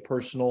we take it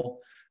personal.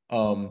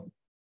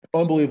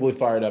 Unbelievably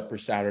fired up for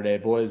Saturday,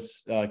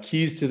 boys.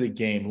 Keys to the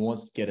game. Who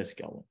wants to get us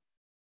going?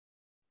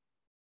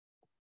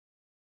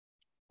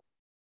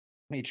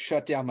 I mean,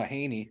 shut down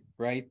Mahaney,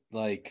 right?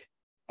 Like,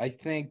 I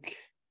think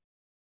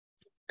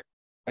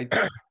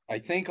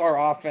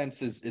our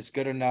offense is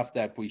good enough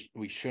that we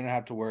shouldn't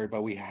have to worry,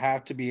 but we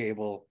have to be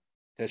able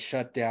to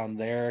shut down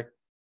their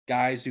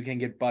guys who can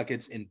get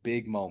buckets in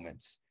big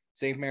moments.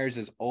 St. Mary's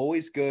is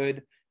always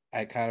good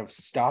at kind of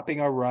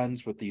stopping our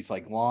runs with these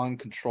like long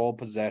controlled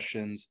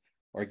possessions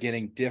or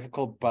getting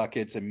difficult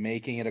buckets and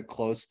making it a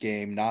close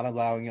game, not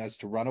allowing us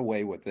to run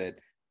away with it.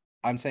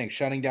 I'm saying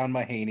shutting down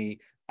Mahaney.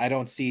 I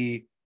don't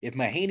see, if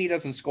Mahaney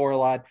doesn't score a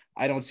lot,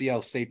 I don't see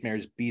how St.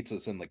 Mary's beats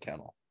us in the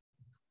kennel.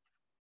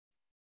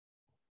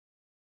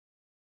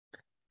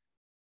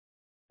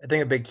 I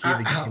think a big key of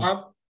the game.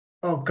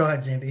 Go ahead,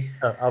 Zambi.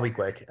 I'll be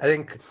quick. I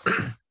think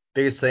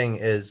biggest thing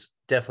is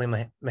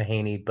definitely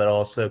Mahaney, but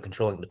also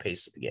controlling the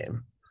pace of the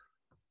game.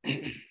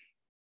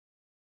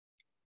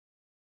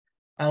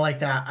 I like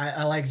that.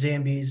 I like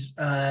Zambi's.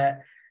 I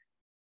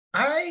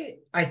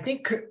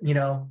think,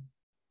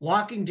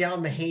 locking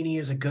down Mahaney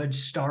is a good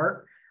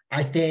start.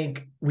 I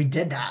think we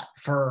did that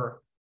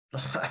for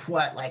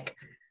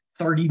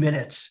 30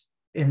 minutes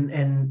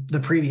in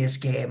the previous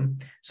game.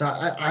 So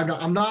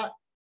I'm not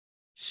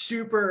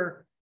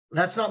super.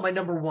 That's not my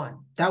number one.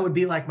 That would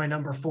be like my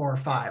number 4 or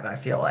 5. I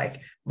feel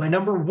like my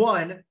number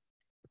 1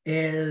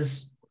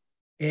 is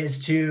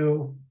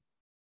to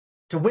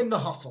win the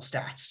hustle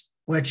stats,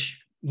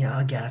 which,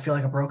 again, I feel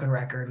like a broken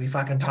record. We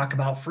fucking talk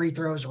about free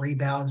throws,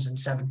 rebounds, and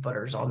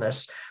 7-footers on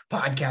this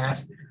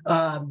podcast.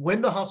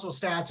 Win the hustle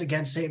stats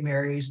against St.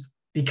 Mary's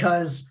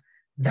because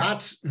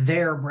that's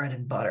their bread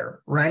and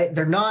butter, right?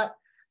 They're not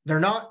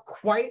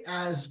quite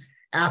as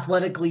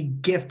athletically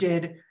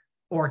gifted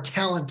or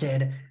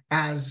talented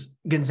as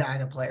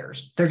Gonzaga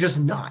players. They're just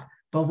not.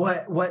 But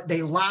what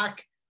they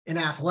lack in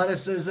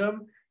athleticism,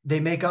 they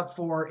make up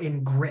for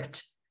in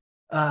grit.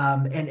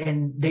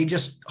 And they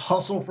just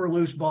hustle for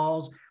loose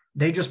balls.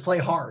 They just play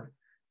hard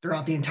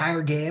throughout the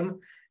entire game.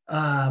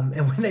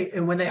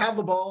 And when they have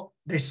the ball,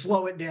 they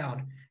slow it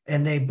down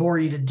and they bore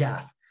you to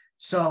death.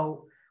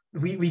 So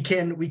we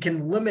can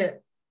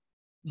limit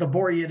the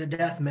bore you to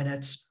death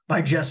minutes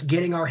by just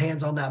getting our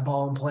hands on that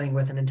ball and playing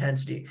with an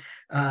intensity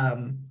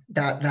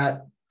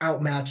that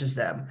outmatches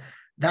them.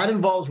 That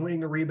involves winning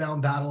the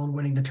rebound battle and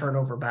winning the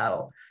turnover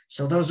battle.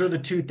 So those are the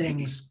two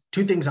things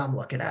I'm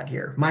looking at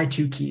here. My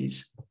 2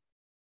 keys.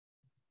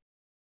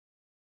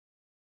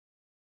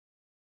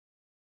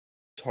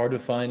 It's hard to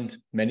find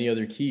many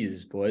other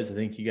keys, boys. I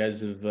think you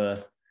guys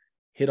have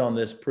hit on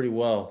this pretty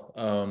well.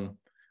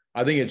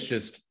 I think it's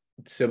just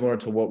similar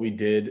to what we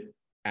did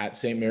at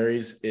St.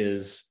 Mary's,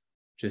 is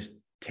just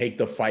take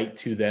the fight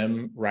to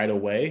them right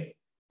away.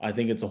 I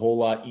think it's a whole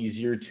lot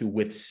easier to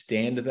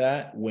withstand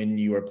that when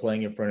you are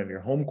playing in front of your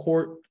home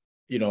court,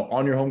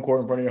 on your home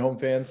court in front of your home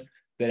fans,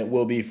 than it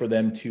will be for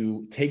them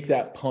to take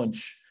that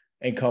punch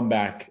and come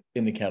back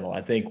in the kennel.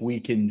 I think we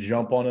can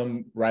jump on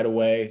them right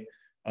away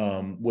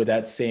with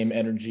that same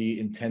energy,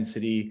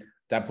 intensity.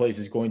 That place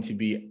is going to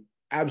be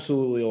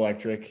absolutely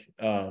electric.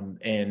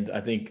 And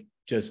I think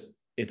just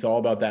it's all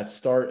about that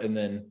start and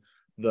then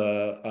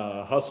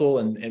the hustle.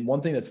 And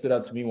one thing that stood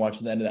out to me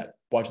watching the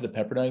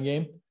Pepperdine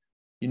game,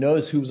 you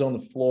notice who was on the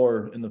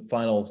floor in the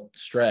final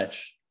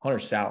stretch, Hunter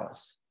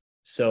Salas.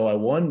 So I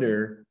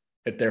wonder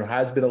if there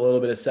has been a little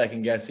bit of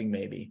second guessing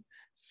maybe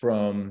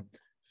from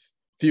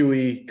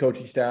Huey,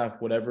 coaching staff,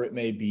 whatever it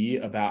may be,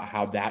 about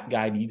how that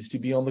guy needs to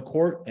be on the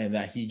court and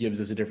that he gives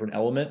us a different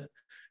element.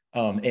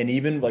 And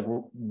even like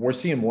we're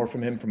seeing more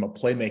from him from a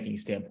playmaking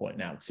standpoint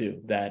now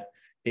too, that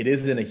it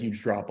isn't a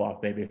huge drop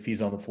off maybe if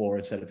he's on the floor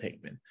instead of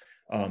Hickman.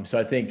 So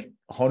I think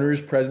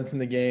Hunter's presence in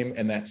the game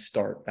and that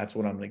start, that's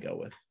what I'm going to go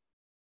with.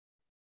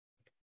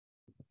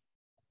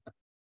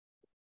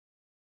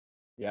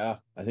 Yeah,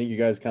 I think you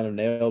guys kind of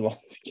nailed all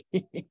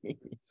the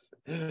games.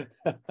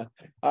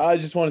 I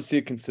just want to see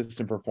a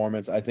consistent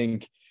performance. I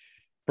think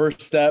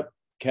first step,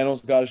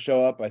 Kennel's got to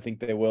show up. I think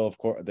they will, of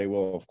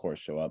course,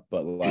 show up.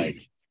 But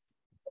like,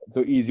 it's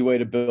an easy way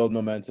to build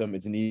momentum.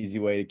 It's an easy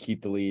way to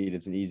keep the lead.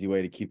 It's an easy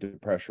way to keep the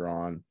pressure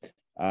on.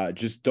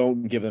 Just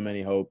don't give them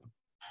any hope.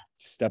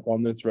 Step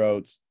on their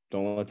throats.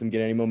 Don't let them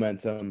get any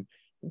momentum.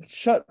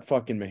 Shut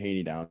fucking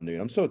Mahaney down, dude.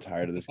 I'm so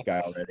tired of this guy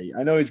already.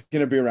 I know he's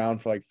gonna be around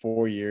for like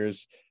 4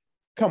 years.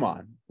 Come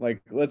on,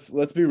 like let's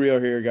be real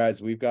here,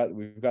 guys. We've got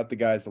the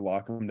guys to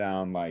lock him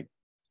down. Like,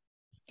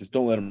 just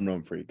don't let him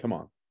roam free. Come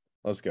on,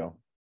 let's go.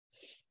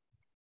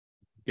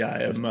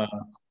 Yeah,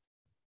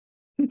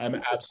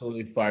 I'm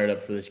absolutely fired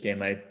up for this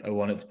game. I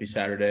want it to be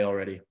Saturday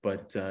already,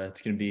 but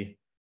it's gonna be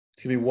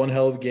one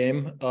hell of a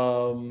game.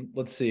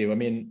 Let's see. I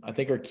mean, I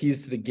think our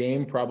keys to the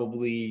game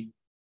probably,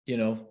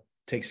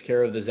 takes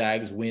care of the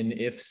Zags win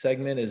if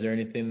segment. Is there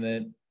anything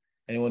that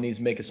anyone needs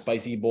to make a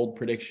spicy, bold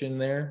prediction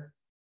there?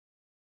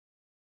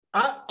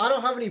 I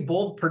don't have any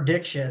bold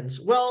predictions.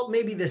 Well,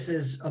 maybe this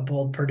is a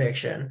bold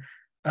prediction.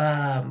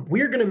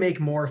 We're going to make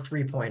more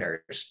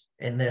 3-pointers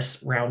in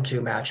this round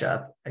 2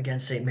 matchup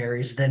against St.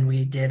 Mary's than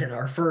we did in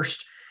our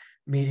first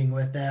meeting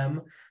with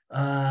them,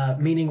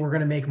 meaning we're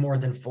going to make more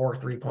than 4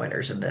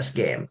 3-pointers in this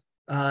game.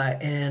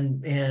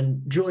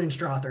 And Julian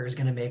Strother is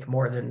going to make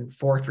more than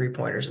 4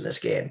 3-pointers in this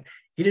game.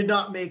 He did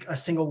not make a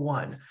single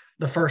one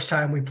the first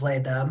time we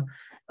played them.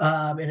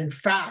 And in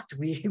fact,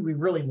 we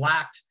really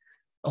lacked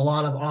a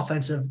lot of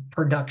offensive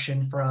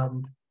production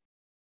from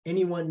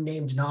anyone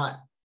named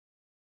not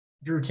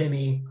Drew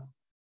Timme,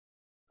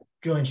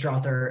 Julian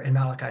Strother, and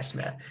Malachi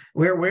Smith.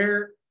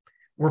 We're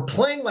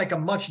playing like a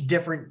much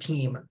different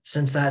team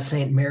since that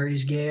St.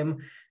 Mary's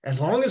game.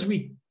 As long as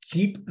we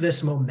keep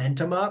this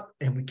momentum up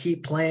and we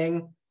keep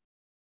playing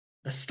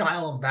the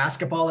style of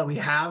basketball that we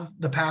have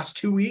the past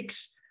 2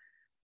 weeks,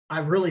 I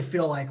really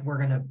feel like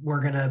we're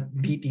gonna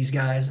beat these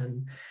guys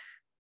and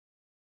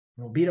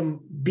we'll beat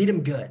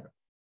them good.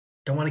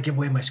 Don't want to give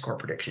away my score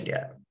prediction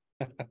yet.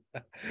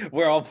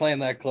 We're all playing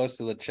that close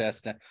to the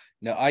chest now.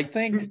 No, I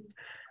think,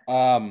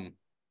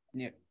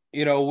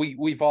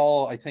 we've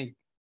all, I think,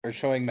 are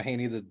showing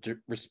Mahaney the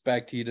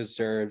respect he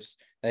deserves,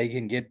 that he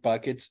can get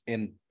buckets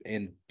in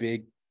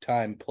big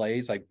time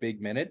plays, like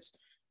big minutes.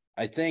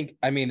 I think,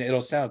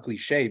 it'll sound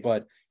cliche,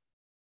 but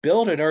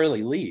build an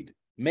early lead.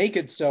 Make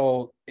it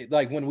so,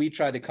 like when we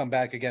tried to come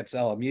back against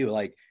LMU,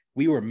 like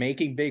we were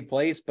making big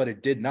plays, but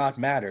it did not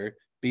matter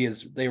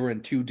because they were in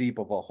too deep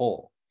of a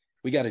hole.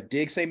 We got to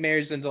dig St.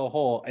 Mary's into a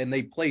hole, and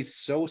they play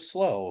so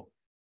slow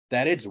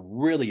that it's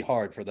really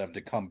hard for them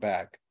to come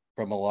back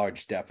from a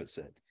large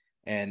deficit.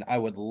 And I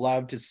would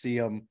love to see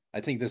them.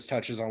 I think this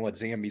touches on what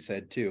Zambi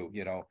said too.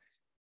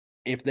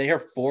 If they are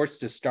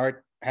forced to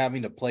start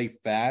having to play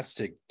fast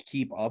to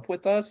keep up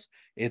with us,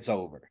 it's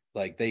over.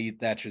 Like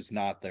that's just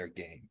not their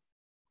game.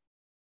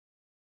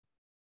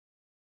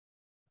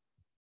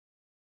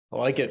 I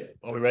like it.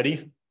 Are we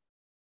ready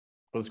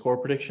for the score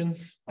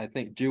predictions? I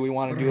think. Do we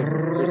want to do it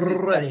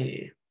first?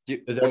 Ready.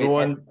 Does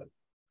everyone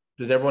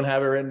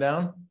have it written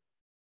down?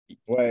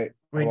 Wait,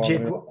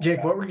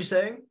 Jake, what were you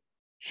saying?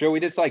 Should we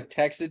just like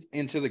text it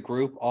into the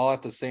group all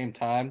at the same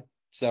time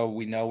so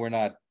we know we're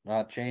not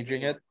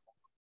changing it?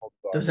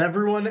 Does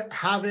everyone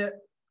have it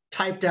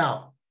typed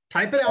out?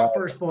 Type it out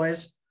first,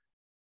 boys.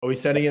 Are we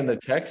sending in the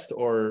text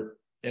or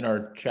in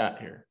our chat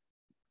here?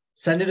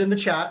 Send it in the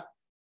chat.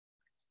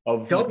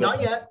 Don't,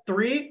 not yet.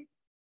 3,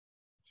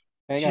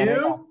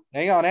 2.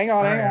 Hang on.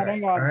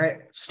 All right.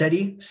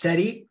 Steady,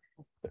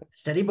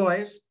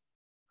 boys.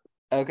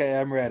 Okay,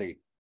 I'm ready.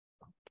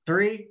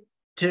 3,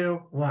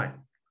 2, 1.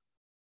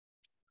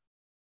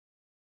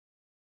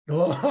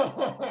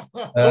 Oh,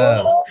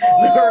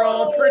 we're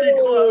all pretty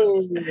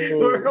close.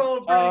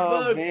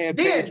 Man, Dan,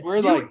 Paige, we're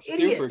like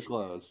super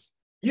close.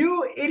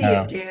 You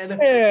idiot, Dan.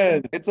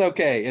 Man. It's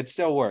okay. It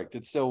still worked.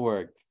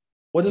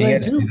 What did I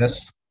do?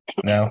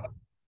 No.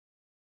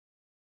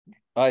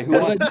 All right, who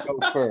wants to go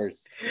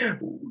first?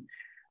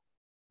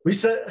 We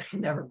said,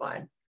 never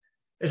mind.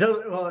 It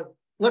doesn't. Well,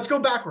 let's go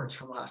backwards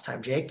from last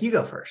time. Jake, you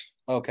go first.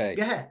 Okay.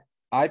 Go ahead.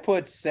 I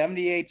put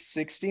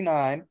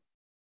 78-69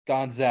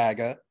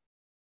 Gonzaga.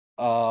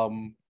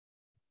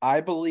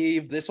 I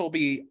believe this will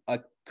be a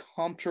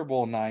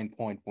comfortable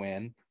 9-point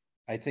win.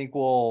 I think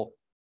or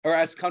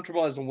as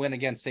comfortable as a win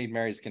against St.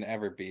 Mary's can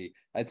ever be.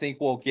 I think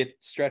we'll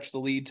stretch the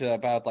lead to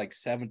about like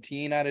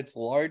 17 at its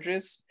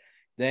largest.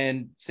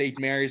 Then St.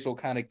 Mary's will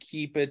kind of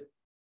keep it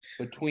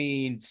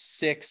between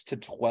 6 to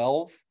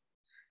 12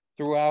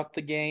 throughout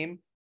the game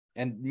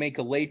and make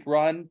a late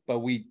run, but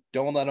we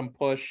don't let them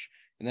push.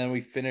 And then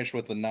we finish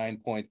with a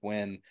 9-point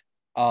win.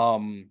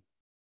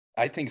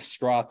 I think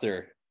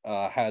Strother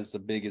has the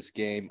biggest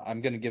game.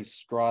 I'm going to give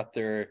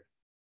Strother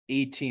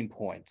 18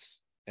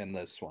 points in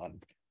this one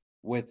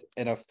with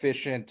an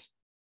efficient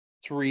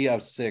 3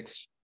 of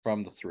 6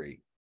 from the 3.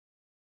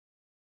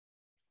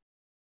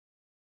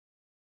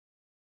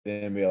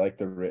 Then we like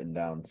the written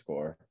down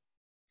score.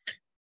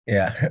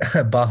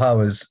 Yeah, Baja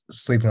was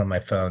sleeping on my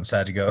phone, so I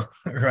had to go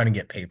run and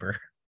get paper.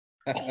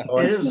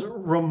 It is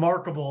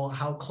remarkable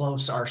how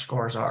close our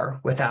scores are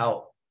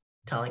without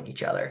telling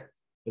each other.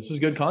 This was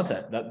good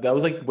content. That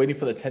was like waiting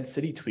for the 10th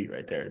City tweet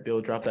right there to be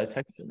able to drop that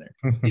text in there.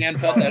 Dan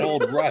felt that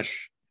old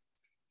rush.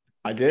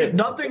 I did.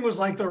 Nothing was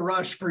like the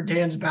rush for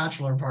Dan's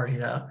bachelor party,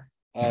 though.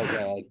 Oh,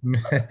 God.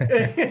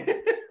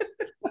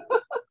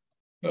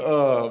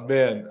 Oh,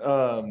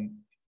 man.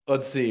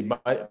 Let's see.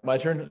 My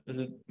turn.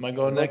 Am I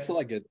going next? Looks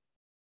like it.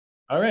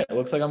 All right. It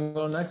looks like I'm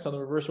going next on the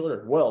reverse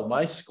order. Well,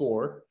 my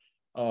score,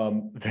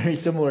 very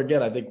similar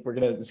again. I think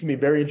it's gonna be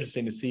very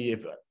interesting to see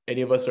if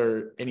any of us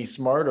are any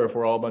smart or if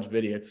we're all a bunch of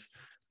idiots.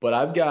 But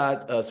I've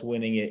got us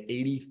winning at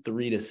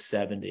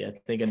 83-70. I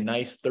think a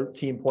nice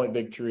 13-point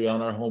victory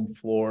on our home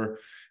floor.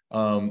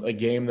 A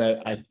game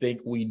that I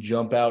think we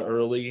jump out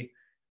early,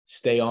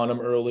 stay on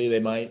them early. They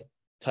might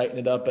tighten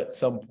it up at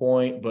some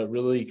point, but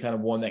really kind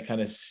of one that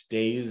kind of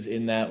stays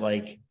in that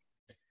like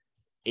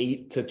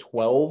 8 to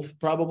 12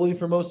 probably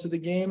for most of the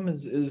game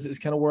is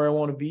kind of where I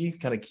want to be,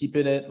 kind of keep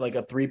it at like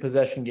a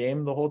 3-possession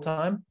game the whole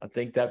time. I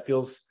think that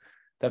feels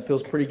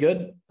pretty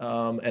good.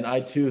 And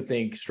I too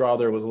think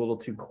Strother was a little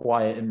too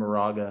quiet in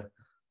Moraga.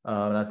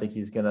 And I think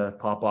he's going to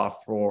pop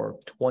off for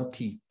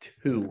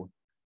 22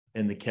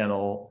 in the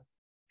kennel.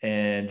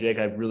 And Jake,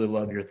 I really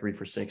love your 3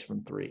 for 6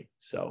 from 3.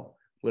 So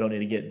we don't need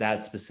to get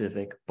that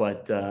specific,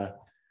 but I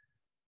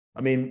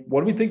mean,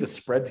 what do we think the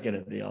spread's going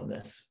to be on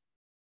this?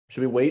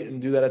 Should we wait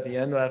and do that at the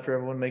end after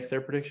everyone makes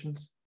their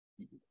predictions?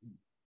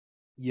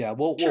 Yeah,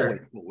 we'll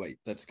wait.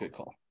 That's a good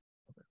call.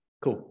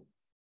 Cool.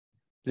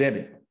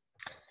 Zambi,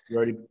 you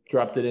already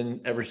dropped it in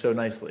ever so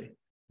nicely.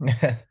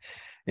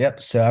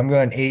 Yep. So I'm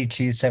going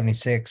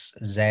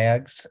 82-76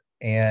 Zags.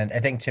 And I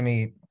think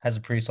Timmy has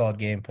a pretty solid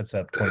game, puts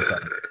up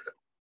 27.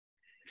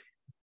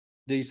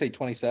 Did you say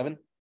 27?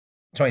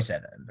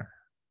 27.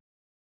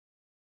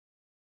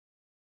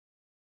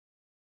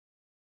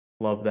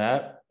 Love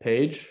that.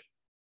 Paige,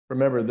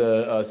 remember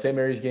the St.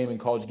 Mary's game and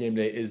College Game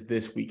Day is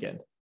this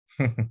weekend.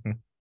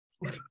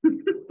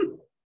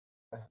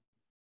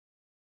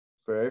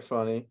 Very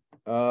funny.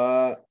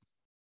 I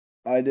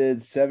did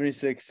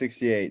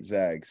 76-68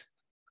 Zags.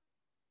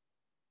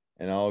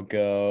 And I'll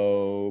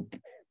go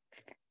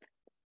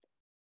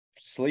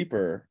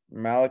sleeper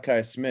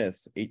Malachi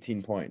Smith,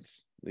 18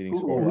 points, leading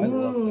scorer. I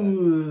love that.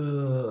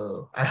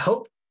 Ooh. I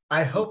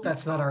hope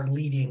that's not our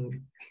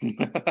leading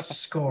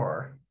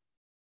score.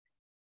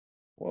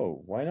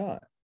 Whoa, why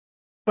not?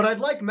 But I'd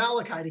like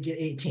Malachi to get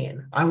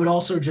 18. I would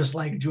also just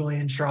like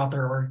Julian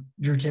Strother or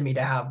Drew Timmy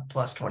to have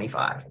plus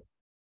 25.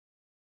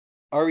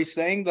 Are we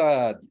saying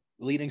the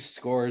leading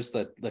score is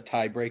the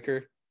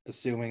tiebreaker,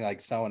 assuming like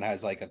someone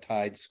has like a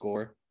tied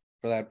score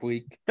for that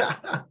week?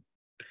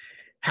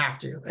 Have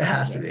to. It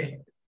has to be.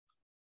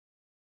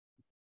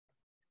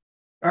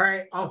 All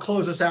right, I'll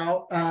close this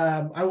out.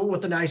 I went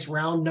with a nice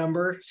round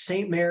number.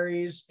 St.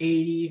 Mary's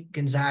 80,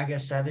 Gonzaga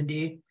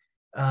 70.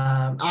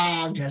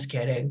 I'm just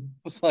kidding.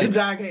 Like,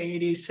 Gonzaga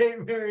 80,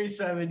 St. Mary's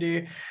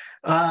 70.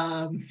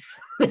 Dan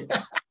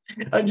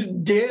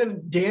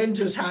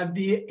just had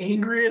the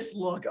angriest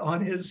look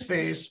on his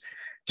face,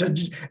 to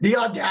the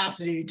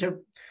audacity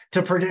to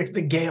predict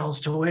the Gales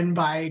to win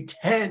by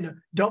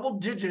 10 double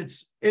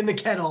digits in the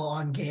kennel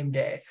on game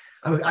day.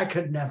 I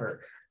could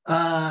never.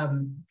 I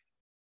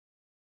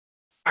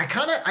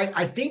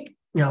think,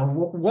 you know,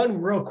 one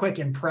real quick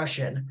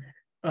impression.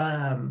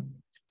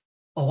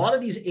 A lot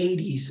of these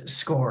 80s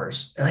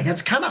scores, like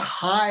that's kind of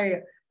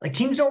high. Like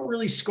teams don't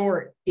really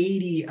score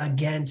 80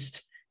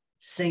 against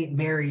St.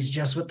 Mary's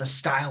just with the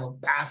style of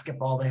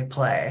basketball they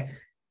play.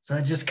 So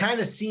it just kind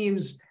of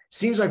seems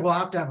like we'll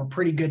have to have a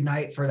pretty good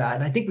night for that.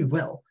 And I think we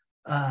will.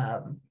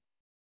 But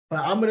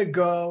I'm going to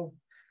go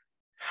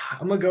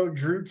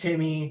Drew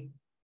Timmy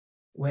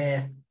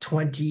with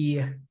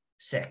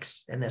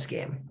 26 in this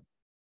game.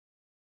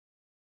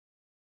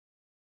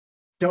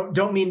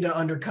 Don't mean to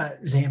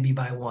undercut Zambi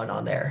by 1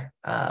 on there.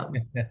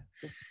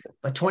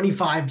 But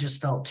 25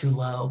 just felt too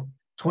low.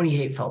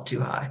 28 felt too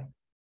high.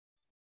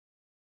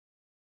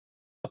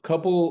 A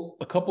couple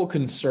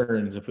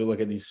concerns if we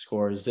look at these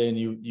scores. And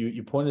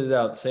you pointed it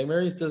out, St.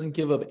 Mary's doesn't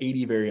give up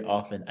 80 very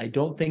often. I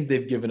don't think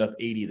they've given up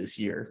 80 this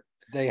year.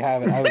 they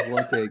haven't. I was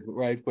looking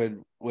right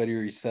when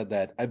you said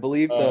that. I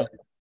believe the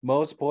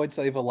most points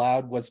they've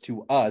allowed was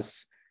to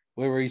us,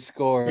 where we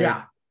scored.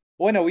 Yeah.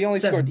 Well, no, we only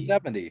 70.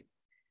 scored 70.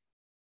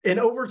 In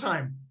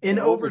overtime. In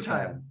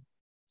overtime.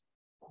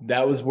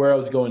 That was where I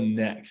was going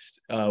next.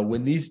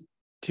 When these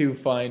two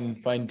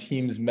fine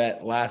teams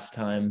met last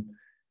time,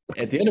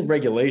 at the end of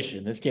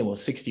regulation, this game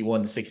was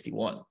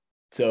 61-61.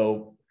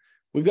 So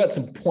we've got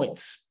some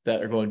points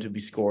that are going to be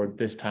scored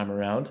this time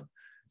around.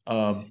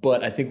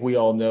 But I think we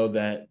all know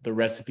that the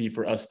recipe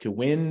for us to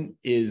win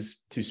is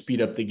to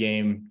speed up the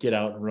game, get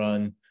out and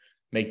run,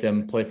 make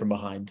them play from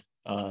behind.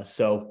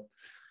 So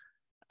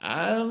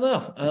I don't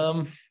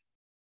know.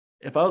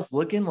 If I was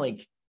looking,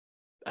 like,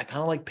 I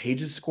kind of like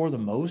Page's score the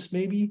most,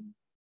 maybe.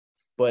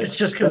 But it's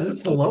just because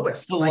it's the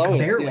lowest, The like lowest,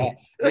 barely. yeah.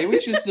 Maybe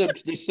we should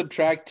just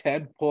subtract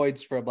 10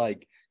 points from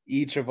like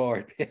each of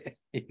our,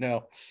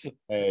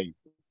 Hey,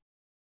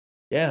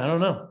 yeah, I don't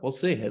know. We'll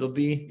see. It'll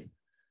be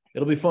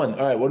fun.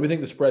 All right, what do we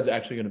think the spread's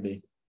actually going to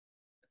be?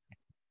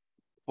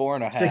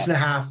 4.5.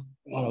 6.5.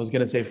 Oh, I was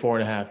going to say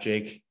 4.5,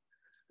 Jake.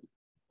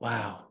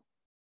 Wow.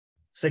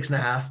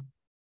 6.5.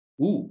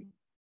 Ooh.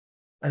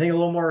 I think a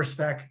little more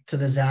respect to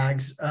the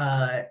Zags.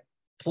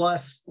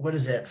 Plus, what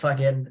is it?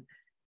 Fucking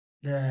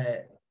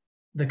the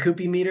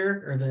Koopy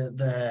meter, or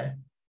the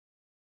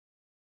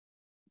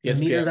ESPN,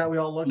 meter that we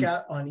all look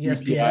at on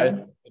ESPN.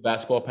 UPI, the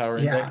basketball power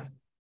Yeah. index.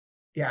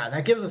 Yeah,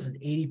 that gives us an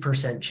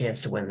 80%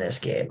 chance to win this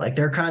game. Like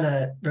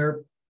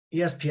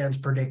ESPN's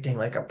predicting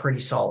like a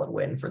pretty solid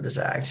win for the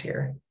Zags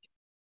here.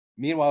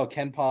 Meanwhile,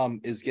 Ken Palm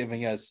is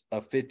giving us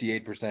a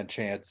 58%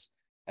 chance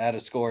at a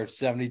score of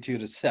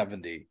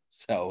 72-70.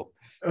 So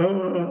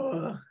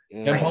Oh,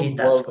 Ken I Palm's hate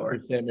that love score.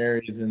 for St.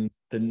 Mary's and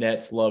the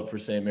Nets' love for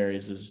St.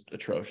 Mary's is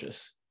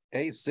atrocious.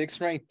 hey,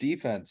 6th ranked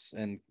defense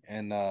and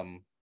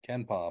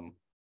Ken Palm.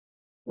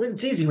 Well,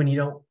 it's easy when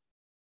you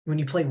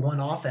play one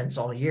offense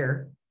all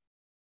year.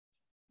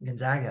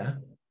 Gonzaga.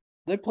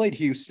 They played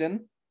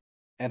Houston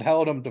and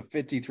held them to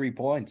 53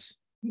 points.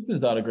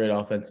 Houston's not a great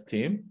offensive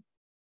team.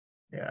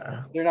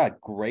 Yeah. They're not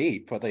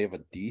great, but they have a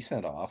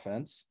decent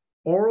offense.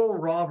 Oral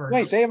Roberts.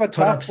 Wait, they have a put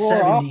top up 4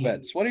 70.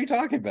 offense. What are you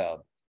talking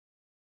about?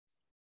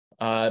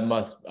 I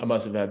must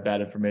have had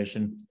bad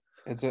information.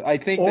 I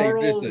think they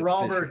Oral just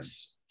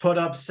Roberts put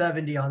up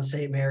 70 on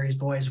St. Mary's,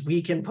 boys.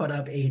 We can put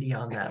up 80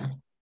 on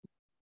them.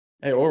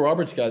 Hey, Oral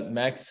Roberts got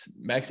Max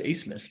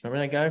Asmus. Remember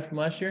that guy from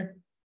last year?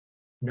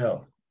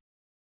 No.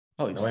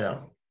 Oh, he's No, I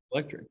know.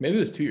 electric. Maybe it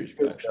was 2 years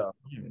ago, actually.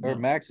 or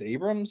Max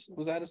Abrams,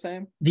 was that his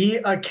name? The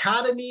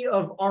Academy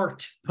of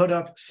Art put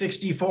up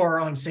 64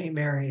 on St.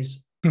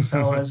 Mary's,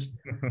 fellas.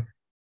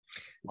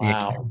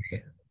 Wow.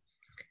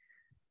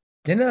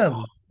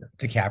 Didn't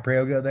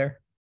DiCaprio go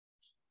there?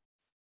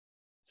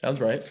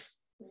 Sounds right.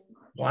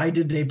 Why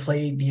did they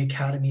play the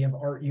Academy of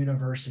Art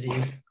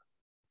University?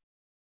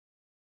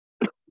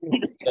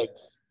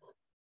 Thanks.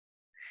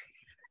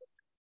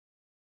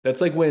 That's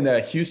like when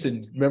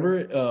Houston,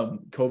 remember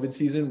COVID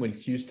season when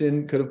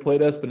Houston could have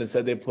played us, but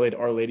instead they played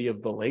Our Lady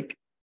of the Lake.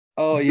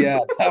 Oh yeah,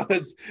 that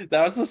was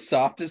the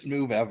softest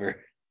move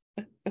ever.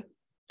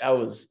 That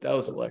was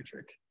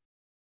electric.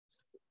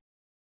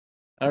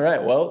 All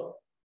right. Well,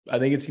 I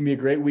think it's gonna be a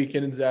great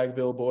weekend in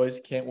Zagville, boys.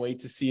 Can't wait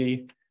to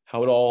see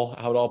how it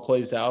all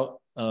plays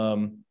out.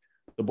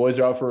 The boys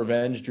are out for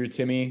revenge. Drew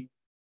Timmy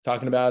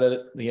talking about it at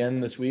the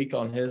end this week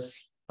on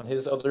his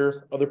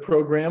other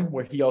program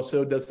where he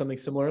also does something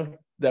similar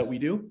that we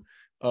do,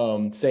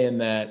 saying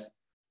that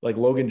like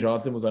Logan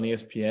Johnson was on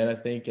ESPN, I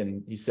think,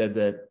 and he said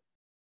that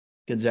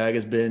Gonzaga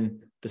has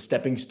been the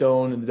stepping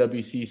stone in the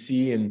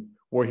WCC and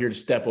we're here to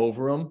step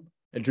over them.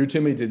 And Drew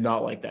Timmy did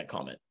not like that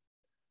comment.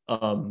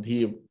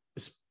 He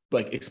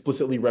like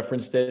explicitly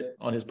referenced it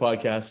on his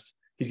podcast.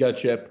 He's got a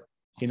chip.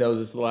 He knows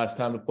this is the last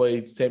time to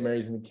play St.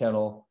 Mary's in the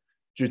Kennel.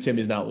 Drew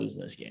Timmy's not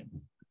losing this game.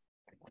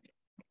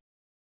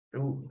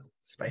 Ooh,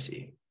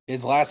 spicy.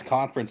 His last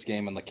conference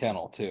game in the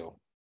Kennel too.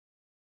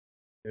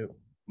 Ew.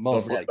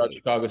 Most Don't forget about likely.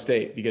 Chicago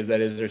State because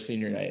that is their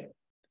senior night.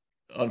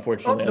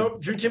 Unfortunately, Oh, no,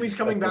 Drew Timmy's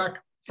coming back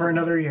for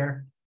another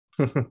year.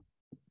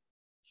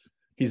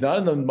 He's not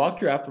in the mock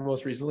draft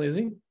most recently, is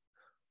he?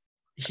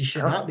 He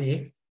should not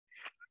be.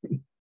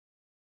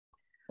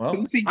 Well,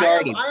 Who's he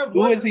guarding? I have Who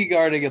one- is he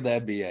guarding in the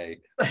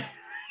NBA?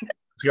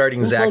 It's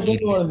guarding Zach Eady.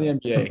 in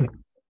the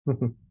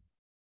NBA.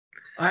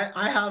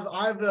 I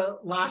have the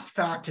last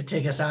fact to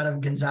take us out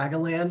of Gonzaga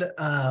land.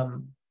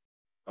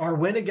 Our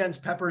win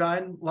against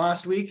Pepperdine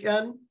last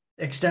weekend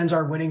extends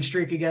our winning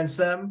streak against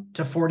them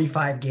to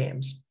 45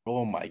 games.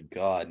 Oh my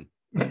God.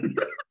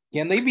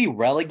 Can they be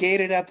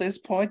relegated at this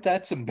point?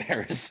 That's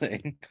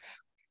embarrassing.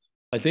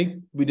 I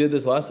think we did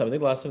this last time. I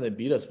think last time they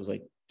beat us was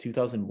like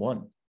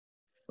 2001.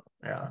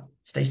 Yeah,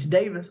 Stacey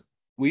Davis.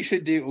 We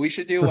should do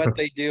what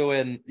they do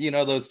in,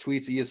 those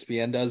tweets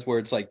ESPN does where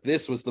it's like,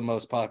 this was the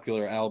most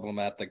popular album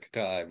at the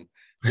time.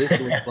 This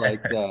was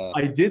like the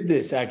I did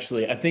this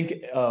actually. I think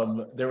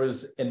there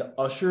was an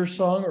Usher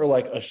song or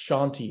like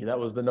Ashanti. That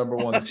was the number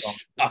one song.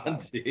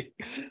 Ashanti.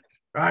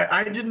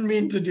 I didn't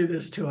mean to do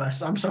this to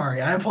us. I'm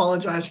sorry. I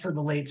apologize for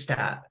the late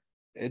stat.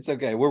 It's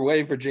okay. We're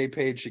waiting for Jay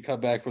Page to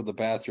come back from the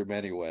bathroom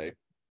anyway.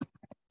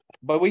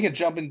 But we can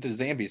jump into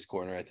Zambi's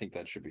corner. I think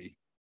that should be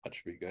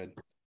good.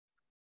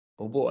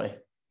 Oh boy.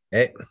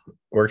 It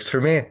works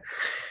for me.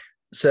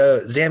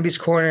 So Zambi's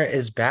Corner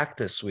is back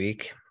this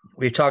week.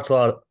 We've talked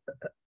about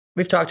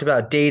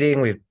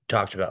dating, we've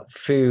talked about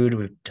food,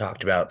 we've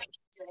talked about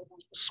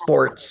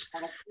sports.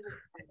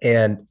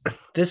 And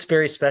this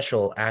very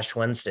special Ash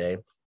Wednesday,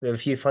 we have a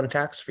few fun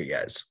facts for you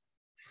guys.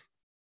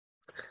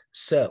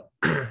 So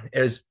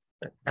it was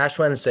Ash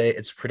Wednesday,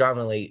 it's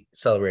predominantly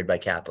celebrated by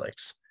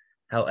Catholics.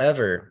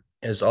 However,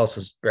 it is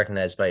also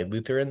recognized by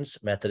Lutherans,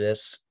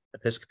 Methodists,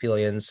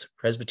 Episcopalians,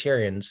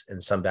 Presbyterians,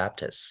 and some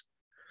Baptists.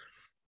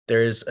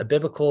 There's a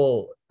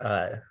biblical,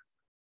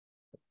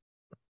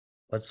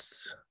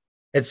 it's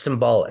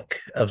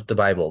symbolic of the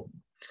Bible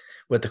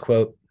with the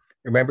quote,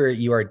 "Remember,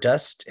 you are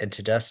dust, and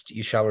to dust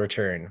you shall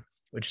return,"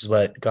 which is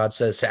what God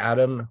says to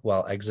Adam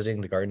while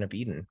exiting the Garden of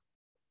Eden.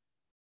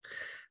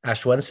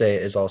 Ash Wednesday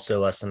is also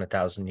less than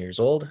 1,000 years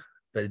old,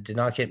 but it did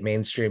not get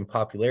mainstream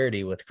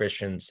popularity with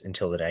Christians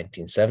until the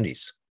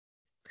 1970s.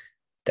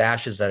 The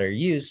ashes that are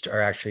used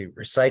are actually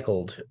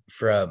recycled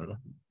from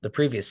the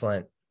previous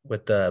Lent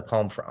with the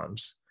palm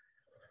fronds.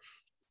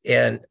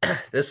 And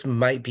this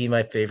might be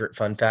my favorite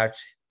fun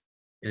fact.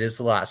 It is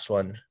the last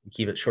one. We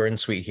keep it short and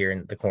sweet here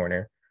in the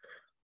corner.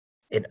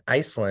 In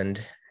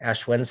Iceland,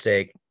 Ash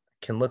Wednesday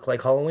can look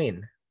like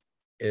Halloween.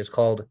 It is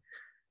called,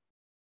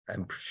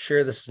 I'm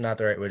sure this is not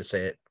the right way to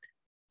say it,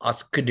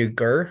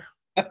 Oskudugur.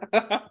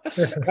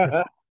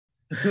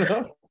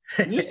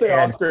 Did you say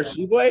Oscar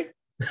Shibley?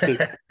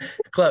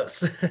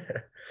 Close.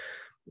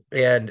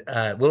 And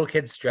little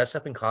kids dress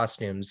up in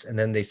costumes and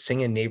then they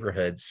sing in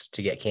neighborhoods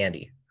to get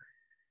candy.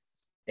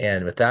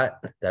 And with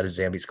that, that is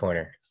Zambi's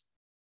Corner.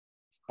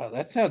 Oh,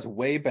 that sounds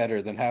way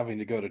better than having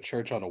to go to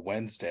church on a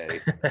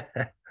Wednesday.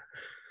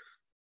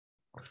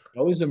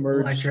 Always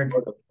emerge Electric.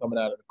 coming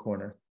out of the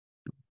corner.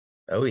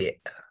 Oh, yeah.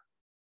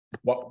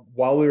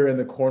 While we were in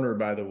the corner,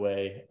 by the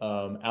way,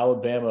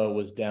 Alabama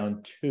was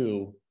down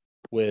 2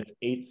 with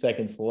 8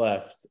 seconds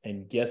left,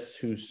 and guess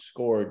who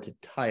scored to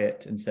tie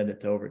it and send it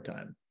to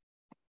overtime?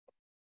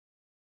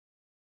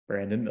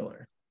 Brandon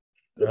Miller.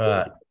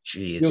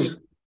 Jeez.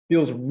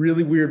 Feels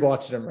really weird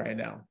watching him right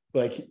now.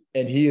 Like,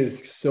 and he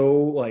is so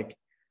like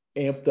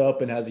amped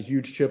up and has a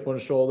huge chip on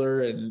his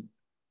shoulder, and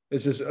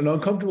it's just an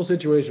uncomfortable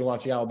situation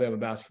watching Alabama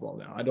basketball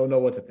now. I don't know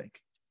what to think.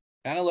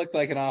 Kind of looked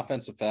like an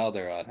offensive foul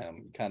there on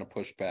him. Kind of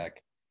pushed back.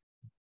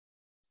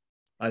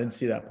 I didn't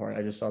see that part.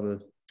 I just saw the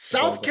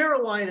South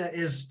Carolina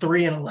is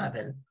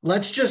 3-11.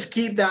 Let's just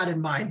keep that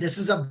in mind. This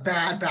is a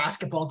bad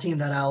basketball team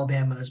that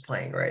Alabama is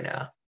playing right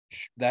now.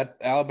 That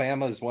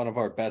Alabama is one of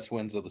our best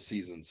wins of the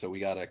season, so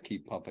we got to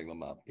keep pumping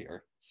them up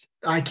here.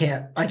 I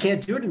can't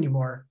do it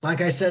anymore.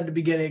 Like I said at the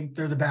beginning,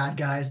 they're the bad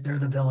guys. They're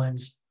the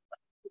villains.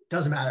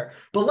 Doesn't matter.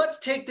 But let's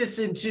take this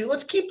into,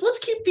 let's keep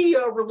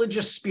the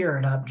religious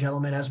spirit up,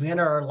 gentlemen, as we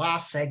enter our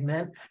last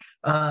segment.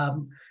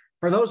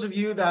 For those of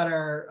you that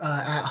are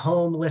at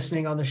home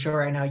listening on the show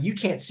right now, you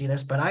can't see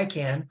this, but I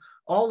can.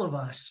 All of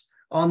us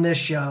on this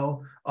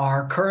show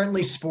are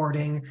currently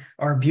sporting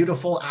our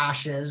beautiful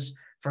ashes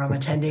from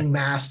attending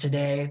mass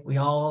today. We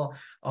all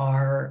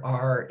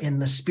are in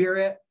the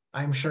spirit.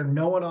 I'm sure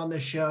no one on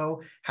this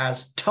show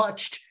has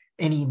touched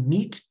any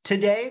meat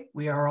today.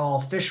 We are all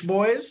fish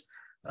boys.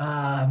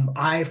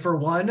 I, for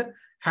one,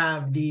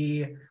 have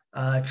the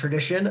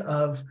tradition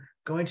of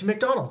going to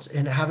McDonald's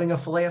and having a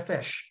fillet of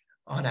fish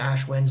on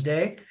Ash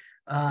Wednesday.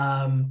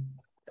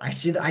 I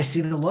see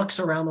the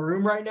looks around the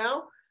room right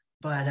now,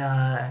 but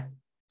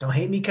don't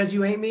hate me because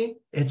you hate me.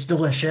 It's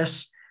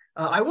delicious.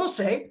 I will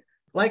say,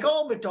 like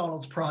all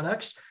McDonald's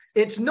products,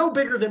 it's no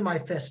bigger than my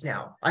fist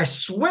now. I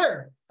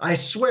swear,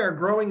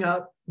 growing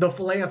up, the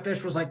fillet of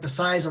fish was like the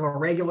size of a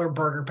regular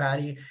burger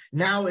patty.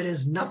 Now it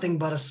is nothing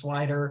but a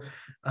slider.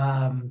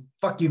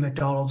 Fuck you,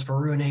 McDonald's, for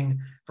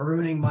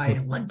ruining my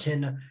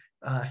Lenten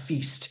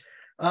feast.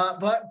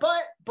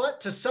 But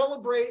to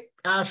celebrate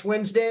Ash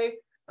Wednesday,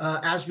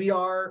 as we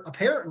are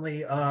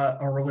apparently a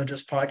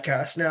religious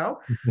podcast now,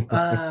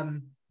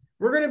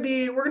 we're gonna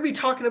be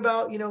talking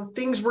about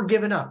things we're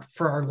giving up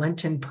for our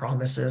Lenten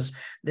promises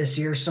this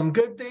year. Some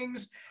good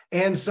things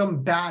and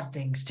some bad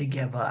things to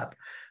give up.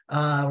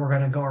 We're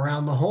gonna go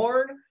around the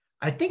horn.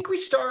 I think we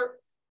should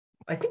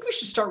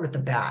start with the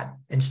bad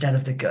instead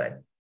of the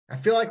good. I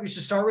feel like we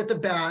should start with the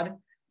bad.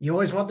 You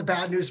always want the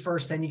bad news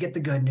first, then you get the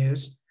good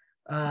news.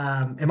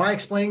 Am I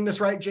explaining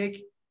this right,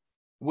 Jake?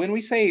 When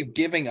we say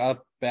giving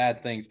up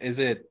bad things, is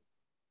it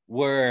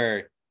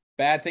where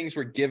bad things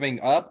we're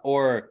giving up,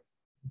 or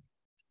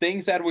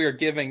things that we are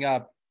giving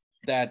up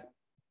that's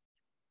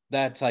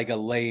like a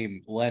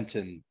lame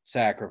Lenten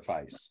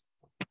sacrifice?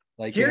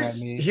 Like, you know what I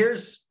mean?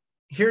 Here's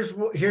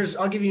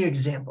I'll give you an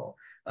example.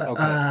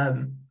 Okay.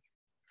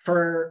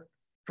 For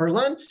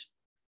Lent,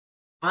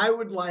 I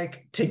would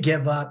like to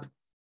give up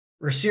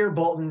Rasir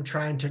Bolton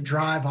trying to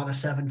drive on a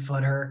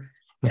 7-footer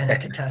and a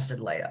contested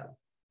layup.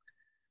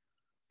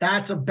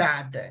 That's a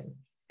bad thing.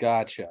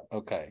 Gotcha.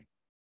 Okay.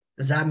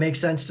 Does that make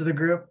sense to the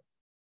group?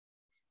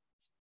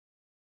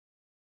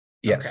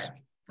 Yes. Okay.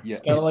 Yeah.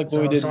 kind of like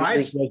when we did So New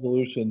Year's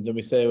resolutions and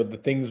we say the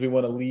things we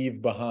want to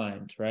leave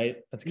behind, right?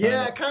 That's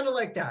kind of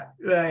like that.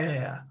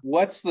 Yeah.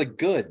 What's the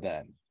good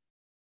then?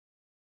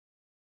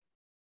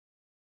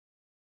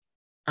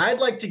 I'd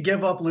like to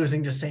give up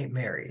losing to St.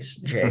 Mary's,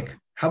 Jake.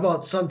 How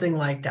about something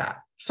like that?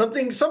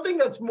 Something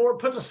that's more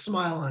puts a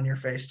smile on your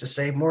face, to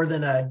say, more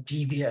than a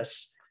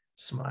devious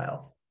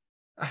smile.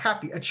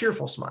 A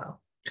cheerful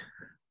smile.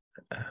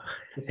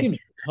 It seems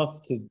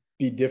tough to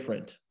be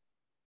different.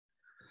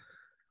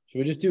 Should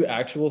we just do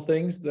actual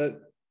things that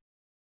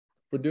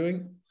we're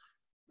doing?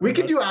 We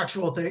could do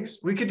actual things.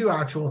 We could do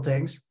actual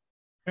things.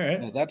 All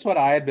right. Yeah, that's what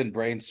I had been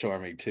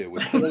brainstorming too.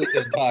 We clearly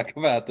didn't talk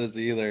about this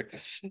either.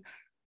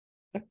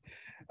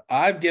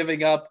 I'm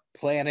giving up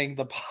planning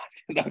the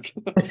podcast.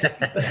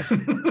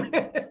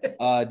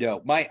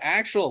 No, my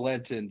actual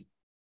Lenten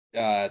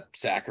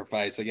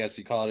sacrifice, I guess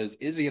you call it, is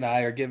Izzy and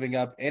I are giving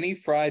up any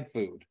fried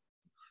food.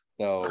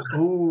 So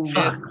Ooh.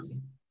 chips,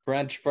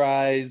 French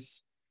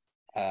fries,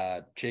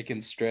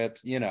 chicken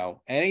strips,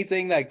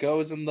 anything that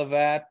goes in the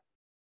vat,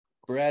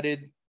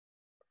 breaded.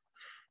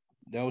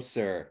 No,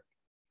 sir.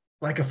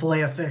 Like a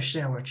filet of fish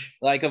sandwich.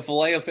 Like a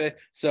filet of fish.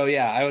 So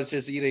yeah, I was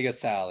just eating a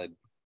salad.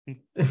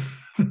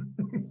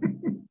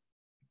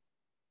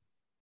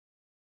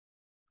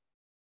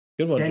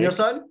 Good one, Daniel, Jake.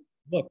 son?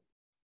 Look,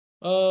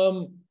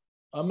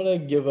 I'm gonna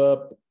give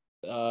up.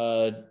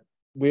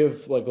 We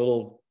have like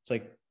little, it's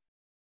like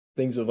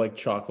things of like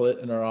chocolate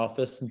in our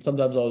office, and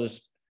sometimes I'll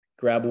just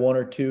grab one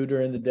or two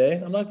during the day.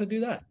 I'm not gonna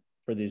do that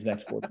for these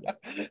next 4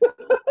 days.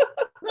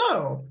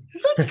 No,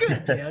 that's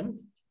good, Dan.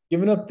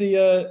 Giving up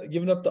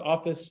the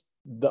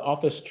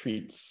office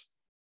treats.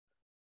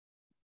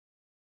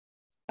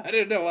 I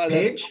didn't know why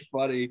that's so Paige?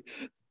 funny.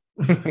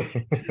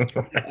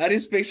 I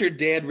just pictured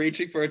Dan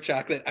reaching for a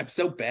chocolate. I'm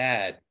so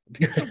bad. I'm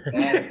being so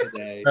bad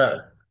today.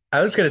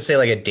 I was gonna say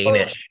like a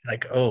Danish,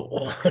 like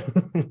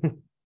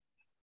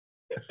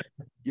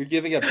You're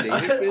giving up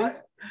Danish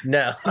biz?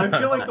 no. I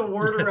feel like the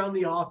word around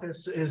the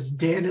office is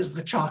Dan is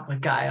the chocolate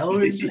guy.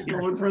 Always just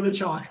going for the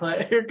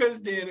chocolate. Here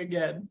comes Dan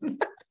again.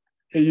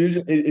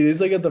 It is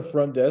like at the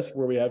front desk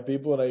where we have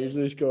people, and I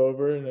usually just go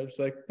over and I'm just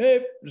like,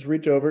 hey, just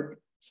reach over,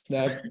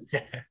 snag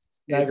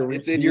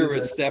It's in your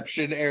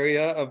reception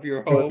area of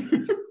your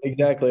home.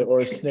 Exactly, or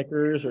a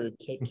Snickers or a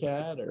Kit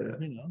Kat, or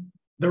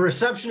The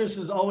receptionist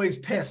is always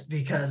pissed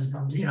because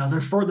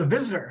they're for the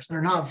visitors.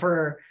 They're not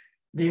for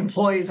the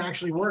employees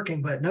actually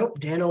working. But nope,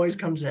 Dan always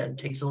comes in,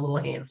 takes a little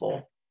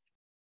handful.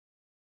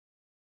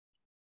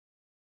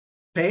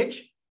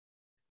 Paige?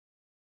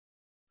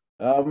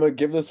 I'm gonna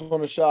give this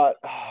one a shot.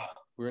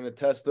 We're gonna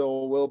test the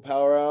old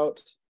willpower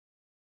out.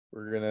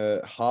 We're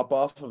gonna hop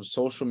off of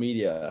social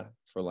media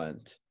for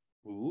Lent.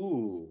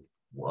 Ooh.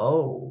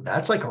 Whoa,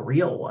 that's like a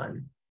real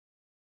one.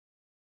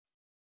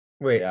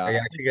 Wait, Yeah, are you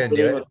actually I've gonna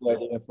been do with the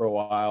idea for a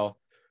while.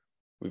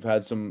 We've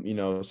had some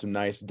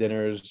nice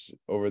dinners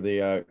over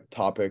the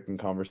topic and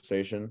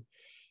conversation,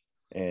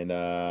 and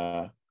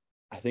I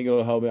think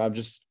it'll help me. I'm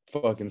just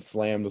fucking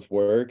slammed with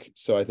work,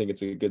 so I think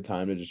it's a good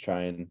time to just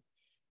try and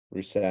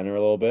recenter a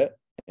little bit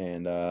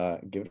and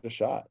give it a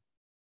shot.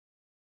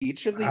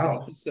 Each of these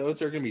Wow.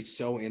 episodes are going to be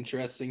so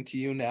interesting to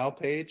you now,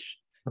 Paige.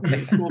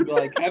 People will be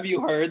like, have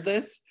you heard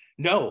this?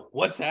 No,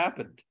 what's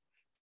happened?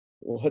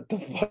 What the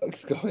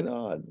fuck's going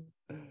on?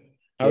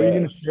 how are you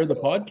going to Yes. share the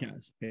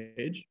podcast,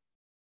 Paige?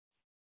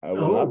 I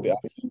will not be.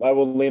 I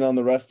will lean on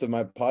the rest of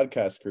my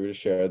podcast crew to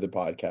share the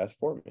podcast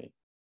for me.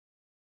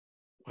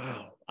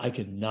 Wow, I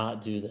could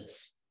not do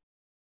this.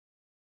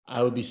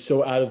 I would be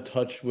so out of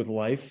touch with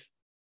life.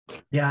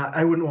 Yeah,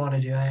 I wouldn't want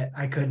to do it.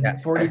 I couldn't. Yeah.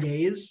 40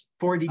 days.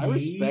 40 I days.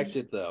 respect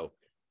it though.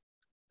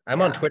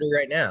 I'm on Yeah. Twitter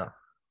right now.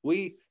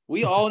 We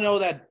all know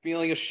that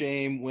feeling of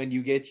shame when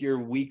you get your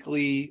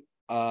weekly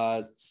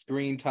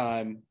screen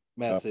time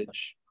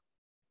message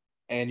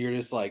and you're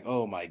just like,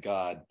 oh my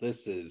God,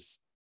 there's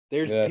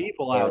Yeah,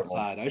 people terrible.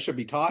 outside. I should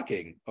be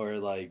talking or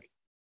like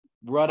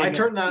running. I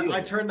turned up the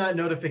that field.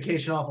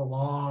 notification off a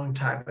long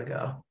time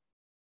ago.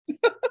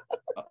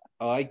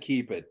 I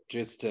keep it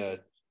just to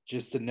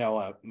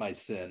know my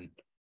sin.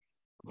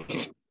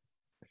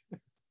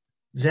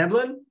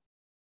 Zemlin?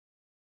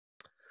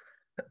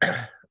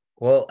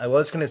 Well, I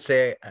was gonna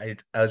say I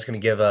was gonna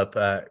give up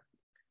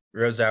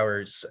Rose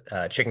Hour's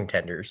chicken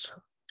tenders,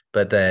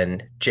 but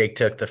then Jake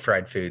took the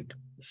fried food.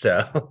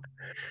 So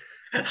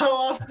How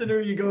often are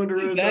you going to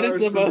Rose That is Hours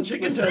the for most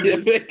chicken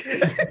specific.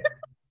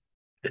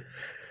 tenders?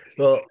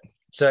 well,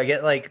 so I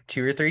get like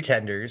 2 or 3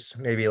 tenders,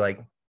 maybe like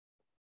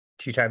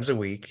 2 times a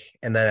week,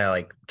 and then I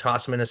like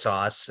toss them in a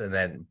sauce and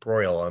then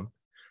broil them,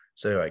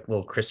 so they're like a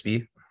little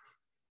crispy.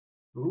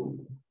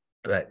 Ooh.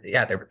 But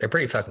yeah, they're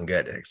pretty fucking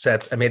good.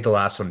 Except I made the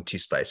last one too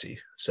spicy,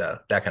 so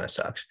that kind of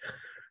sucks.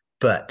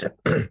 But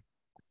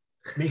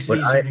Makes it What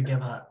easier I- to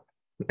give up.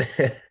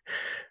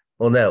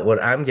 well, no,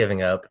 what I'm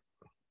giving up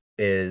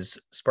is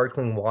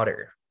sparkling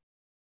water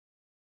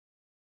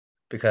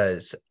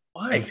because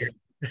Why?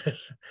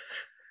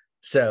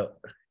 so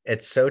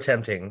it's so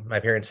tempting. My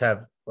parents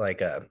have like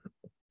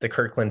the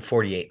Kirkland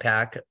 48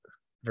 pack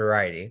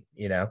variety,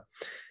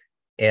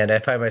 and I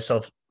find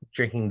myself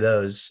drinking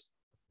those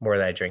more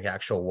than I drink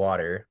actual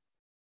water.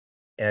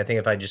 And I think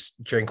if I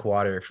just drink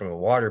water from a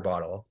water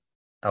bottle,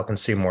 I'll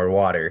consume more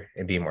water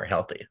and be more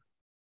healthy.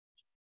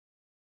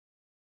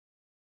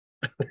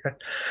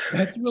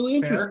 That's really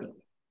interesting.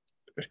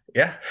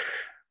 Yeah.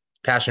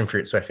 Passion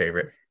fruit's my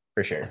favorite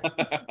for sure.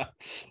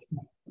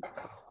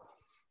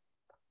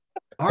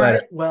 All But-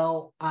 right.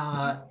 Well,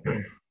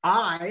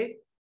 I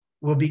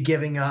will be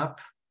giving up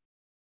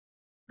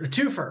a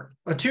twofer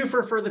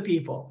for the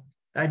people.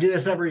 I do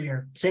this every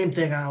year. Same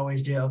thing I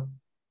always do.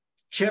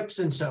 Chips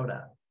and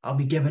soda. I'll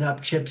be giving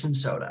up chips and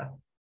soda.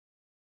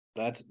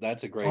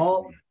 That's a great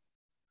All point.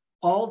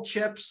 all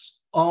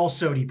chips, all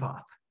sody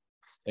pop.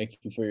 Thank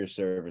you for your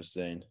service,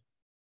 Zane.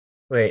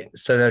 Wait,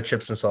 so no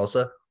chips and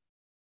salsa?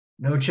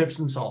 No chips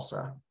and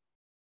salsa.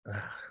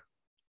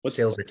 What's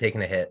Sales are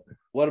taking a hit.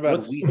 What about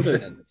What wheat soda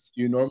thins?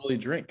 do you normally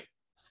drink?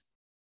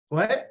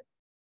 What?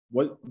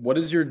 What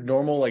does your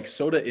normal like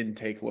soda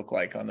intake look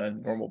like on a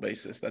normal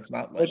basis? That's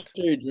not what Lent.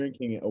 are you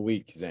drinking a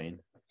week, Zane?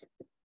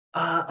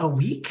 A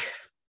week?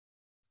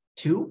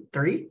 2,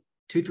 3?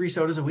 2, 3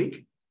 sodas a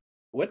week?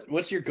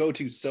 What's your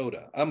go-to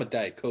soda? I'm a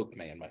Diet Coke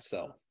man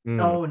myself.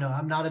 Mm. Oh no,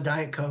 I'm not a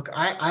Diet Coke.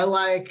 I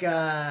like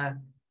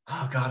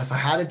oh god, if I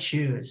had to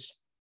choose.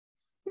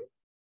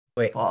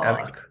 Wait,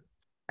 I Fuck.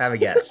 have a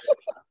guess.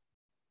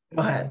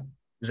 Go ahead.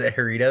 Is it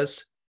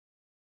Doritos?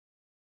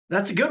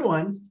 That's a good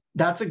one.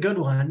 That's a good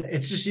one.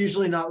 It's just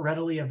usually not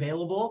readily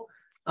available.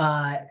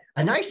 A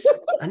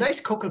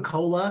nice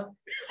Coca-Cola,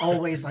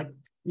 always like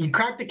you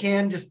crack the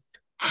can, just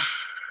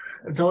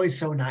it's always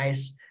so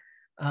nice.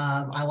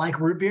 I like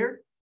root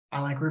beer.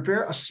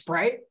 A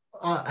Sprite,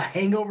 a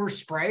hangover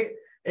Sprite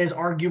is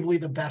arguably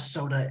the best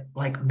soda,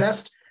 like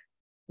best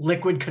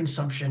liquid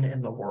consumption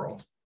in the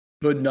world.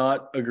 Could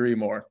not agree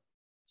more.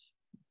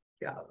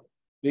 Yeah.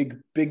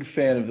 Big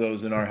fan of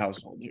those in our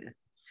household here.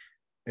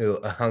 Ooh,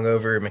 a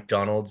hungover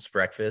McDonald's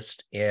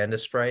breakfast and a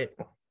Sprite.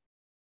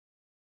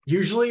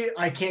 Usually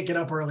I can't get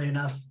up early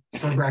enough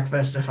for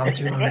breakfast if I'm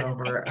too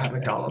hungover at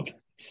McDonald's.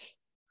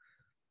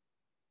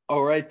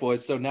 All right,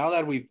 boys. So now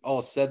that we've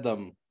all said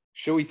them,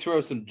 should we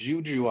throw some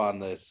juju on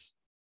this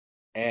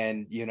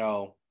and,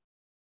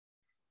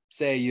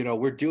 say,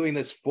 we're doing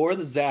this for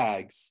the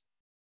Zags.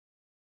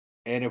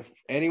 And if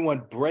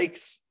anyone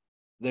breaks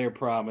their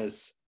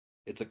promise,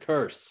 it's a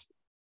curse.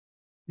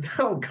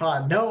 Oh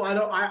God, no,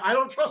 I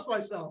don't trust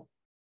myself.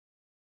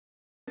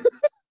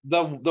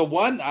 The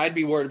one I'd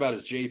be worried about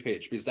is J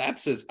Page, because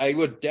I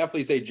would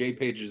definitely say J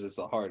Page's is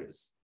the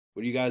hardest.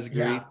 Would you guys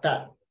agree?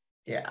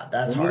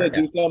 That's I'm gonna hard.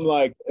 do something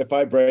like if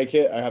I break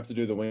it, I have to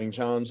do the wing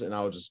challenge, and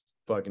I'll just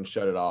fucking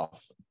shut it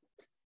off.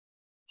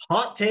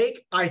 Hot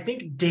take, I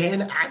think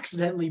Dan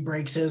accidentally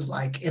breaks his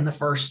like in the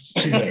first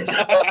 2 days.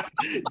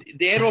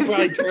 Dan will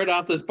probably turn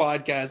off this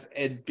podcast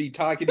and be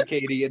talking to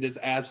Katie and just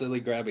absolutely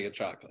grabbing a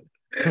chocolate.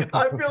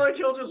 I feel like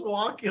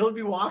he'll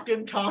be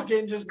walking,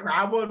 talking, just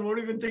grab one, won't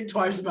even think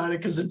twice about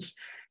it because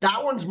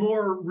that one's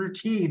more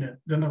routine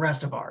than the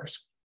rest of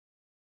ours.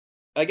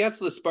 I guess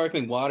the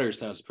sparkling water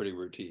sounds pretty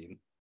routine.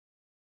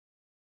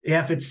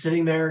 Yeah, if it's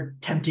sitting there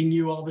tempting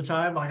you all the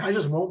time, like I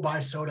just won't buy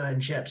soda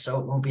and chips, so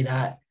it won't be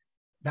that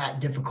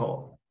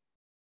difficult.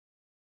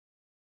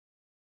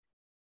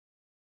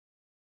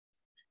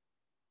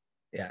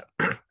 Yeah.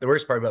 The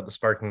worst part about the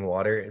sparkling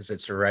water is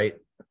it's right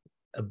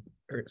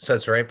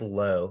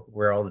below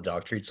where all the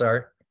dog treats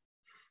are.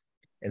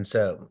 And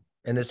so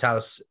in this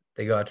house,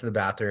 they go out to the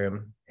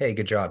bathroom. Hey,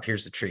 good job.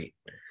 Here's the treat.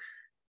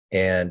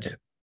 And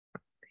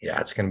yeah,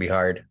 it's going to be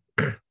hard.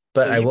 But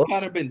so I will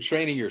kind of been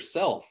training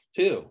yourself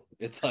too.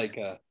 It's like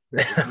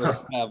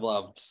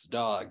Pavlov's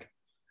dog.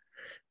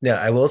 No,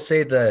 I will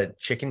say the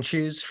chicken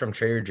chews from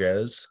Trader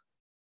Joe's,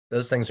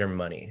 those things are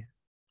money.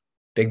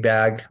 Big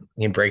bag,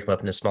 you can break them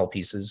up into small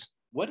pieces.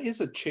 What is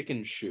a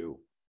chicken shoe?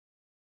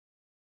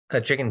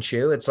 A chicken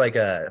chew, it's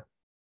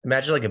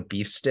imagine like a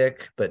beef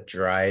stick, but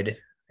dried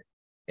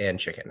and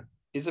chicken.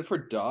 Is it for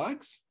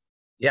dogs?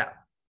 Yeah.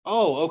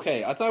 Oh,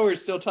 okay. I thought we were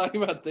still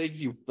talking about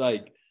things you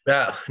like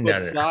No.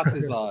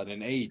 sauces on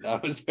and ate. I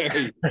was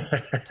worried.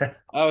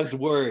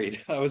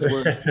 I was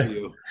worried for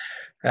you.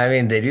 I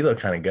mean, they do look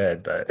kind of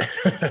good, but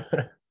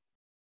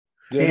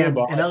And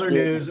in other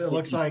news, it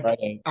looks like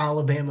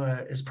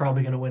Alabama is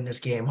probably going to win this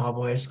game, huh,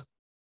 boys?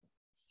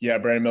 Yeah,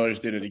 Brandon Miller's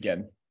did it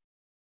again.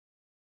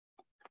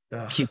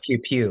 Pew, pew,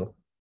 pew.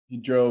 He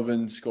drove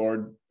and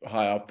scored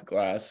high off the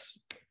glass.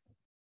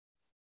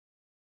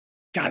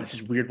 God, this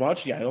is weird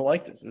watching. I don't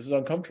like this. This is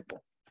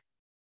uncomfortable.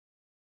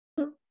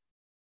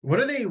 What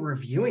are they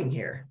reviewing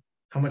here?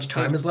 How much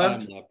time is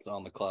left? Time left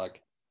on the clock.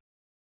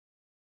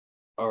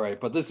 All right,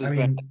 but this is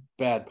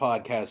bad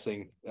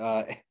podcasting.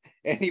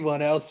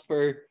 Anyone else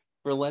for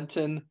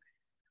Lenten?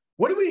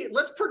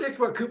 Let's predict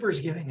what Cooper's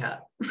giving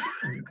up.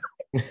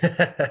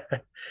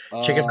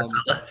 Chicken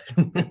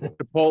masala.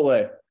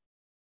 Chipotle.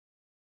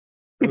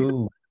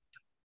 Ooh.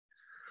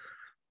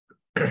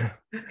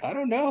 I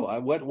don't know.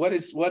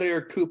 What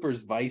are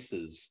Cooper's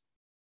vices?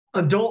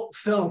 Adult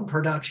film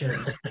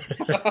productions.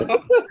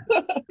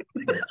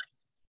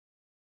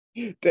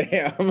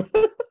 Damn.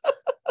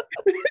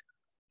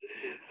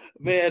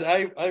 Man,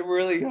 I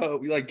really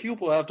hope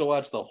people have to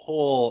watch the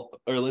whole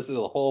or listen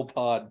to the whole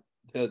pod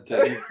to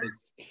hear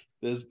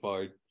this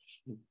part.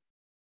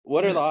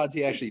 What are the odds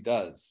he actually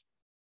does?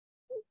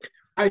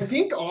 I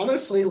think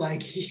honestly,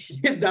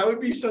 that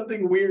would be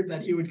something weird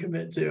that he would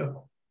commit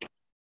to.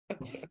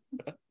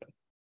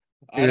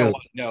 I don't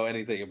want to know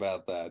anything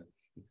about that.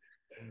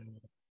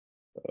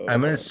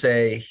 I'm gonna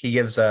say he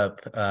gives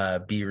up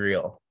Be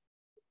Real.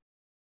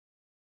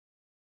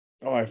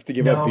 Oh, I have to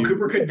give up. No,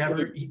 Cooper could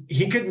never.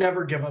 He could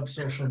never give up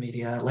social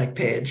media like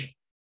Paige.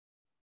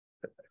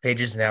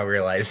 Paige is now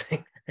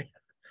realizing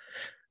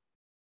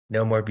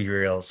no more B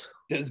reels.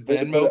 Does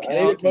Venmo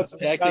count? It's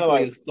technically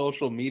like, a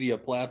social media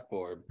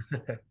platform.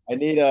 I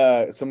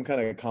need some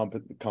kind of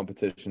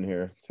competition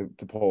here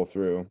to pull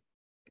through.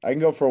 I can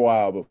go for a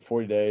while, but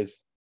 40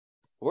 days.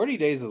 40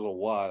 days is a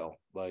while.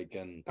 Like,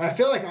 and I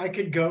feel like I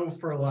could go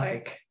for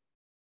like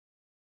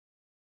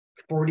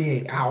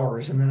 48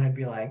 hours and then I'd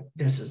be like,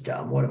 this is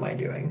dumb. What am I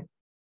doing?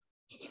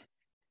 You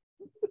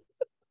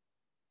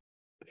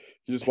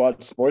just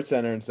watch Sports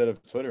Center instead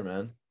of Twitter,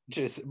 man.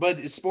 But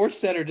Sports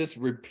Center just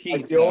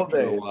repeats Like after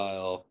a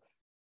while.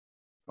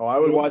 Oh, I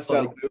would watch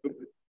that loop.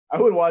 I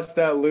would watch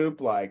that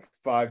loop like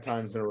 5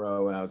 times in a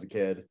row when I was a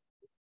kid.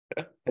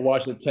 I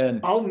watched it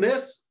 10. I'll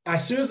miss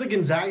as soon as the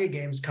Gonzaga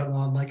games come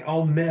on, like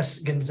I'll miss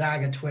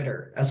Gonzaga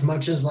Twitter as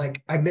much as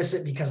like I miss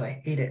it because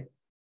I hate it,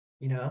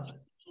 you know?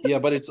 Yeah,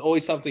 but it's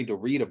always something to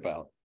read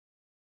about.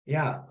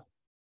 Yeah.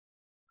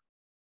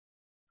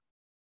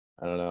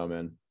 I don't know,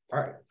 man. All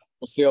right.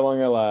 We'll see how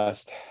long I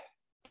last.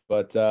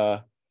 But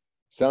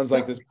sounds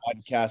like this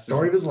podcast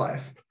Story of his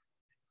life.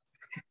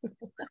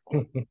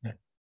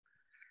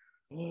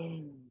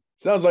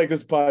 Sounds like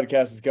this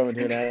podcast is coming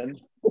to an end.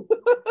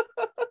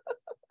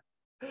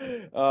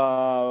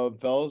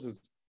 Fellas,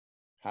 it's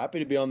happy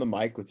to be on the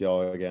mic with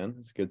y'all again.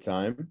 It's a good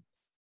time.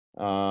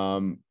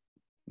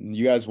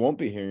 You guys won't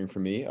be hearing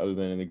from me other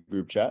than in the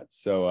group chat.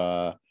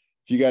 So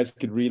if you guys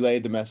could relay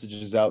the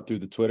messages out through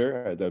the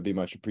Twitter, that would be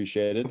much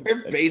appreciated.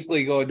 We're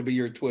basically going to be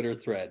your Twitter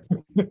thread.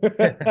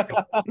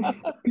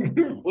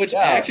 Which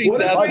actually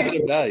sounds kind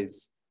of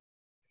nice.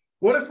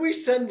 What if we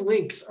send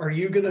links? Are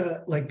you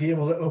gonna like be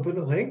able to open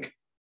the link?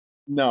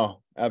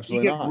 No, You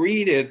absolutely can not.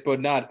 read it, but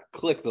not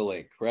click the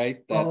link, right?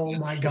 Oh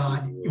my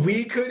God.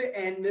 We could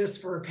end this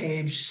for a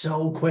page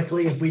so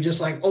quickly if we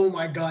just like, oh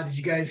my God, did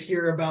you guys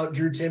hear about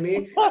Drew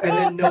Timmy? And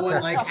then no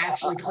one like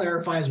actually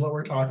clarifies what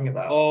we're talking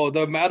about. Oh,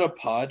 the amount of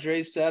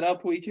Padres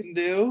setup we can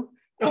do.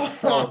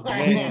 Oh,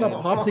 man. He's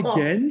got popped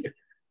again?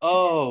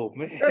 Oh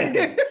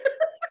man.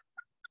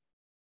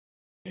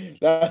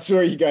 That's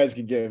where you guys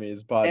can get me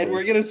is podcast. And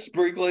we're gonna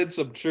sprinkle in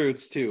some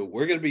truths too.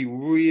 We're gonna be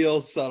real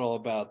subtle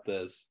about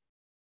this.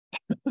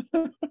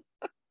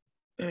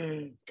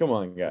 Come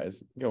on,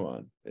 guys. Come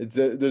on.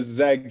 There's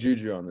Zag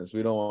Juju on this.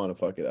 We don't want to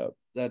fuck it up.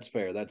 That's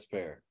fair. That's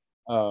fair.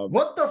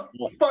 What the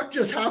fuck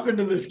just happened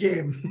in this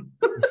game?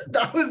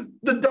 That was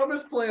the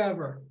dumbest play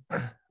ever.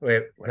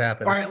 Wait, what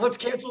happened? All right, let's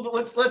cancel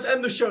let's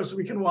end the show so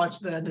we can watch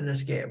the end of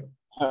this game.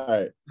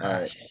 All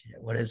right. Shit,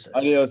 what is this?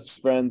 Adios,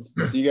 friends.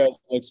 See you guys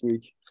next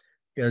week.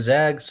 Go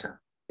Zags.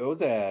 Go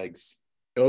Zags.